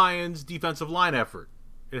been the Lions' defensive line effort.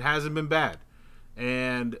 It hasn't been bad.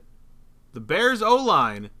 And the Bears'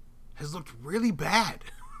 O-line has looked really bad.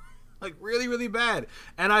 Like, really, really bad.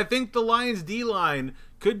 And I think the Lions' D-line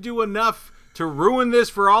could do enough to ruin this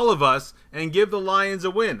for all of us and give the Lions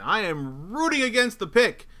a win. I am rooting against the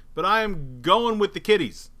pick, but I am going with the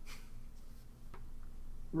Kitties.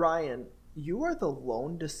 Ryan, you are the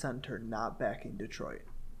lone dissenter not backing Detroit.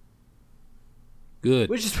 Good.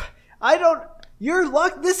 Which is,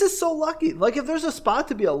 this is so lucky. Like, if there's a spot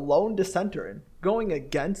to be a lone dissenter in, going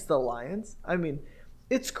against the Lions, I mean,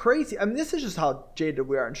 it's crazy. I mean, this is just how jaded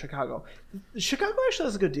we are in Chicago. Chicago actually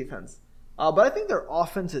has a good defense. But I think their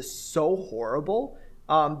offense is so horrible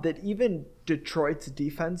that even Detroit's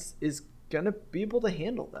defense is going to be able to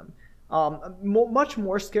handle them. I'm much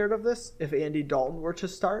more scared of this if Andy Dalton were to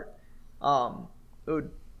start. It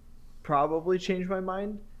would probably change my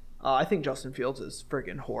mind. I think Justin Fields is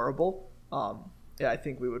friggin' horrible. I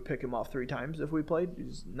think we would pick him off 3 times if we played.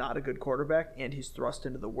 He's not a good quarterback, and he's thrust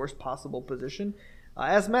into the worst possible position.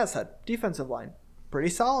 As Matt said, defensive line, pretty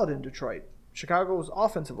solid in Detroit. Chicago's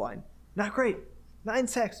offensive line, not great. 9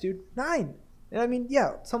 sacks, dude. 9. And I mean,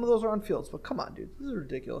 yeah, some of those are on Fields, but come on, dude. This is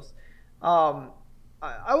ridiculous. I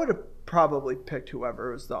would have probably picked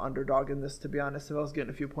whoever was the underdog in this, to be honest, if I was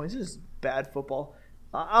getting a few points. This is bad football.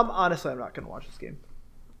 I'm not going to watch this game.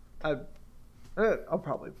 I'll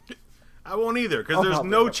probably. I won't either, because there's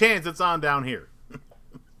no chance it's on down here.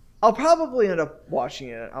 I'll probably end up watching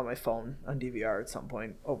it on my phone on DVR at some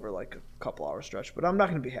point over like a couple hour stretch, but I'm not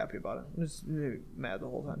going to be happy about it. I'm just mad the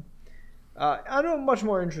whole time. I know a much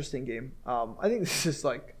more interesting game. I think this is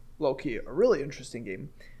like low-key a really interesting game.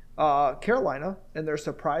 Carolina and their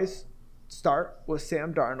surprise start with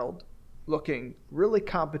Sam Darnold looking really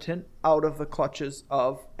competent out of the clutches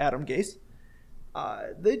of Adam Gase.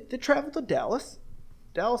 They traveled to Dallas.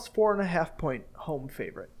 Dallas 4.5 point home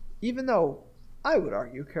favorite, even though I would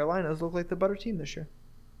argue Carolina's look like the better team this year.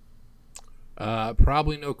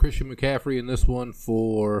 Probably no Christian McCaffrey in this one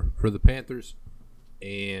for the Panthers,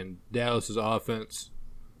 and Dallas's offense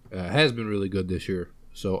has been really good this year.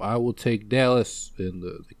 So I will take Dallas in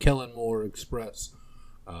the Kellen Moore Express,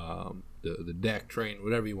 the Dak train,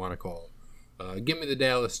 whatever you want to call it. Give me the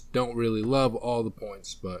Dallas. Don't really love all the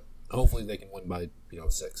points, but hopefully they can win by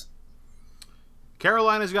 6.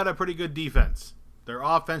 Carolina's got a pretty good defense. Their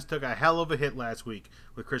offense took a hell of a hit last week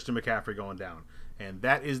with Christian McCaffrey going down. And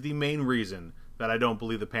that is the main reason that I don't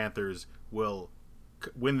believe the Panthers will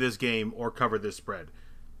win this game or cover this spread.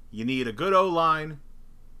 You need a good O-line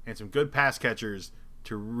and some good pass catchers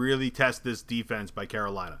to really test this defense by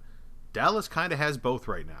Carolina. Dallas kind of has both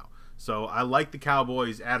right now. So I like the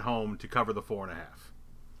Cowboys at home to cover the 4.5.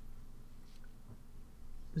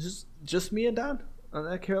 It's just me and Don on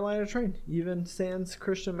that Carolina train, even sans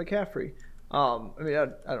Christian McCaffrey. I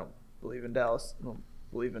don't believe in Dallas. I don't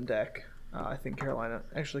believe in Dak. I think Carolina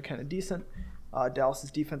actually kind of decent.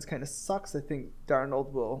 Dallas's defense kind of sucks. I think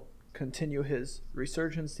Darnold will continue his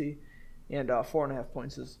resurgency, and 4.5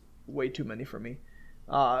 points is way too many for me.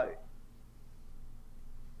 I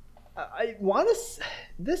want to.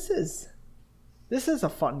 This is a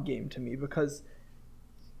fun game to me because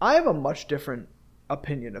I have a much different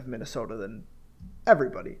opinion of Minnesota than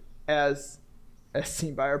everybody, as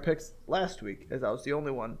seen by our picks last week, as I was the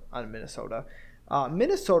only one on Minnesota.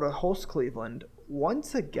 Minnesota hosts Cleveland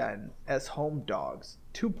once again as home dogs.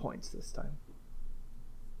 2 points this time.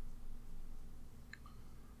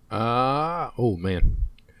 Oh man.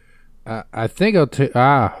 I think I'll take.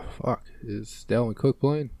 Fuck. Is Dalvin Cook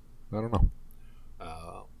playing? I don't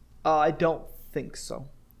know. I don't think so.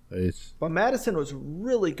 But Madison was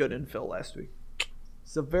really good in Phil last week.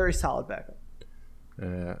 It's a very solid backup. I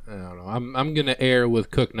don't know. I'm gonna err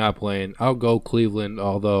with Cook not playing. I'll go Cleveland,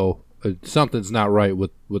 although something's not right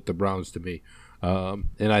with the Browns to me.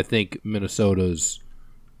 And I think Minnesota's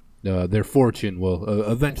their fortune will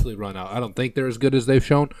eventually run out. I don't think they're as good as they've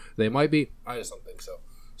shown. They might be. I just don't think so.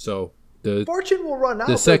 So the fortune will run out.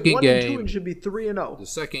 The second 1 game and 2 and should be 3-0. The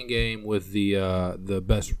second game with the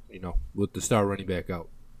best, with the star running back out.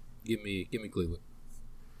 Give me Cleveland.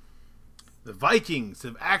 The Vikings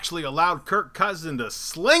have actually allowed Kirk Cousins to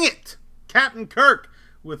sling it. Captain Kirk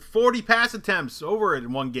with 40 pass attempts over it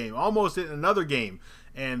in one game, almost in another game.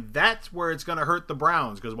 And that's where it's going to hurt the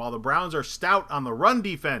Browns, because while the Browns are stout on the run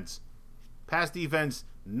defense, pass defense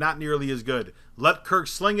not nearly as good. Let Kirk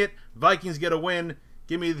sling it. Vikings get a win.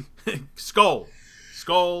 Give me skull.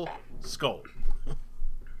 Skull. Skull.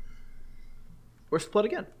 We're split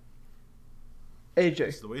again.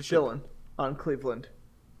 AJ, Dylan on Cleveland.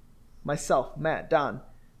 Myself, Matt, Don.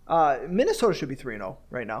 Minnesota should be 3-0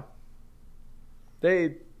 right now.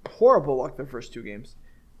 They horrible luck their first 2 games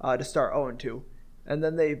to start 0-2. And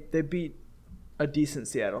then they beat a decent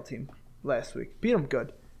Seattle team last week. Beat them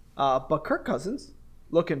good. But Kirk Cousins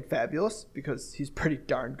looking fabulous because he's pretty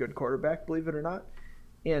darn good quarterback, believe it or not.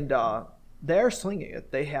 And they're slinging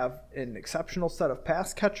it. They have an exceptional set of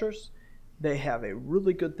pass catchers. They have a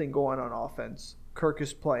really good thing going on offense. Kirk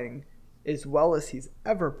is playing as well as he's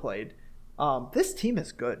ever played. This team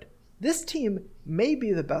is good. This team may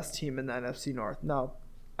be the best team in the NFC North. Now,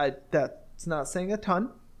 that's not saying a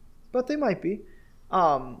ton, but they might be.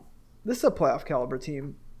 This is a playoff caliber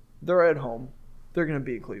team. They're at home. They're going to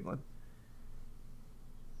beat Cleveland.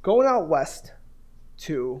 Going out west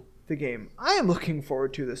to the game I am looking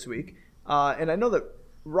forward to this week, and I know that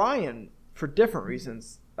Ryan, for different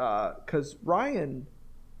reasons, because Ryan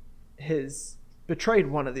has betrayed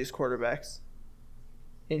one of these quarterbacks,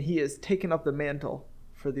 and he has taken up the mantle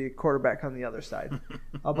for the quarterback on the other side.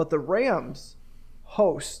 But the Rams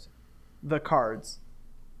host the Cards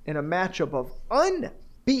in a matchup of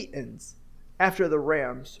unbeatens after the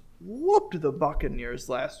Rams whooped the Buccaneers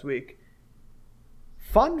last week.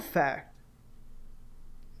 Fun fact,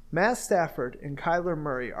 Matt Stafford and Kyler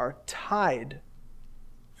Murray are tied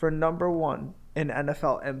for number 1 in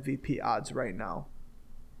NFL MVP odds right now.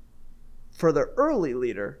 For the early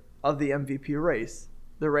leader of the MVP race,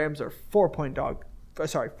 the Rams are 4-point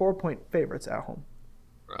favorites at home.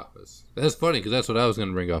 Wow, that's funny because that's what I was going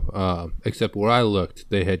to bring up. Except where I looked,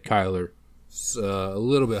 they had Kyler a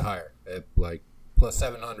little bit higher at like plus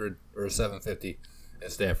 700 or 750,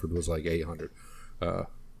 and Stafford was like 800.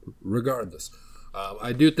 Regardless,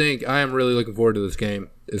 I do think I am really looking forward to this game.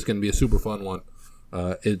 It's going to be a super fun one.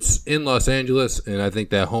 It's in Los Angeles, and I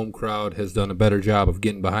think that home crowd has done a better job of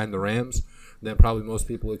getting behind the Rams than probably most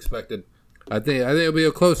people expected. I think it'll be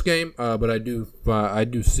a close game, but I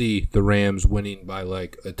do see the Rams winning by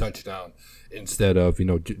like a touchdown instead of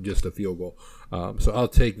just a field goal. So I'll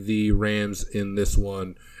take the Rams in this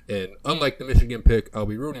one, and unlike the Michigan pick, I'll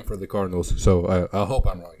be rooting for the Cardinals. So I hope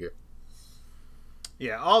I'm wrong here.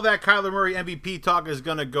 Yeah, all that Kyler Murray MVP talk is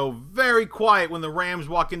going to go very quiet when the Rams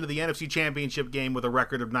walk into the NFC Championship game with a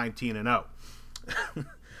record of 19-0.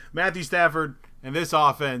 Matthew Stafford and this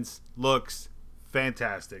offense looks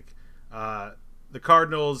fantastic. The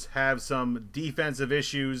Cardinals have some defensive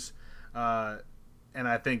issues, and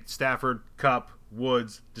I think Stafford, Kupp,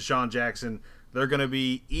 Woods, Deshaun Jackson, they're going to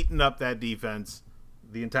be eating up that defense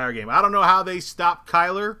the entire game. I don't know how they stop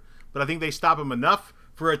Kyler, but I think they stop him enough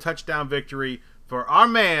for a touchdown victory for our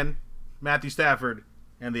man, Matthew Stafford,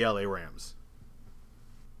 and the LA Rams.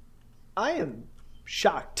 I am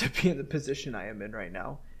shocked to be in the position I am in right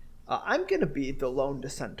now. I'm going to be the lone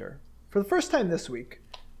dissenter for the first time this week.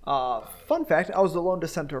 Fun fact, I was the lone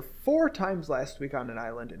dissenter 4 times last week on an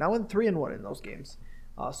island, and I went 3-1 in those games.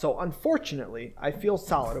 So unfortunately, I feel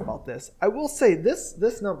solid about this. I will say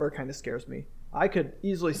this number kind of scares me. I could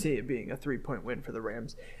easily see it being a 3-point win for the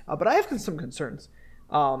Rams, but I have some concerns.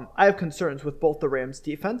 I have concerns with both the Rams'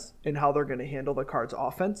 defense and how they're going to handle the Cards'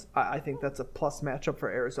 offense. I think that's a plus matchup for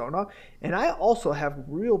Arizona. And I also have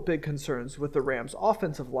real big concerns with the Rams'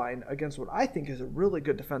 offensive line against what I think is a really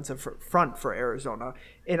good defensive front for Arizona.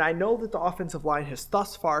 And I know that the offensive line has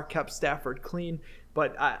thus far kept Stafford clean,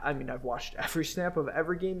 but I mean, I've watched every snap of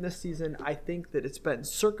every game this season. I think that it's been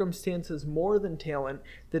circumstances more than talent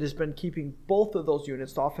that has been keeping both of those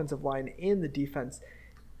units, the offensive line and the defense,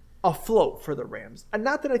 afloat for the Rams. And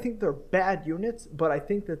not that I think they're bad units, but I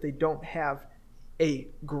think that they don't have a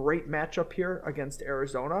great matchup here against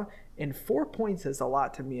Arizona. And 4 points is a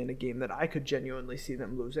lot to me in a game that I could genuinely see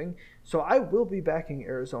them losing. So I will be backing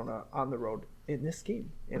Arizona on the road in this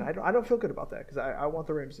game. And I don't feel good about that because I want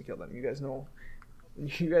the Rams to kill them. You guys know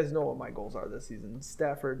what my goals are this season.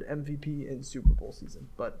 Stafford, MVP, and Super Bowl season.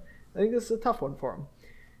 But I think this is a tough one for them.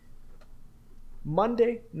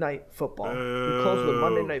 Monday Night Football. We close with a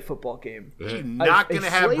Monday Night Football game. You're not going to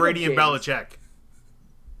have Brady and Belichick.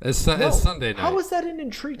 It's Sunday night. How is that an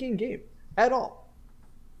intriguing game at all?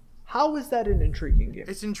 How is that an intriguing game?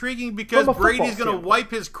 It's intriguing because Brady's going to wipe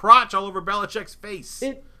his crotch all over Belichick's face.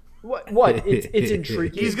 What? It's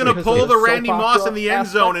intriguing. He's going to pull the Randy Moss in the end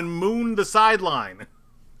zone and moon the sideline.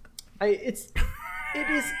 It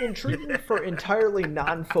is intriguing for entirely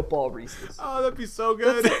non-football reasons. Oh, that'd be so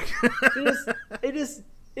good.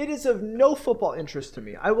 It is of no football interest to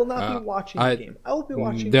me. I will not be watching the game. I will be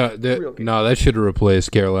watching the real game. No, that should have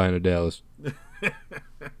replaced Carolina Dallas.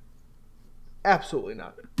 Absolutely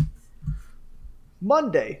not.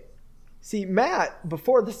 Monday. See, Matt,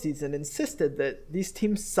 before the season, insisted that these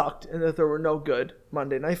teams sucked and that there were no good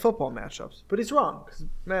Monday Night Football matchups. But he's wrong, because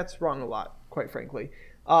Matt's wrong a lot, quite frankly.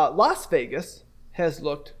 Las Vegas has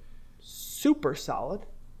looked super solid.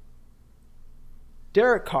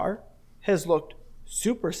 Derek Carr has looked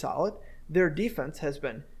super solid. Their defense has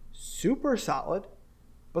been super solid,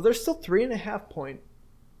 but they're still 3.5-point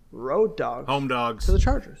road dogs. Home dogs. To the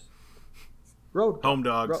Chargers. Home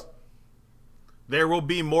dogs. There will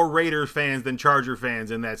be more Raiders fans than Charger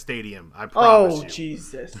fans in that stadium. I promise you. Oh,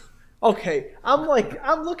 Jesus. Okay, I'm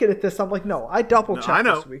looking at this. I'm like, no, I double checked I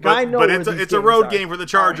know, this week. But it's a road game for the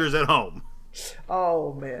Chargers at home.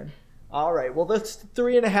 Oh man! All right, well that's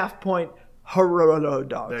 3.5-point road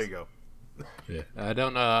dogs. There you go. Yeah, I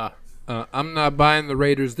don't. I'm not buying the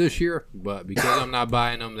Raiders this year, but because I'm not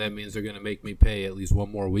buying them, that means they're going to make me pay at least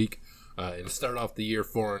one more week and start off the year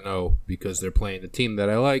 4-0 because they're playing a team that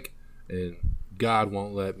I like and God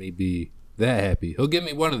won't let me be that happy. He'll give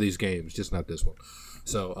me one of these games, just not this one.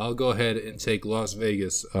 So I'll go ahead and take Las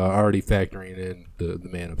Vegas, already factoring in the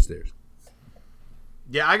man upstairs.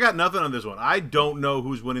 Yeah, I got nothing on this one. I don't know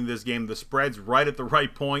who's winning this game. The spread's right at the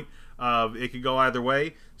right point. It could go either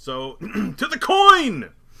way. So, to the coin!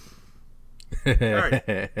 All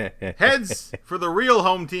right. Heads for the real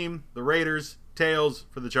home team, the Raiders. Tails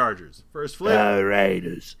for the Chargers. First flip. The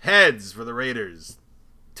Raiders. Heads for the Raiders.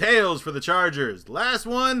 Tails for the Chargers. Last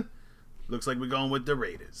one. Looks like we're going with the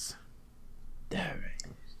Raiders. The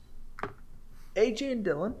Raiders. AJ and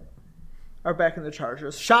Dylan are back in the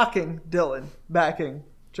Chargers. Shocking Dylan backing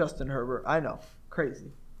Justin Herbert. I know.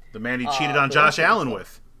 Crazy. The man he cheated on Josh Allen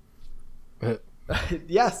with.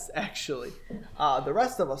 Yes, actually. The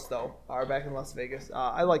rest of us, though, are back in Las Vegas.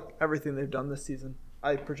 I like everything they've done this season.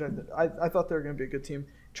 I thought they were going to be a good team.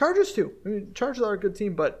 Chargers, too. I mean, Chargers are a good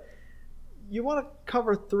team, but you want to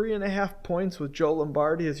cover 3.5 points with Joe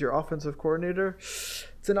Lombardi as your offensive coordinator?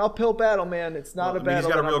 It's an uphill battle, man. It's not a battle.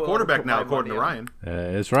 He's got a real quarterback now, according to Ryan.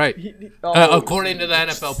 That's right. According to the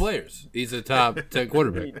NFL players, he's a top 10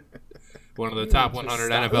 quarterback. One of the top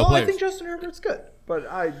 100 NFL players. I think Justin Herbert's good, but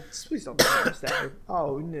please don't understand.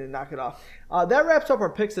 Oh, we need to knock it off. That wraps up our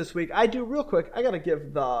picks this week. I do real quick. I gotta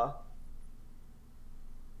give the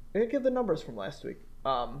numbers from last week.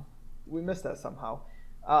 We missed that somehow.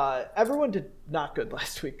 Everyone did not good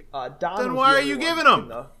last week. Don. Then why are you giving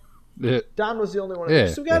them? Don was the only one. Yeah.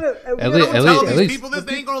 So we gotta tell these people this.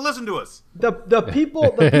 They ain't gonna listen to us. The people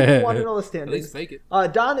want to know the standings. At least fake it.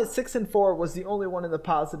 Don at 6-4 was the only one in the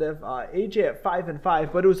positive. AJ at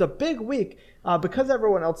 5-5, but it was a big week because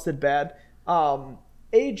everyone else did bad.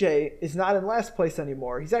 AJ is not in last place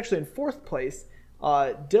anymore. He's actually in 4th place.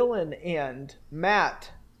 Dylan and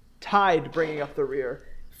Matt tied, bringing up the rear.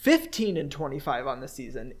 15-25 on the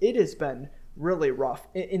season. It has been really rough.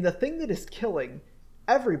 And the thing that is killing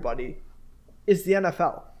everybody is the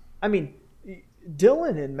NFL. I mean,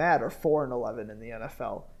 Dylan and Matt are 4-11 in the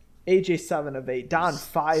NFL. AJ 7-8. Don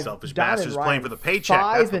 5. Selfish Don bastards and Ryan, playing for the paycheck.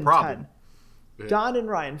 That's the problem. 10. Don and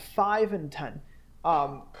Ryan 5-10.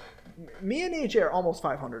 Me and AJ are almost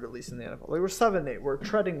 500 at least in the NFL. Like, we're 7-8. We're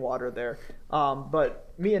treading water there.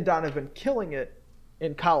 But me and Don have been killing it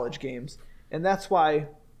in college games, and that's why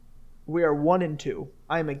we are 1-2.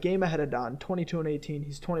 I am a game ahead of Don, 22-18.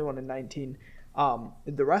 He's 21-19.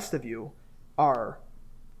 The rest of you are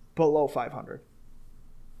below 500.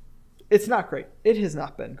 It's not great. It has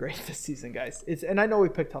not been great this season, guys. And I know we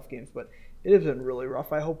picked tough games, but it has been really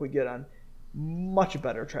rough. I hope we get on much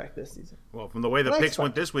better track this season. Well, from the way the picks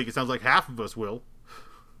went this week, it sounds like half of us will.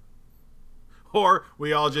 Or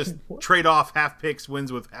we all just trade off half picks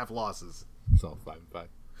wins with half losses. It's all 5-5.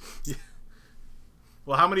 Yeah.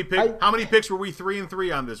 Well, how many picks were we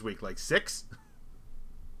 3-3 on this week? Like 6?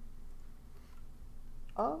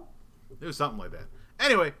 It was something like that.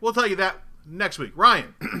 Anyway, we'll tell you that next week.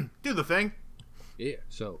 Ryan, do the thing. Yeah.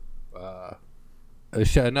 So,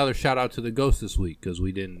 another shout out to the Ghost this week because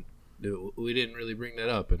we didn't really bring that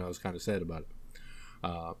up, and I was kind of sad about it.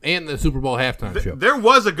 And the Super Bowl halftime show. There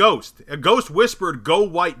was a ghost. A ghost whispered "Go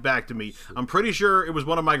White" back to me. I'm pretty sure it was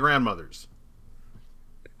one of my grandmothers.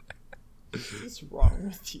 What's wrong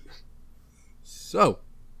with you? So,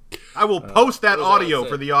 I will post that audio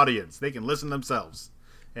for the audience. They can listen themselves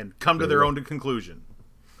and come to their own conclusion.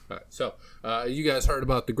 All right, so you guys heard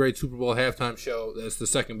about the great Super Bowl halftime show. That's the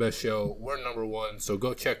second best show. We're number 1, so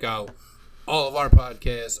go check out all of our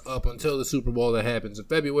podcasts up until the Super Bowl that happens in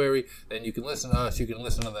February. Then you can listen to us. You can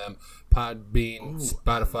listen to them. Podbean,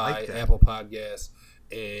 Spotify, Apple Podcasts,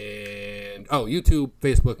 and YouTube,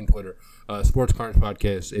 Facebook, and Twitter. Sports Carnage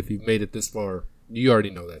Podcast. If you've made it this far, you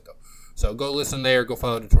already know that, though. So go listen there. Go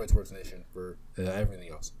follow Detroit Sports Nation for everything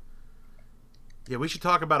else. Yeah, we should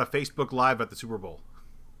talk about a Facebook Live at the Super Bowl.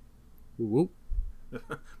 Whoop.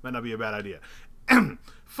 Might not be a bad idea.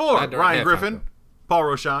 For Ryan Griffin, Paul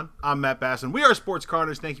Roshan, I'm Matt Basson. We are Sports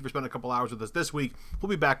Carnage. Thank you for spending a couple hours with us this week. We'll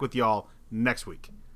be back with y'all next week.